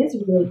acoustics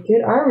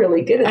are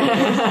really good at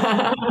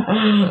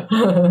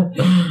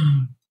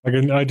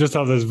that. I just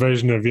have this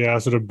vision of,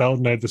 sort of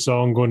belting out the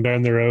song, going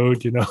down the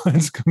road,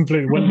 it's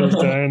complete windows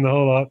down, the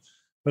whole lot.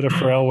 Bit of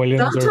Pharrell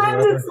Williams.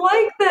 Sometimes it's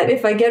like that.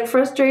 If I get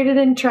frustrated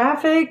in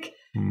traffic,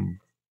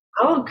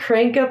 I'll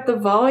crank up the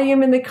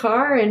volume in the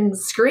car and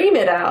scream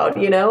it out,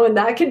 and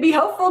that can be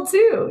helpful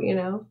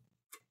too,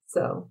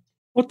 So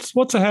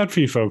what's ahead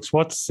for you folks?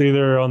 What's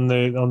either on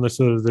the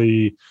sort of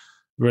the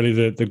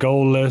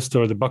goal list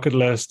or the bucket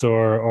list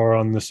or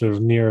on the sort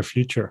of near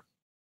future?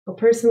 Well,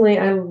 personally,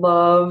 I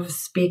love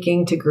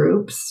speaking to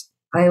groups.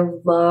 I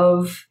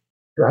love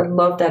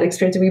that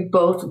experience. We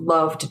both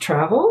love to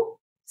travel.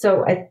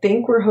 So I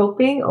think we're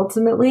hoping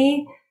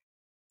ultimately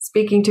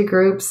speaking to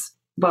groups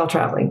while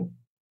traveling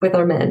with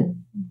our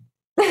men.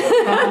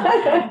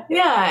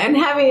 Yeah. And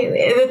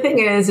the thing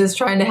is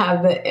trying to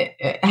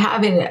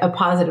having a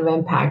positive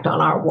impact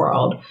on our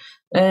world.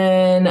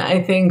 And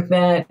I think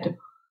that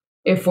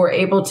if we're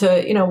able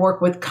to,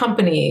 work with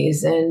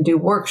companies and do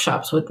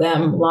workshops with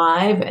them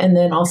live, and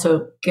then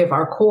also give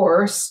our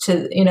course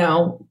to,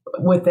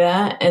 with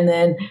that, and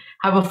then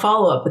have a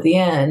follow-up at the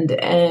end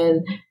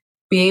and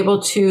be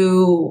able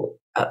to,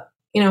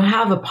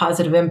 have a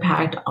positive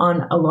impact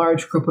on a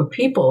large group of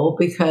people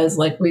because,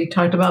 like we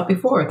talked about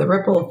before, the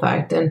ripple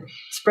effect and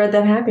spread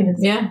that happiness.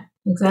 Yeah,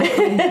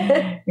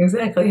 exactly.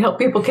 Exactly. Help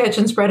people catch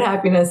and spread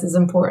happiness is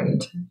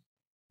important.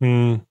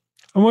 And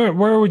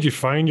where would you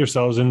find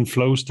yourselves in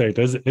flow state?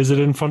 Is it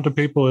in front of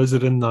people? Is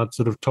it in that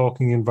sort of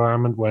talking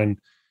environment when,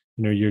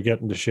 you're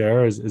getting to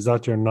share? Is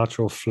that your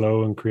natural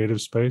flow and creative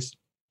space?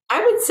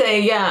 I would say,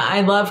 yeah,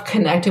 I love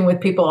connecting with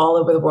people all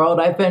over the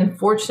world. I've been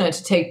fortunate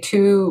to take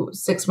 2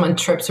 6-month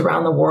trips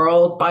around the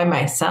world by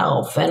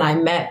myself. And I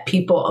met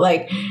people,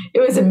 like, it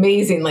was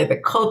amazing, like the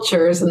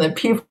cultures and the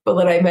people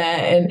that I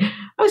met. And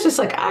I was just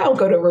like, I'll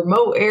go to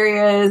remote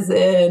areas.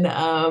 And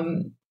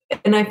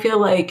I feel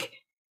like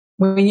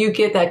when you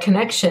get that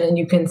connection and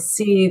you can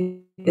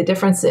see the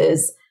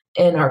differences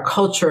in our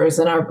cultures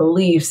and our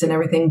beliefs and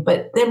everything.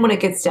 But then when it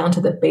gets down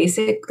to the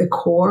basic, the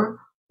core,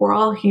 we're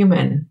all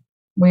human.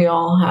 We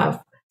all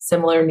have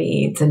similar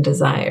needs and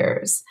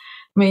desires.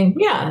 I mean,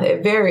 yeah,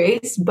 it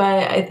varies,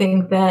 but I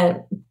think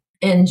that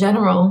in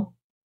general,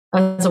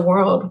 as a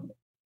world,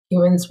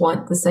 humans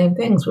want the same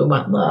things. We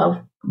want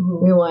love.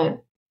 We want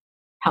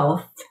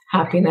health,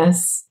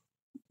 happiness,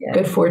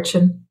 good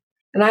fortune.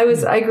 And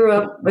I grew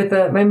up with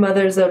my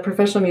mother's a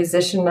professional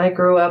musician. I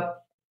grew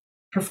up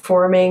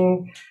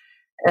performing,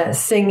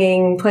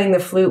 singing, playing the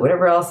flute,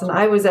 whatever else. And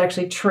I was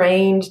actually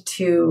trained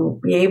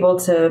to be able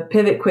to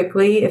pivot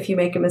quickly if you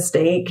make a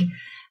mistake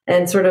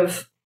and sort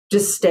of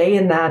just stay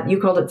in that. You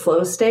called it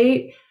flow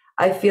state.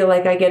 I feel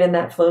like I get in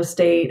that flow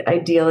state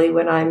ideally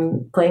when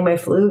I'm playing my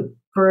flute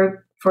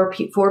for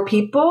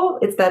people.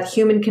 It's that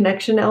human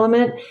connection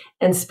element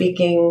and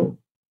speaking,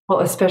 well,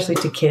 especially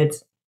to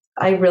kids.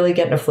 I really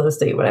get in a flow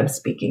state when I'm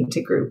speaking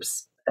to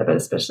groups, but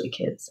especially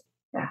kids.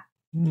 Yeah.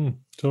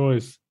 It's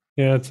always.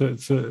 Yeah,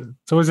 it's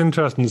always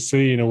interesting to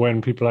see,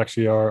 when people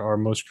actually are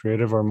most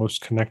creative or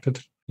most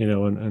connected,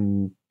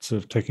 and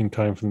sort of taking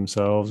time for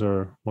themselves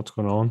or what's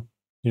going on,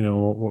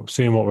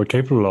 seeing what we're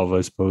capable of,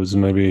 I suppose,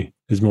 maybe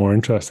is more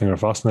interesting or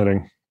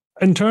fascinating.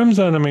 In terms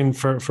then, I mean,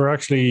 for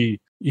actually,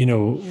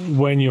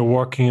 when you're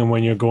working and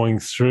when you're going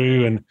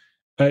through,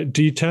 and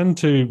do you tend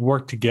to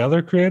work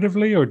together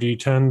creatively or do you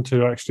tend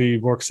to actually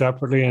work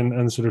separately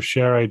and sort of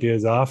share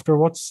ideas after?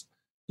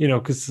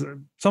 Because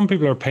some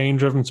people are pain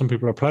driven, some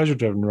people are pleasure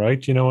driven,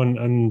 right?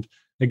 And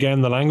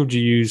again, the language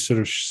you use sort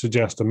of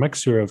suggests a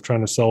mixture of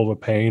trying to solve a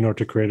pain or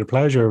to create a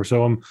pleasure.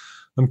 So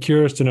I'm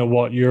curious to know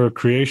what your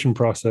creation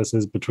process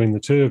is between the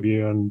two of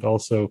you, and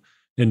also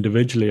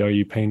individually, are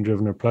you pain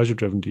driven or pleasure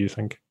driven, do you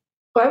think?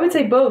 Well, I would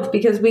say both,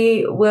 because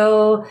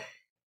we'll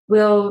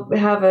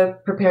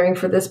have preparing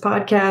for this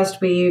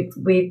podcast.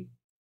 We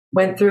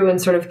went through and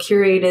sort of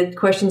curated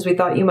questions we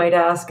thought you might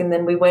ask, and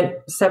then we went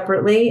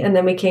separately, and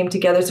then we came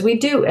together. So we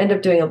do end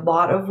up doing a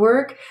lot of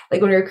work,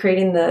 like when we were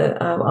creating the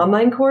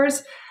online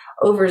course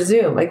over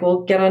Zoom. Like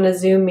we'll get on a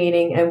Zoom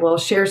meeting and we'll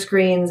share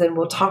screens and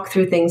we'll talk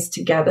through things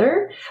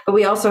together. But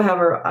we also have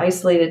our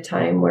isolated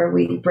time where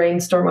we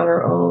brainstorm on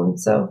our own.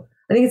 So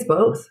I think it's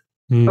both.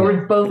 But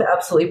we're both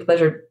absolutely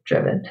pleasure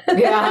driven.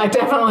 Yeah,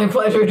 definitely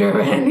pleasure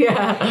driven.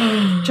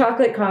 Yeah.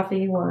 Chocolate,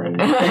 coffee, wine.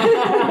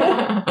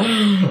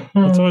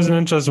 That's always an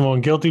interesting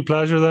one. Guilty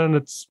pleasure then?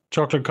 It's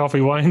chocolate,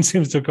 coffee, wine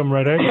seems to come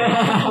right out.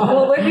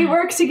 Well, when we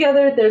work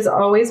together, there's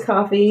always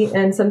coffee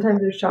and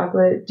sometimes there's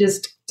chocolate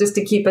just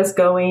to keep us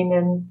going.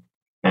 And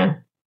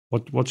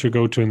What's your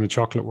go-to in the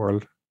chocolate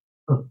world?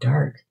 Oh,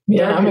 dark.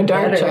 Yeah, I'm a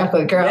dark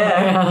chocolate girl.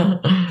 Yeah.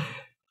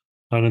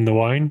 And in the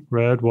wine,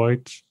 red,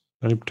 white,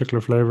 any particular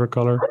flavor,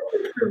 color?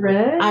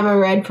 Red? I'm a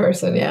red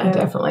person, yeah.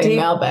 Definitely.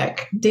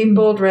 Malbec. Deep,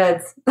 bold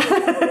reds.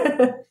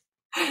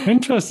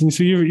 Interesting.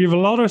 So you have a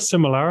lot of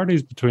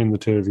similarities between the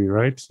two of you,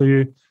 right? So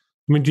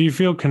do you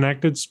feel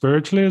connected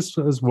spiritually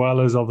as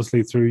well as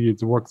obviously through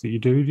the work that you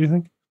do you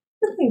think?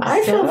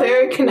 I feel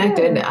very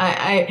connected.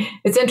 I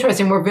it's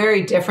interesting. We're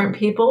very different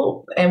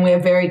people and we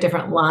have very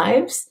different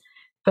lives.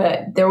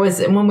 But there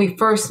was, when we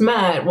first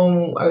met,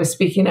 when I was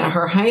speaking at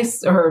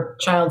her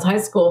child's high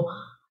school,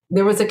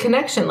 there was a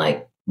connection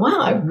like, wow,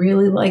 I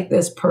really like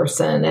this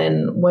person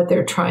and what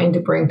they're trying to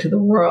bring to the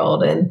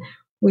world. And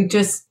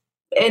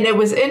it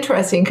was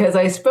interesting because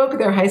I spoke at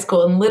their high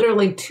school and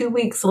literally 2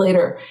 weeks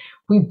later,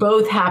 we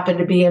both happened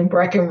to be in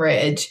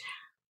Breckenridge.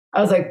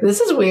 I was like, this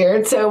is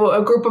weird. So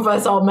a group of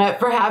us all met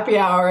for happy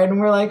hour and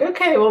we're like,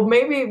 okay, well,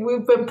 maybe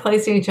we've been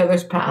placing each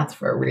other's paths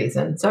for a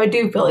reason. So I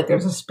do feel like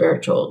there's a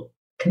spiritual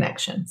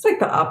connection. It's like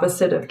the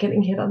opposite of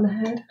getting hit on the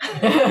head.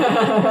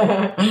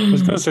 I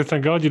was going to say,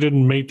 thank God you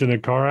didn't meet in a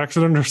car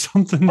accident or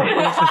something.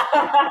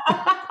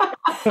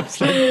 It's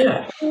like,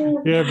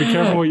 yeah, be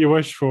careful what you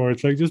wish for.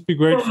 It's like, just be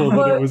grateful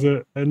that it was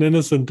an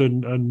innocent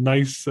and a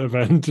nice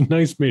event, a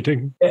nice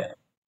meeting. Yeah,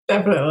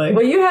 definitely.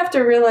 Well, you have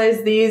to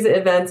realize these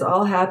events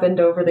all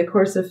happened over the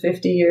course of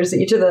 50 years,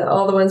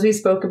 all the ones we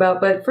spoke about.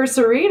 But for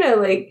Serena,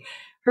 like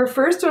her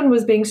first one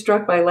was being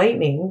struck by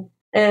lightning.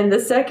 And the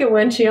second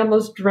one, she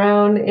almost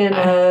drowned in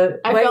I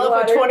fell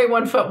off a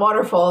 21-foot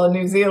waterfall in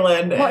New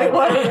Zealand.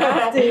 Whitewater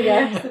rafting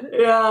accident.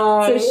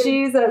 Yeah. So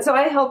she's so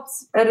I helped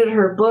edit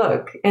her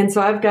book, and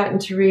so I've gotten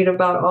to read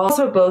about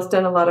also both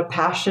done a lot of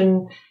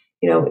passion.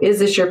 Is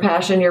this your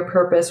passion, your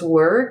purpose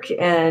work?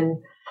 And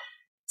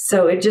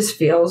so it just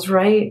feels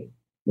right,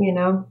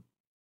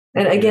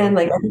 And again,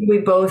 like I think we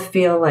both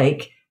feel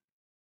like.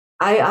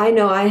 I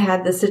know I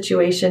had the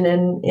situation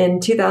in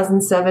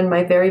 2007,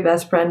 my very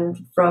best friend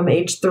from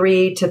age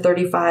 3 to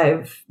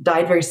 35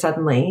 died very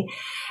suddenly.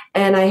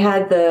 And I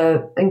had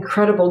the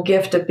incredible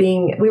gift of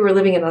we were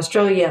living in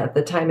Australia at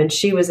the time, and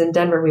she was in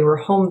Denver. We were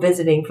home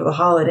visiting for the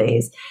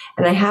holidays.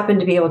 And I happened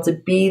to be able to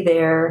be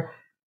there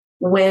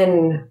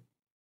when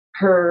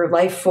her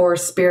life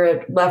force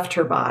spirit left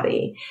her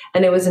body.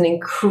 And it was an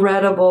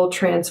incredible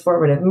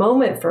transformative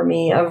moment for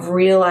me of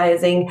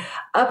realizing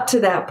up to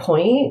that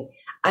point,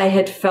 I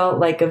had felt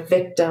like a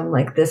victim,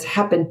 like this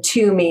happened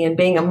to me, and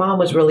being a mom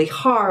was really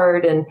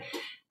hard, and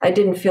I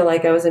didn't feel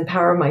like I was in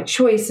power of my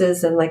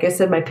choices. And like I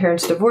said, my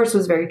parents' divorce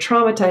was very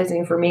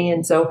traumatizing for me.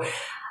 And so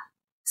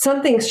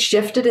something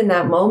shifted in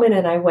that moment,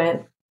 and I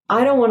went,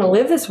 I don't want to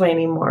live this way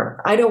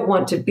anymore. I don't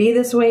want to be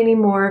this way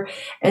anymore.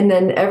 And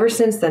then ever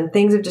since then,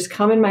 things have just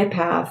come in my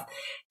path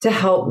to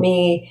help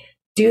me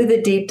do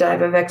the deep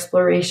dive of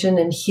exploration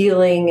and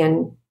healing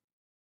and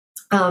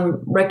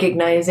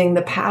recognizing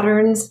the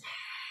patterns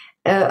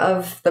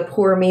of the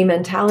poor me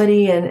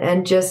mentality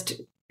and just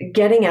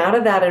getting out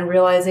of that and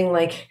realizing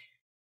like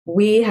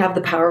we have the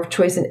power of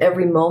choice in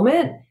every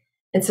moment.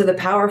 And so the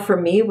power for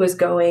me was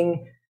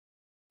going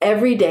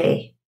every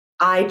day,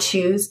 I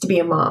choose to be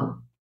a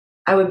mom.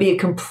 I would be a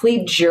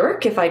complete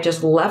jerk if I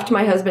just left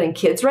my husband and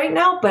kids right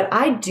now, but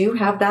I do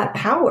have that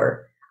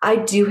power. I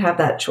do have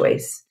that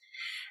choice.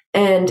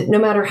 And no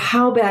matter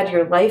how bad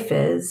your life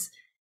is,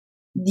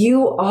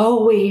 you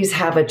always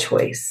have a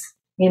choice,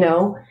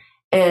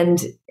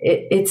 And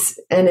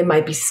it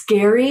might be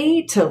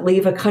scary to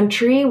leave a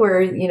country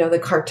where, the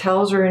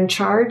cartels are in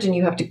charge and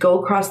you have to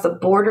go across the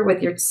border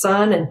with your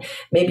son and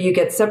maybe you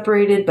get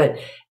separated, but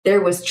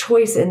there was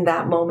choice in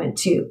that moment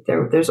too.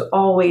 There's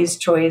always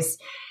choice,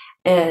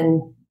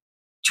 and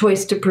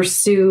choice to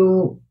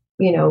pursue,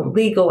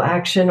 legal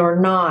action or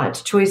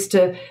not, choice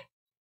to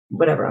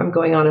whatever. I'm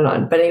going on and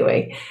on, but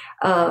anyway,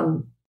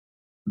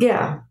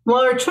 yeah.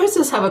 Well, our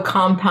choices have a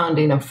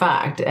compounding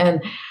effect,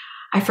 and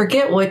I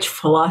forget which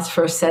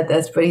philosopher said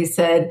this, but he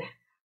said,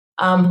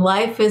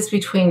 life is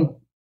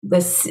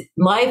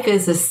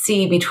a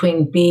C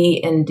between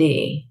B and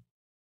D.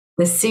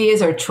 The C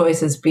is our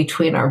choices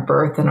between our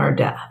birth and our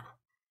death.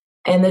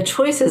 And the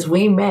choices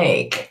we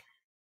make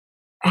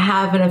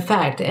have an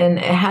effect, and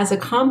it has a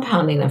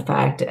compounding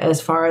effect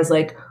as far as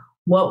like,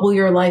 what will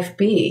your life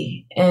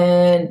be?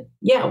 And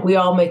yeah, we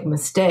all make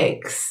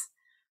mistakes,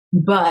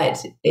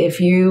 but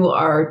if you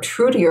are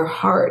true to your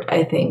heart,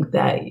 I think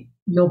that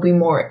you'll be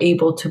more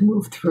able to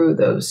move through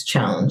those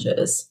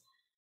challenges.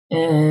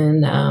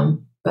 And,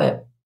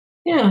 but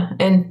yeah,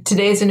 and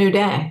today's a new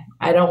day.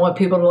 I don't want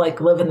people to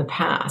like live in the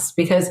past,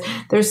 because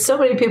there's so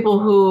many people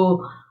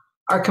who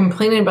are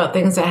complaining about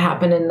things that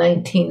happened in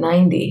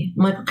 1990.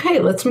 I'm like, okay,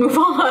 let's move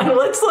on.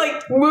 Let's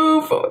like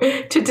move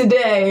to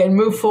today and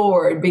move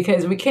forward,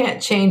 because we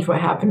can't change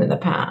what happened in the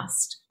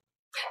past.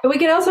 But we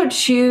can also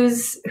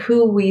choose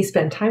who we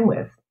spend time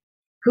with,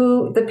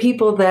 the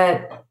people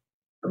that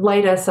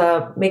light us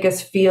up, make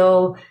us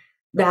feel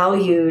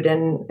valued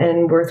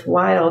and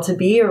worthwhile to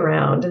be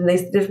around. And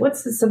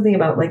something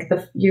about like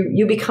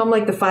you become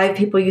like the 5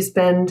 people you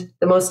spend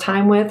the most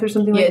time with, or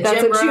something like that.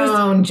 Jim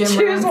Rohn Jim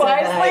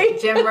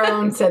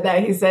Rohn said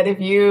that. He said, if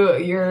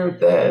you're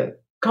the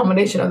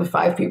combination of the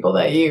 5 people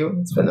that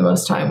you spend the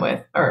most time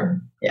with,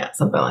 or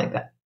something like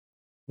that.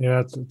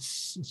 Yeah,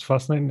 it's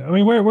fascinating. I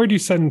mean, where do you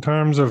sit in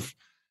terms of,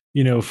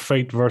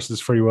 fate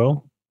versus free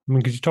will? I mean,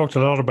 because you talked a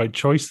lot about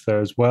choice there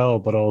as well,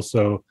 but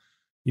also,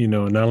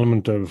 an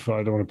element of,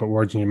 I don't want to put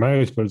words in your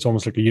mouth, but it's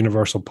almost like a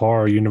universal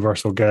power,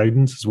 universal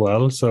guidance as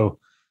well. So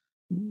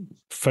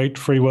fate,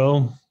 free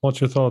will,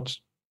 what's your thoughts?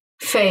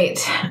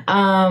 Fate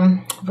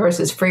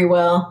versus free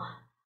will.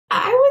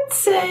 I would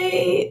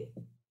say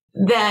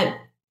that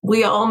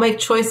we all make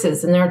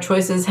choices, and our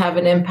choices have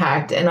an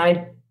impact. And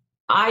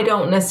I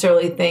don't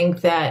necessarily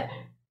think that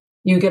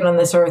you get on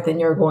this earth and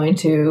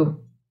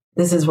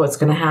this is what's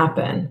going to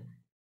happen.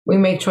 We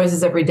make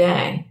choices every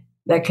day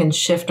that can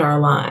shift our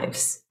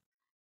lives.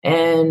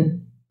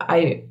 And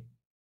I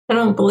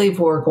don't believe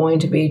we're going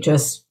to be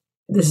just,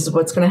 this is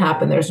what's going to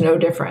happen. There's no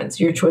difference.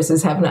 Your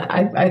choices have not,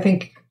 I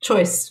think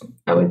choice,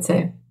 I would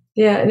say.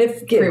 Yeah. And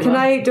do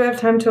I have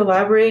time to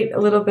elaborate a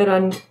little bit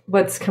on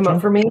what's come up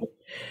for me?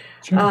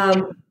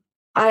 Sure.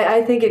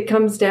 I think it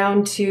comes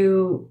down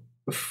to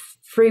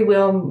free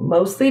will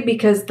mostly,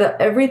 because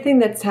everything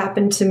that's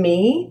happened to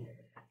me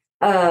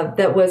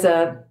that was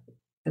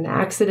an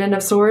accident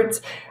of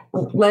sorts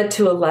led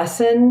to a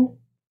lesson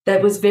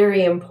that was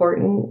very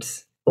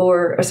important.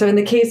 So in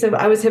the case of,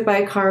 I was hit by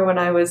a car when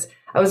I was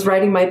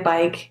riding my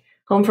bike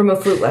home from a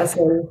flute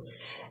lesson,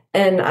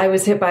 and I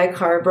was hit by a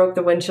car, broke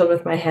the windshield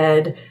with my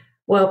head,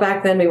 Well,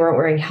 back then we weren't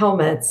wearing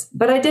helmets,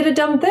 but I did a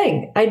dumb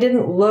thing. I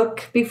didn't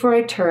look before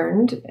I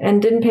turned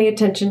and didn't pay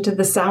attention to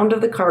the sound of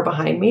the car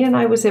behind me. And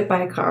I was hit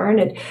by a car, and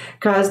it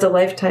caused a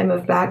lifetime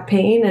of back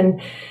pain and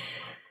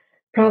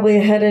probably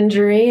a head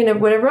injury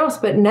and whatever else.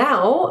 But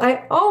now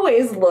I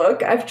always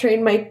look. I've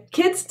trained my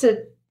kids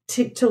to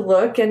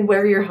look and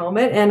wear your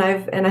helmet. And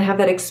I have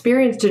that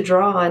experience to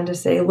draw on to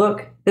say,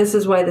 look, this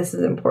is why this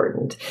is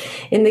important.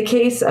 In the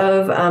case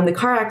of the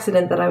car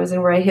accident that I was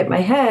in where I hit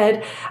my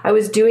head, I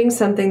was doing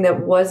something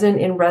that wasn't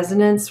in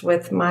resonance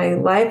with my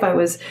life. I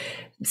was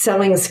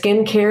selling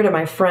skincare to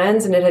my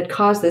friends, and it had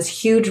caused this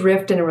huge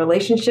rift in a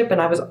relationship.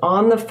 And I was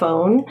on the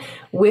phone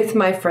with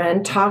my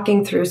friend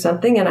talking through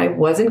something, and I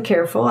wasn't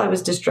careful. I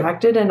was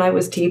distracted, and I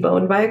was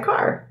T-boned by a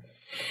car.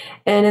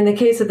 And in the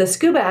case of the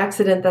scuba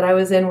accident that I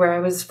was in, where I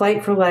was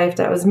flight for life,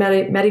 I was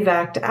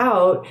medevaced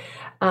out.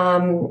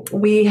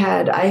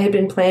 I had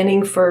been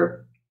planning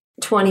for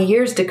 20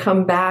 years to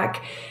come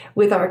back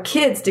with our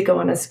kids to go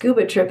on a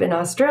scuba trip in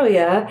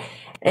Australia,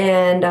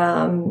 and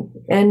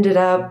ended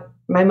up,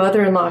 my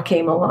mother-in-law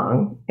came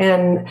along,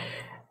 and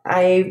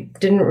I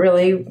didn't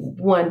really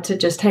want to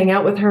just hang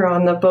out with her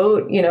on the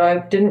boat. I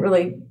didn't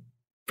really,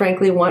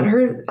 frankly, want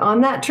her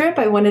on that trip.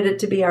 I wanted it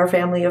to be our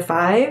family of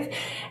 5.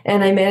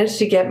 And I managed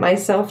to get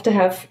myself to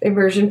have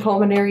immersion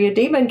pulmonary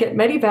edema and get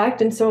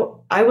medevaced. And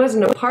so I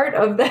wasn't a part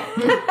of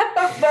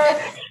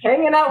that,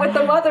 hanging out with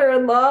the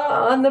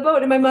mother-in-law on the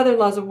boat. And my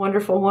mother-in-law is a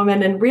wonderful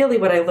woman. And really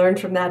what I learned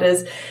from that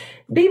is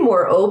be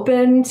more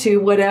open to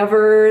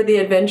whatever the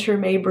adventure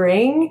may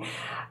bring.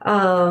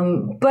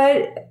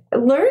 But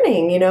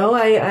learning,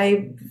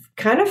 I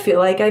kind of feel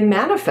like I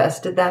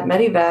manifested that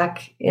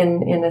medevac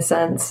in a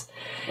sense.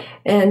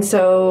 And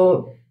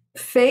so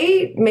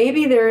fate,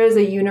 maybe there is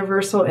a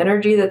universal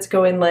energy that's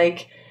going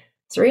like,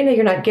 Serena,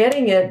 you're not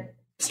getting it.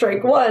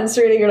 Strike 1.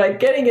 Serena, you're not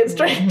getting it.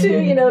 Strike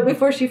 2,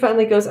 before she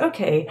finally goes,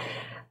 okay,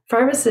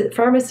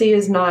 pharmacy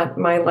is not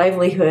my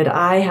livelihood.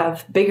 I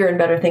have bigger and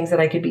better things that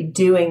I could be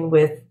doing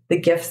with the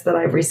gifts that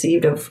I've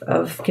received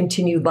of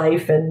continued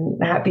life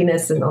and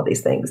happiness and all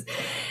these things.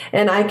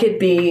 And I could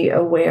be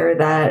aware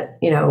that,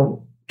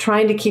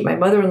 trying to keep my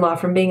mother-in-law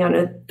from being on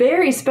a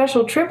very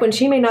special trip when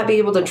she may not be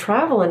able to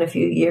travel in a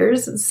few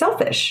years, it's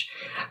selfish,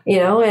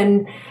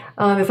 and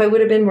if I would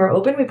have been more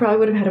open, we probably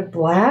would have had a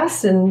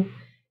blast. And,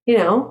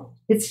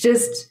 it's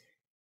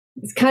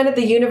kind of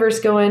the universe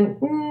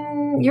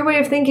going, your way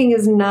of thinking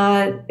is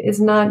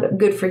not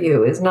good for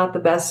you, is not the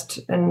best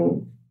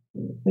and,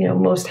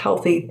 most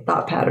healthy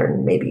thought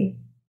pattern, maybe.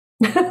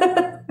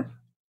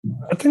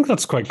 I think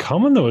that's quite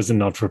common, though, is it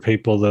not, for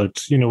people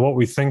that, what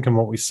we think and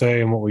what we say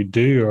and what we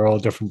do are all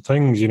different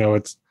things. I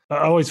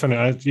always find it,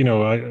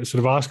 I sort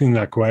of asking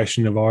that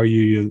question of, are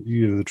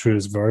you the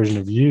truest version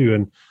of you?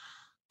 And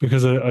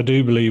because I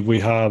do believe we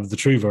have the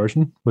true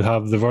version. We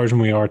have the version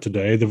we are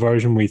today, the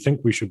version we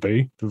think we should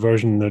be, the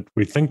version that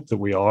we think that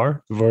we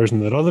are, the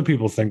version that other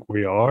people think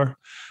we are,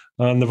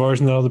 and the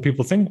version that other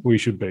people think we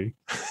should be.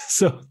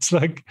 So it's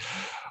like,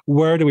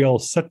 where do we all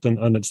sit?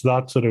 And it's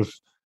that sort of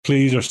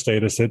pleaser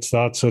status. It's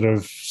that sort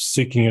of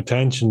seeking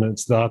attention.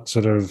 It's that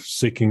sort of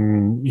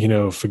seeking,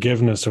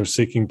 forgiveness or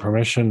seeking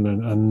permission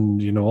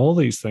and all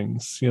these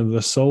things.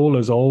 The soul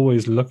is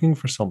always looking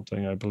for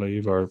something, I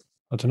believe, or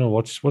I don't know.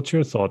 What's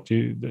your thought?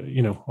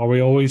 Are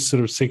we always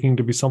sort of seeking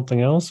to be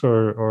something else,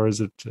 or is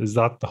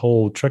that the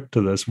whole trick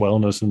to this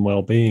wellness and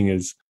well-being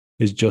is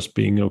just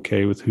being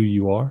okay with who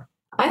you are?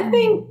 I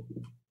think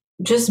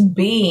just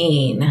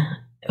being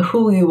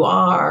who you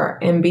are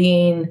and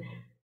being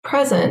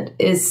present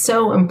is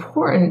so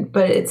important,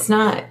 but it's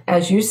not,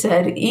 as you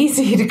said,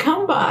 easy to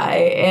come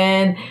by.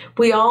 And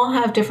we all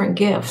have different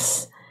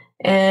gifts.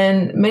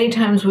 And many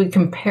times we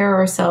compare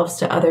ourselves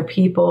to other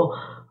people.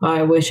 Oh,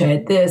 I wish I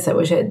had this,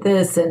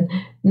 and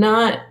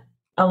not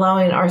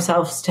allowing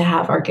ourselves to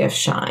have our gifts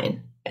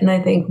shine. And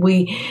I think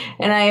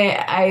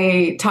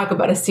I talk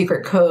about a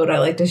secret code I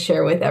like to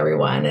share with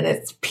everyone, and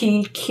it's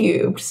P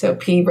cubed. So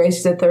P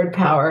raised to the 3rd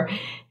power.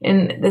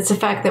 And it's the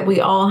fact that we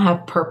all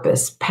have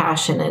purpose,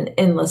 passion, and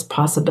endless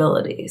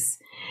possibilities.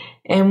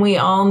 And we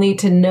all need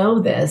to know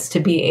this to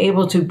be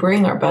able to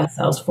bring our best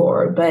selves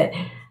forward. But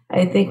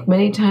I think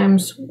many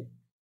times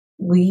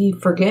we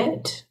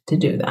forget to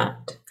do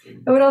that.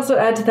 I would also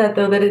add to that,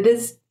 though, that it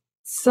is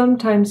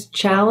sometimes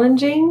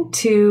challenging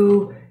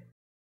to,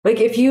 like,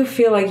 if you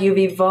feel like you've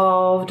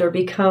evolved or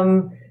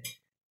become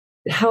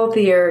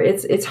healthier,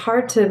 it's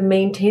hard to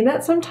maintain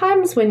that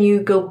sometimes when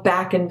you go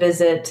back and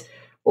visit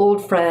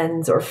old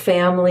friends or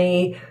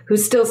family who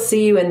still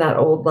see you in that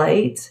old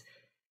light.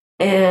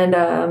 And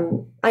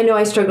I know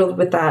I struggled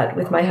with that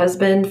with my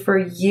husband for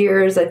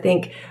years. I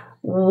think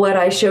what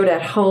I showed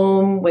at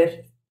home with,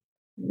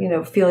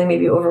 feeling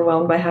maybe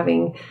overwhelmed by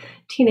having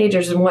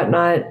teenagers and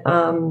whatnot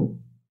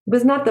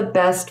was not the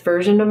best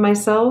version of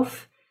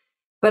myself.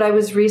 But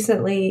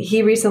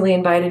he recently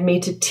invited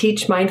me to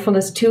teach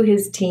mindfulness to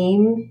his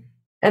team.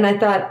 And I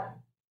thought,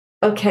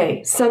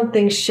 okay,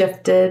 something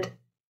shifted.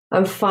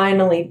 I'm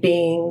finally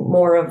being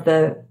more of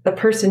the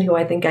person who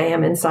I think I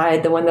am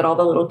inside, the one that all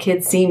the little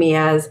kids see me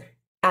as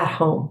at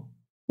home.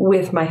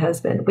 with my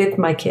husband, with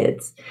my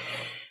kids.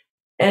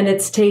 And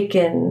it's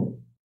taken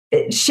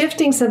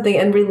shifting something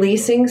and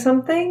releasing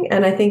something.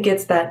 And I think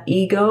it's that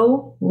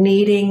ego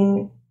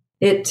needing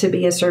it to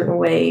be a certain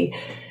way,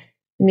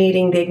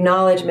 needing the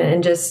acknowledgement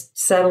and just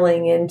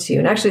settling into.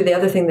 And actually, the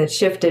other thing that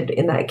shifted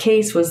in that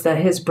case was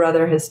that his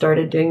brother has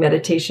started doing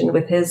meditation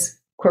with his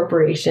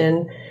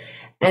corporation.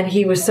 And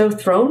he was so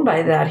thrown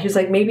by that. He was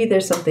like, maybe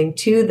there's something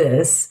to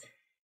this.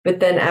 But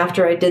then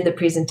after I did the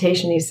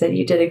presentation, he said,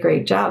 you did a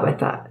great job. I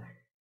thought,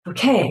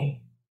 okay,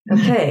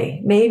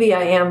 maybe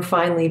I am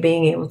finally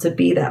being able to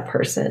be that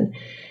person.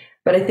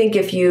 But I think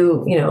if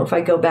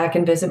I go back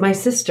and visit my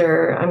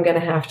sister, I'm going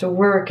to have to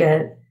work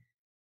at,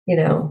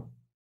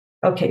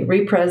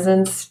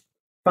 represence,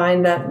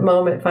 find that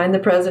moment, find the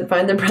present,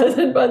 find the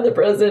present, find the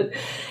present.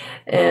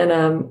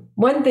 And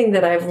one thing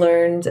that I've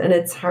learned, and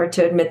it's hard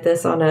to admit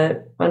this on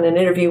an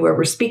interview where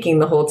we're speaking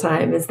the whole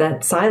time, is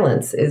that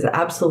silence is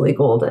absolutely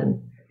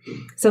golden.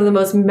 Some of the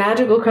most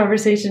magical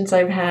conversations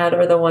I've had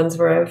are the ones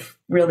where I've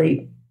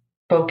really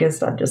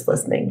focused on just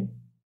listening.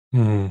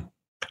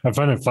 I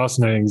find it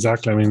fascinating.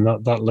 Exactly. I mean,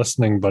 that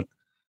listening, but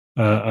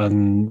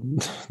and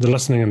the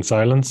listening in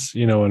silence,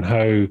 and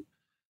how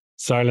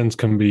silence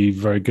can be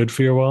very good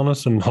for your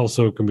wellness, and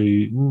also it can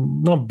be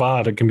not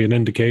bad. It can be an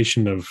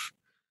indication of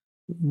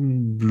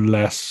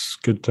less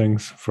good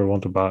things, for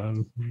want of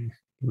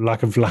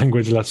lack of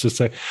language, let's just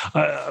say.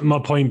 My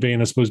point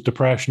being, I suppose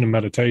depression and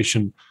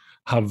meditation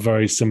have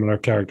very similar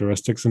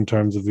characteristics in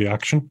terms of the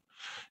action.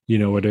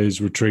 It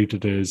is retreat,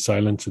 it is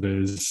silence, it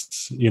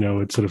is,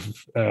 it's sort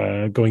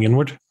of going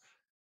inward.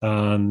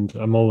 And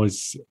I'm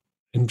always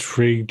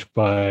intrigued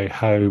by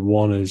how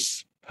one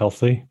is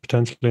healthy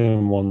potentially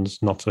and one's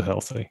not so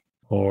healthy,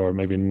 or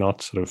maybe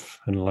not sort of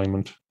in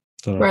alignment.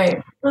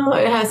 Right. Well,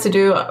 it has to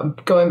do,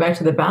 going back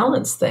to the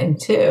balance thing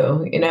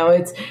too.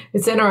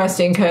 It's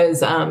interesting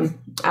because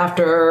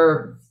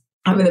after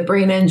having the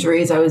brain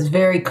injuries, I was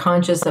very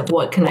conscious of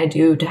what can I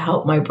do to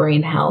help my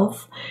brain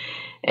health.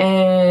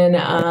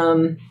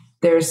 And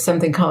there's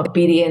something called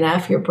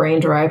BDNF, your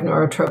brain-derived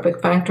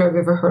neurotrophic factor. Have you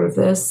ever heard of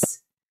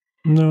this?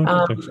 No, I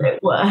don't think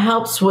so. It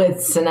helps with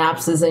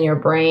synapses in your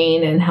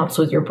brain and helps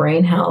with your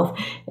brain health.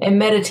 And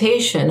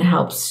meditation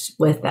helps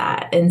with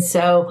that. And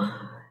so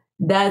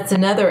that's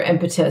another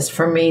impetus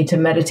for me to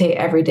meditate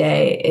every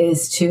day,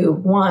 is to,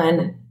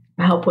 one,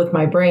 help with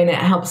my brain. It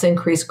helps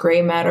increase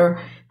gray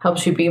matter,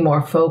 helps you be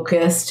more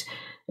focused.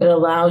 It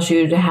allows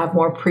you to have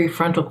more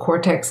prefrontal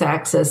cortex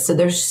access. So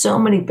there's so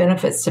many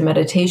benefits to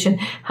meditation.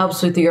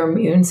 Helps with your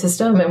immune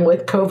system. And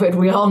with COVID,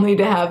 we all need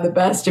to have the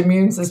best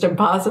immune system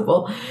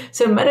possible.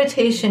 So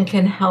meditation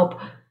can help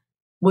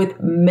with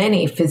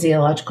many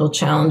physiological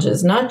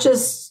challenges, not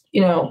just,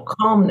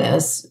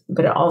 calmness,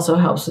 but it also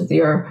helps with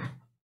your,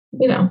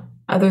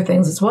 other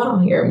things as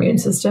well, your immune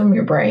system,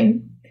 your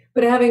brain.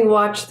 But having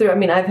watched through,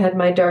 I've had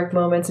my dark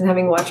moments, and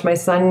having watched my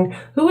son,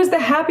 who was the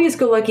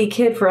happiest-go-lucky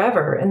kid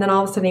forever, and then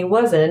all of a sudden he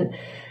wasn't,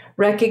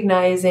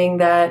 recognizing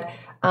that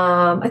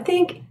I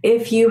think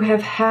if you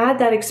have had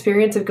that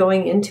experience of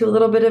going into a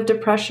little bit of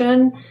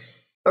depression,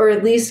 or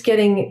at least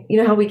getting,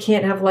 how we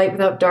can't have light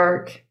without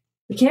dark,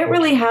 we can't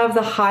really have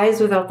the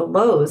highs without the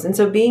lows. And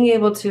so being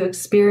able to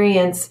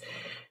experience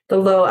the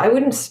low, I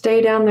wouldn't stay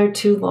down there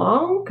too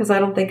long because I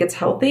don't think it's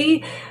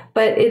healthy,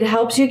 but it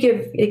helps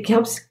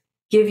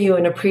give you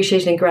an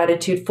appreciation and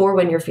gratitude for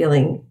when you're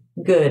feeling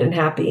good and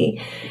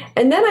happy.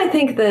 And then I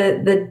think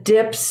the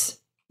dips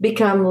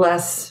become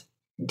less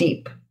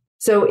deep.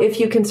 So if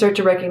you can start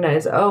to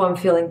recognize, oh, I'm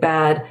feeling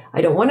bad, I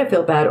don't want to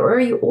feel bad,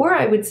 or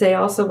I would say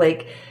also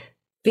like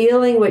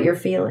feeling what you're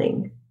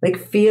feeling, like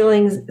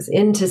feelings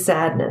into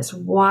sadness.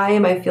 Why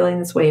am I feeling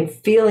this way? And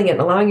feeling it and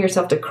allowing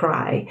yourself to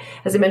cry.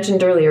 As I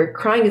mentioned earlier,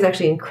 crying is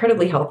actually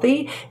incredibly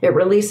healthy. It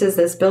releases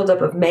this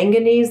buildup of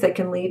manganese that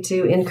can lead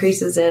to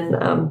increases in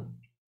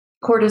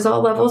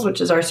cortisol levels, which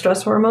is our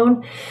stress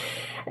hormone.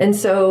 And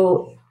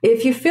so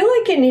if you feel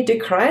like you need to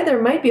cry,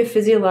 there might be a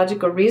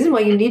physiological reason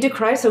why you need to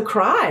cry. So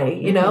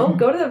cry,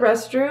 go to the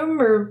restroom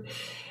or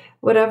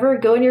whatever,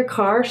 go in your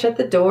car, shut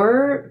the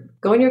door,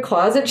 go in your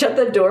closet, shut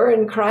the door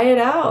and cry it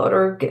out,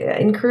 or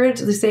encourage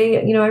to say,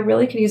 I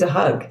really could use a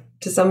hug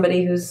to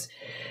somebody who's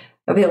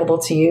available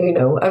to you,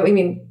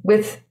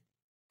 with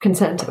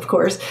consent, of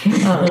course.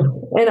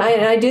 And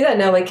I do that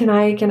now. Like, can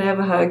I have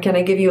a hug? Can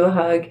I give you a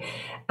hug?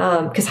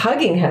 Because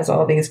hugging has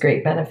all these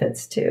great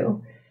benefits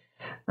too.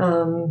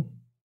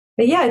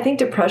 But yeah, I think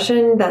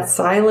depression, that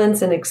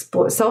silence and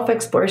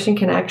self-exploration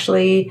can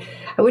actually,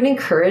 I wouldn't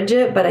encourage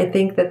it, but I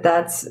think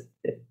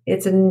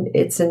it's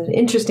an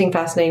interesting,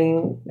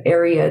 fascinating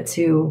area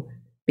to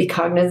be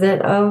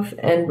cognizant of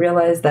and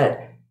realize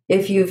that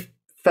if you've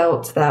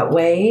felt that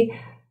way,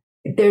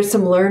 there's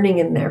some learning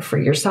in there for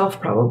yourself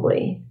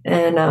probably.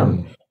 And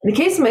in the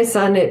case of my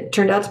son, it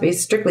turned out to be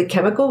strictly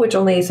chemical, which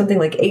only something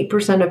like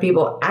 8% of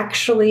people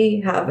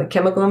actually have a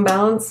chemical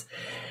imbalance.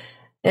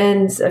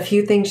 And a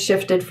few things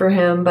shifted for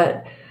him.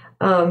 But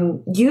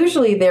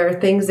usually there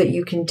are things that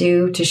you can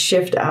do to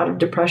shift out of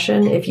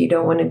depression if you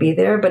don't want to be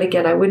there. But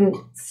again, I wouldn't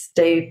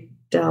stay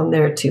down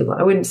there too long.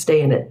 I wouldn't stay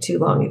in it too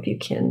long if you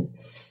can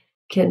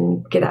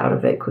can get out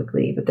of it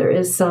quickly. But there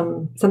is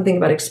something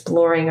about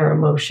exploring our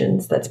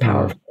emotions that's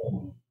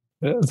powerful.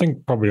 I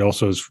think probably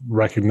also is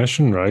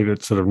recognition, right?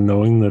 It's sort of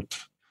knowing that,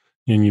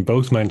 and you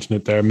both mentioned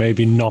it there,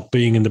 maybe not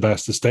being in the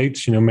best of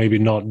states, maybe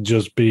not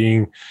just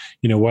being,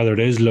 whether it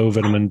is low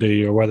vitamin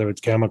D or whether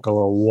it's chemical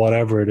or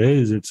whatever it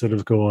is, it's sort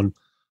of going,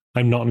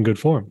 I'm not in good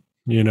form,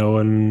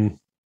 and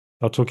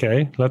that's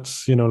okay.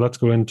 Let's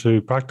go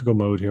into practical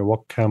mode here.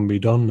 What can be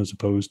done as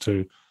opposed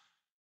to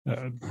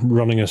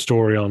running a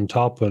story on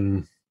top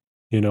and,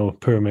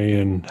 poor me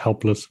and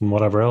helpless and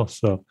whatever else.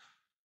 So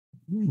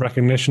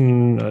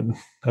recognition,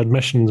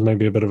 admissions,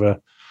 maybe a bit of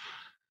a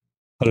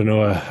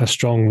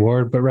strong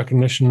word, but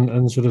recognition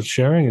and sort of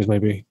sharing is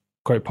maybe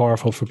quite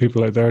powerful for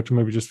people out there to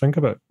maybe just think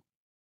about.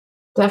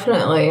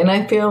 Definitely. And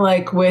I feel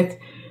like with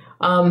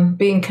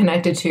being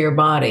connected to your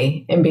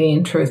body and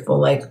being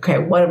truthful, like, okay,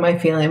 what am I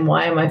feeling?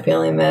 Why am I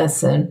feeling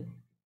this? And,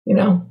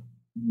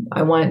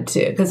 I want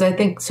to, because I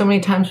think so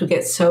many times we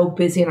get so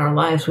busy in our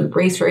lives, we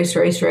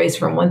race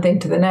from one thing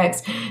to the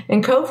next.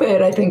 And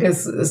COVID, I think,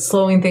 is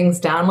slowing things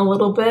down a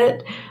little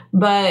bit.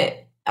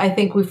 But I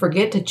think we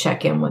forget to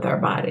check in with our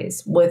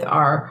bodies, with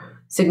our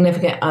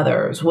significant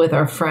others, with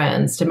our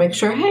friends to make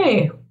sure,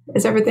 hey,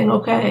 is everything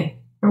okay?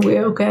 Are we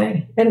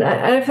okay? And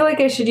I feel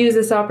like I should use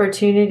this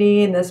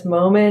opportunity in this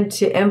moment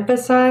to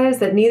emphasize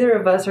that neither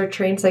of us are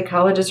trained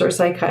psychologists or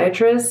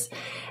psychiatrists.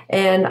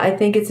 And I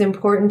think it's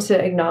important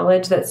to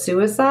acknowledge that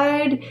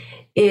suicide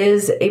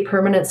is a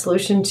permanent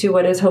solution to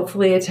what is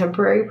hopefully a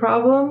temporary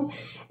problem.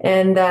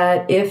 And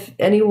that if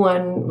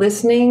anyone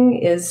listening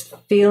is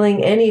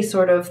feeling any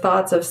sort of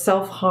thoughts of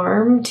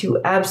self-harm, to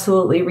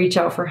absolutely reach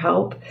out for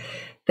help.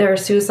 There are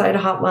suicide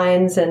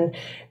hotlines and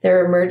there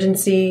are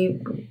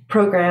emergency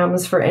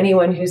programs for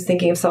anyone who's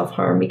thinking of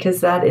self-harm,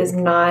 because that is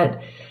not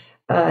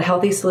a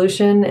healthy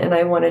solution. And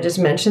I want to just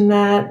mention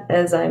that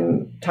as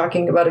I'm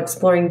talking about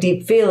exploring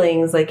deep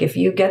feelings. Like, if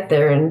you get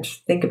there and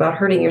think about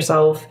hurting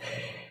yourself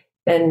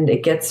and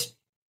it gets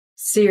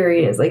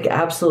serious, like,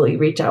 absolutely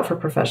reach out for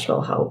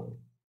professional help.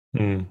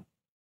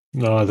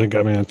 No, I think,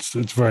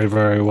 it's very,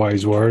 very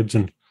wise words.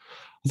 And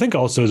I think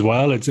also as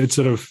well, it's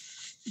sort of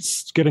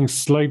getting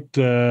slight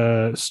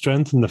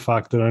strength in the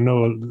fact that I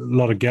know a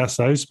lot of guests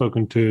I've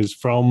spoken to is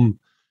from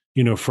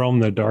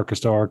their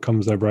darkest hour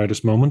comes their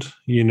brightest moment.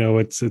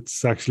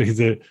 It's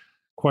actually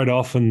quite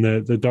often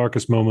the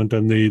darkest moment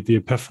and the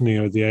epiphany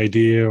or the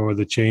idea or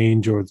the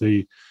change or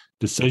the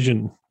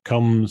decision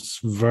comes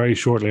very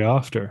shortly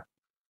after.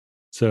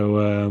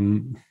 So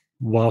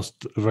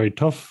whilst a very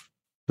tough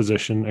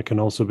position, it can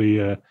also be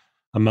a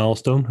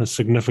milestone, a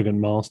significant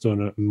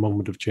milestone, a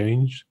moment of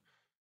change.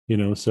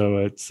 So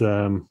it's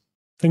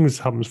things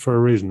happens for a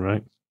reason,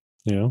 right?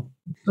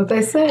 What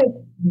they say.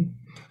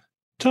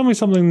 Tell me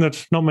something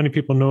that not many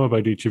people know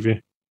about each of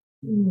you.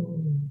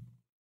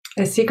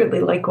 I secretly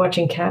like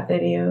watching cat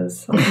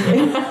videos on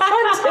TikTok.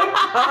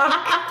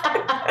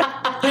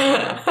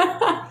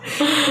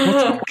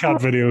 What's cat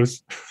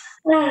videos?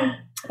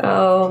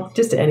 Oh,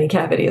 just any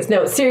cat videos.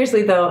 No,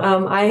 seriously though,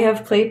 I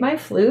have played my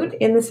flute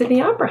in the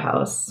Sydney Opera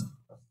House.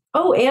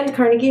 Oh, and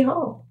Carnegie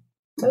Hall.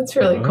 That's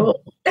really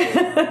cool.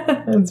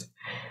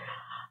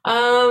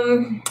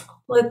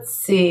 Let's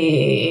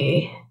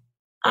see.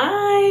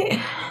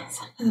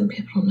 Something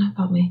people don't know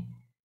about me.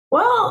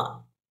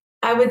 Well,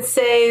 I would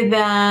say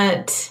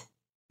that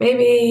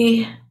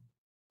maybe,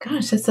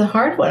 gosh, that's a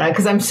hard one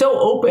because I'm so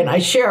open. I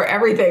share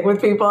everything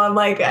with people. I'm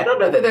like, I don't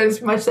know that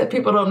there's much that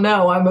people don't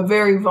know. I'm a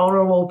very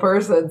vulnerable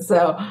person.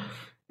 So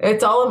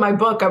it's all in my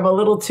book. I'm a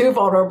little too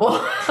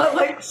vulnerable. I'm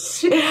like,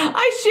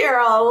 I share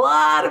a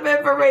lot of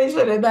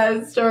information in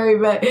that story,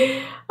 but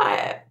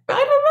I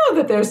don't know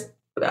that there's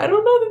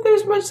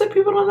much that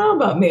people don't know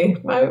about me.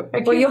 Well,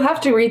 you'll have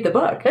to read the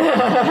book. You'll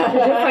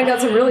find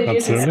out some really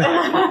juicy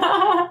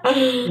stuff.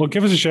 Well,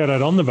 give us a shout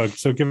out on the book.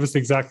 So give us the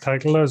exact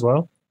title as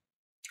well.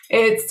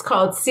 It's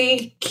called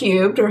C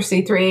Cubed or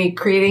C3,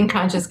 Creating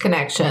Conscious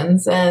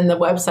Connections. And the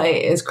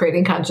website is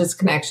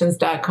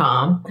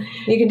creatingconsciousconnections.com.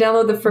 You can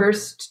download the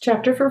first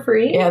chapter for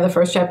free. Yeah, the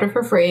first chapter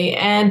for free.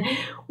 And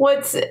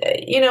what's,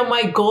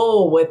 my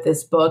goal with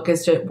this book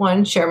is to,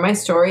 one, share my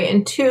story,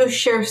 and two,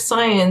 share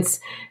science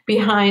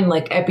behind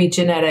like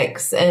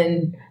epigenetics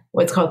and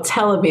what's called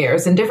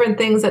telomeres and different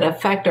things that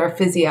affect our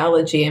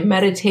physiology and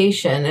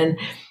meditation, and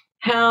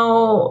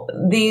how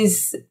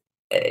these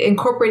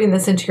incorporating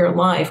this into your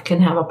life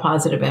can have a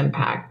positive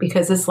impact,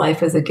 because this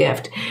life is a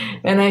gift.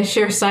 And I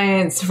share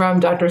science from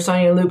Dr.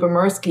 Sonja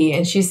Lyubomirsky,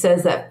 and she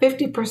says that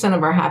 50%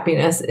 of our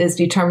happiness is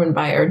determined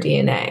by our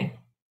DNA.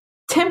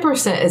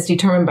 10% is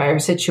determined by our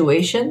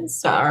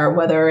situations, or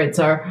whether it's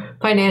our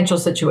financial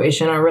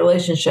situation, our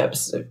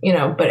relationships,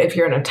 but if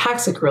you're in a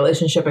toxic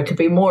relationship, it could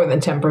be more than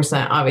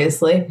 10%,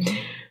 obviously.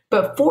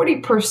 But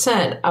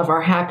 40% of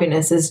our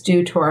happiness is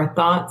due to our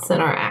thoughts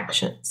and our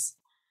actions.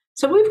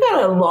 So we've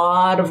got a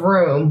lot of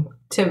room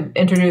to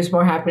introduce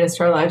more happiness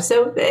to our lives.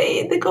 So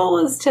the goal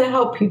is to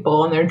help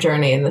people on their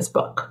journey in this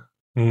book.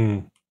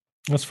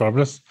 That's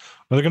fabulous.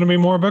 Are there going to be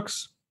more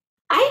books?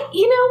 I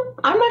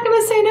I'm not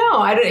going to say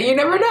no. You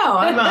never know.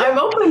 I'm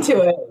open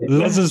to it.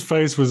 Liz's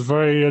face was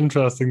very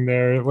interesting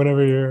there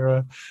whenever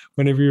you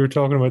were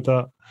talking about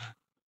that.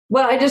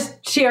 Well,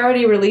 she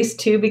already released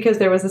 2 because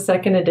there was a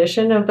second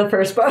edition of the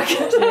first book. So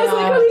I was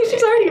like, oh,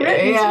 she's already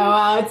written.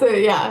 Yeah,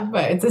 well,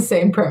 but it's the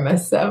same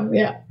premise. So,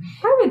 yeah.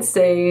 I would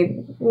say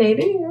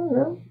maybe. I don't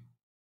know.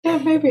 Yeah,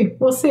 maybe.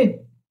 We'll see.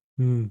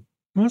 Well,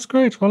 that's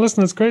great. Well,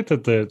 listen, it's great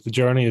that the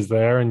journey is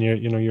there and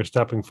you're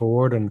stepping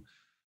forward and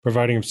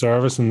providing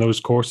service in those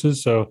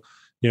courses. So,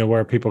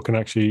 where people can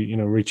actually,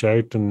 reach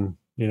out and,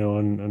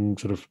 and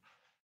sort of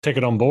take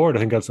it on board. I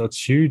think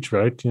that's huge,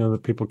 right?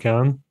 That people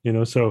can,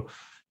 so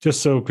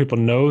just so people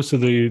know. So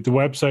the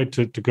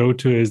website to go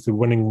to is the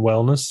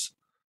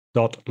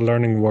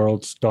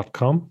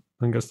winningwellness.learningworlds.com.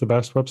 I think that's the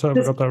best website.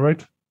 Have I got that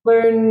right?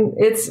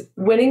 It's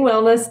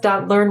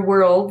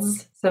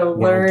winningwellness.learnworlds. So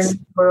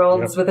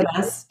learnworlds with an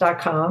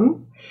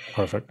S.com.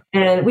 Perfect.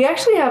 And we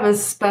actually have a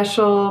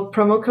special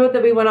promo code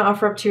that we want to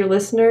offer up to your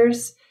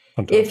listeners.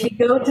 Fantastic. If you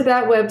go to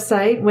that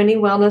website,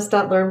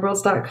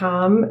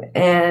 winningwellness.learnworlds.com,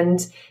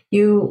 and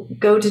you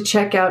go to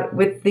checkout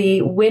with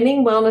the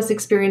Winning Wellness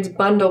Experience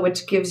Bundle,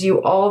 which gives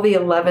you all the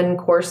 11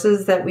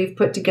 courses that we've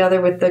put together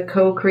with the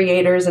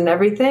co-creators and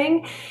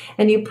everything,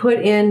 and you put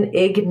in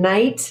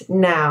Ignite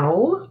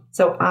Now,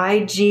 so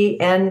IGNITENOW,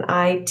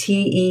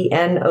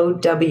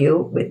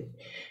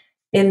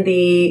 in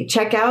the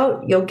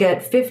checkout, you'll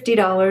get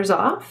 $50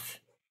 off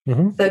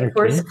the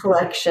course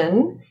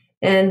collection.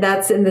 And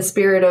that's in the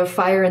spirit of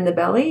Fire in the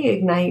Belly,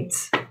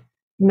 ignite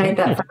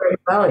that fire in the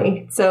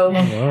belly. So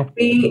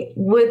we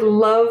would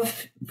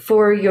love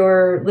for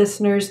your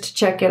listeners to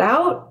check it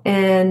out.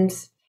 And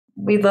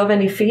we'd love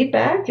any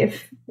feedback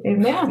if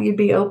you'd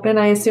be open.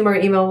 I assume our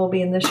email will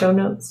be in the show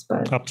notes.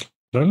 But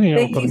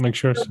absolutely. I'll make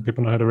sure so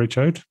people know how to reach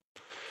out.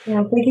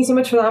 Yeah, thank you so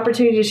much for the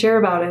opportunity to share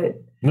about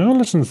it. No,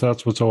 listen,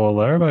 that's what's all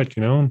there about,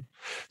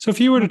 So if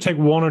you were to take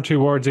 1 or 2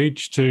 words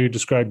each to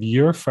describe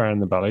your fire in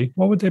the belly,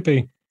 what would they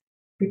be?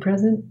 Be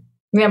present.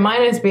 Yeah,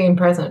 mine is being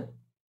present.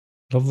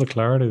 Love the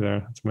clarity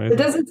there. It's amazing. It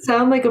doesn't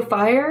sound like a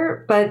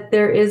fire, but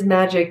there is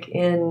magic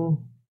in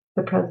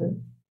the present.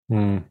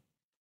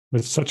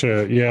 It's such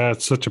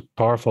a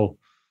powerful,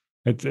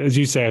 as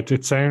you say,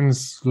 it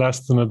sounds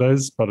less than it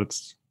is, but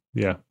it's,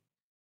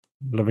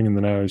 living in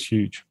the now is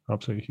huge.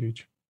 Absolutely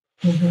huge.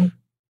 Mm-hmm.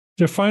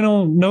 Your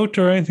final note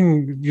or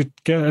anything, you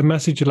get a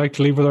message you'd like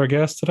to leave with our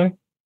guests today?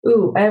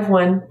 Ooh, I have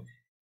one.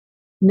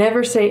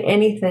 Never say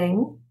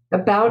anything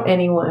about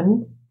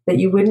anyone that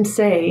you wouldn't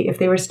say if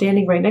they were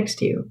standing right next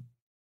to you.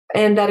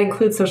 And that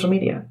includes social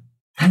media.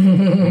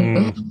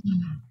 Yeah,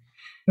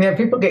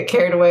 people get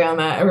carried away on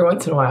that every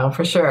once in a while,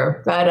 for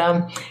sure. But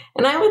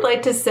and I would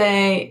like to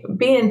say,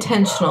 be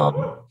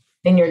intentional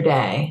in your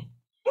day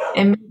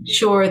and make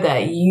sure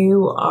that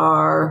you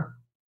are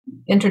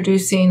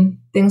introducing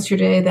things to your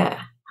day that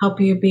help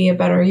you be a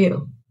better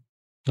you.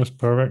 That's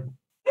perfect.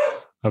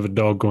 I have a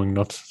dog going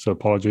nuts, so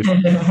apologies.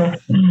 No,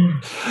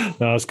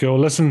 that's cool.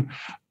 Listen,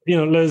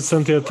 Liz,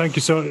 Cynthia, thank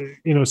you so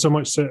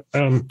much.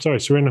 Sorry,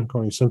 Serena, I'm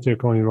calling you Cynthia,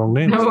 calling you the wrong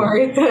name. No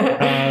worries.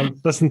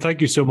 Listen,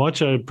 thank you so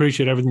much. I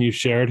appreciate everything you've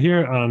shared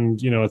here,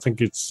 and I think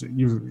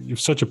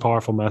you've such a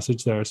powerful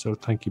message there. So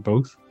thank you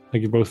both.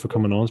 Thank you both for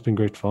coming on. It's been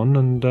great fun,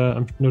 and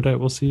no doubt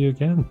we'll see you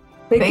again.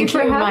 Thank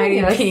you,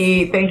 Mighty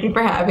Pete. Thank you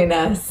for having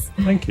us.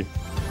 Thank you.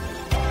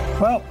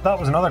 Well, that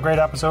was another great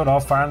episode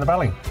of Fire in the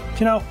Belly.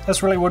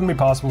 This really wouldn't be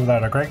possible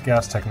without our great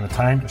guests taking the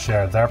time to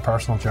share their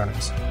personal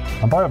journeys.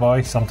 And boy, oh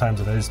boy,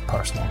 sometimes it is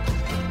personal.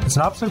 It's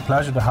an absolute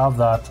pleasure to have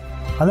that,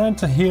 and then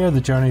to hear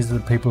the journeys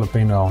that people have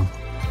been on.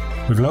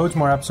 We've loads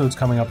more episodes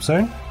coming up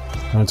soon,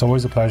 and it's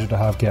always a pleasure to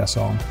have guests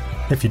on.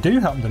 If you do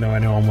happen to know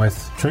anyone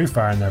with true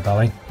fire in their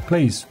belly,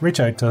 please reach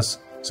out to us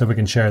so we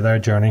can share their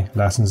journey,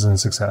 lessons and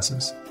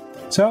successes.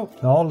 So,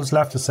 all that's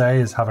left to say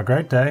is have a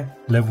great day,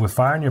 live with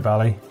fire in your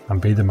belly,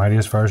 and be the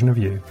mightiest version of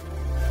you.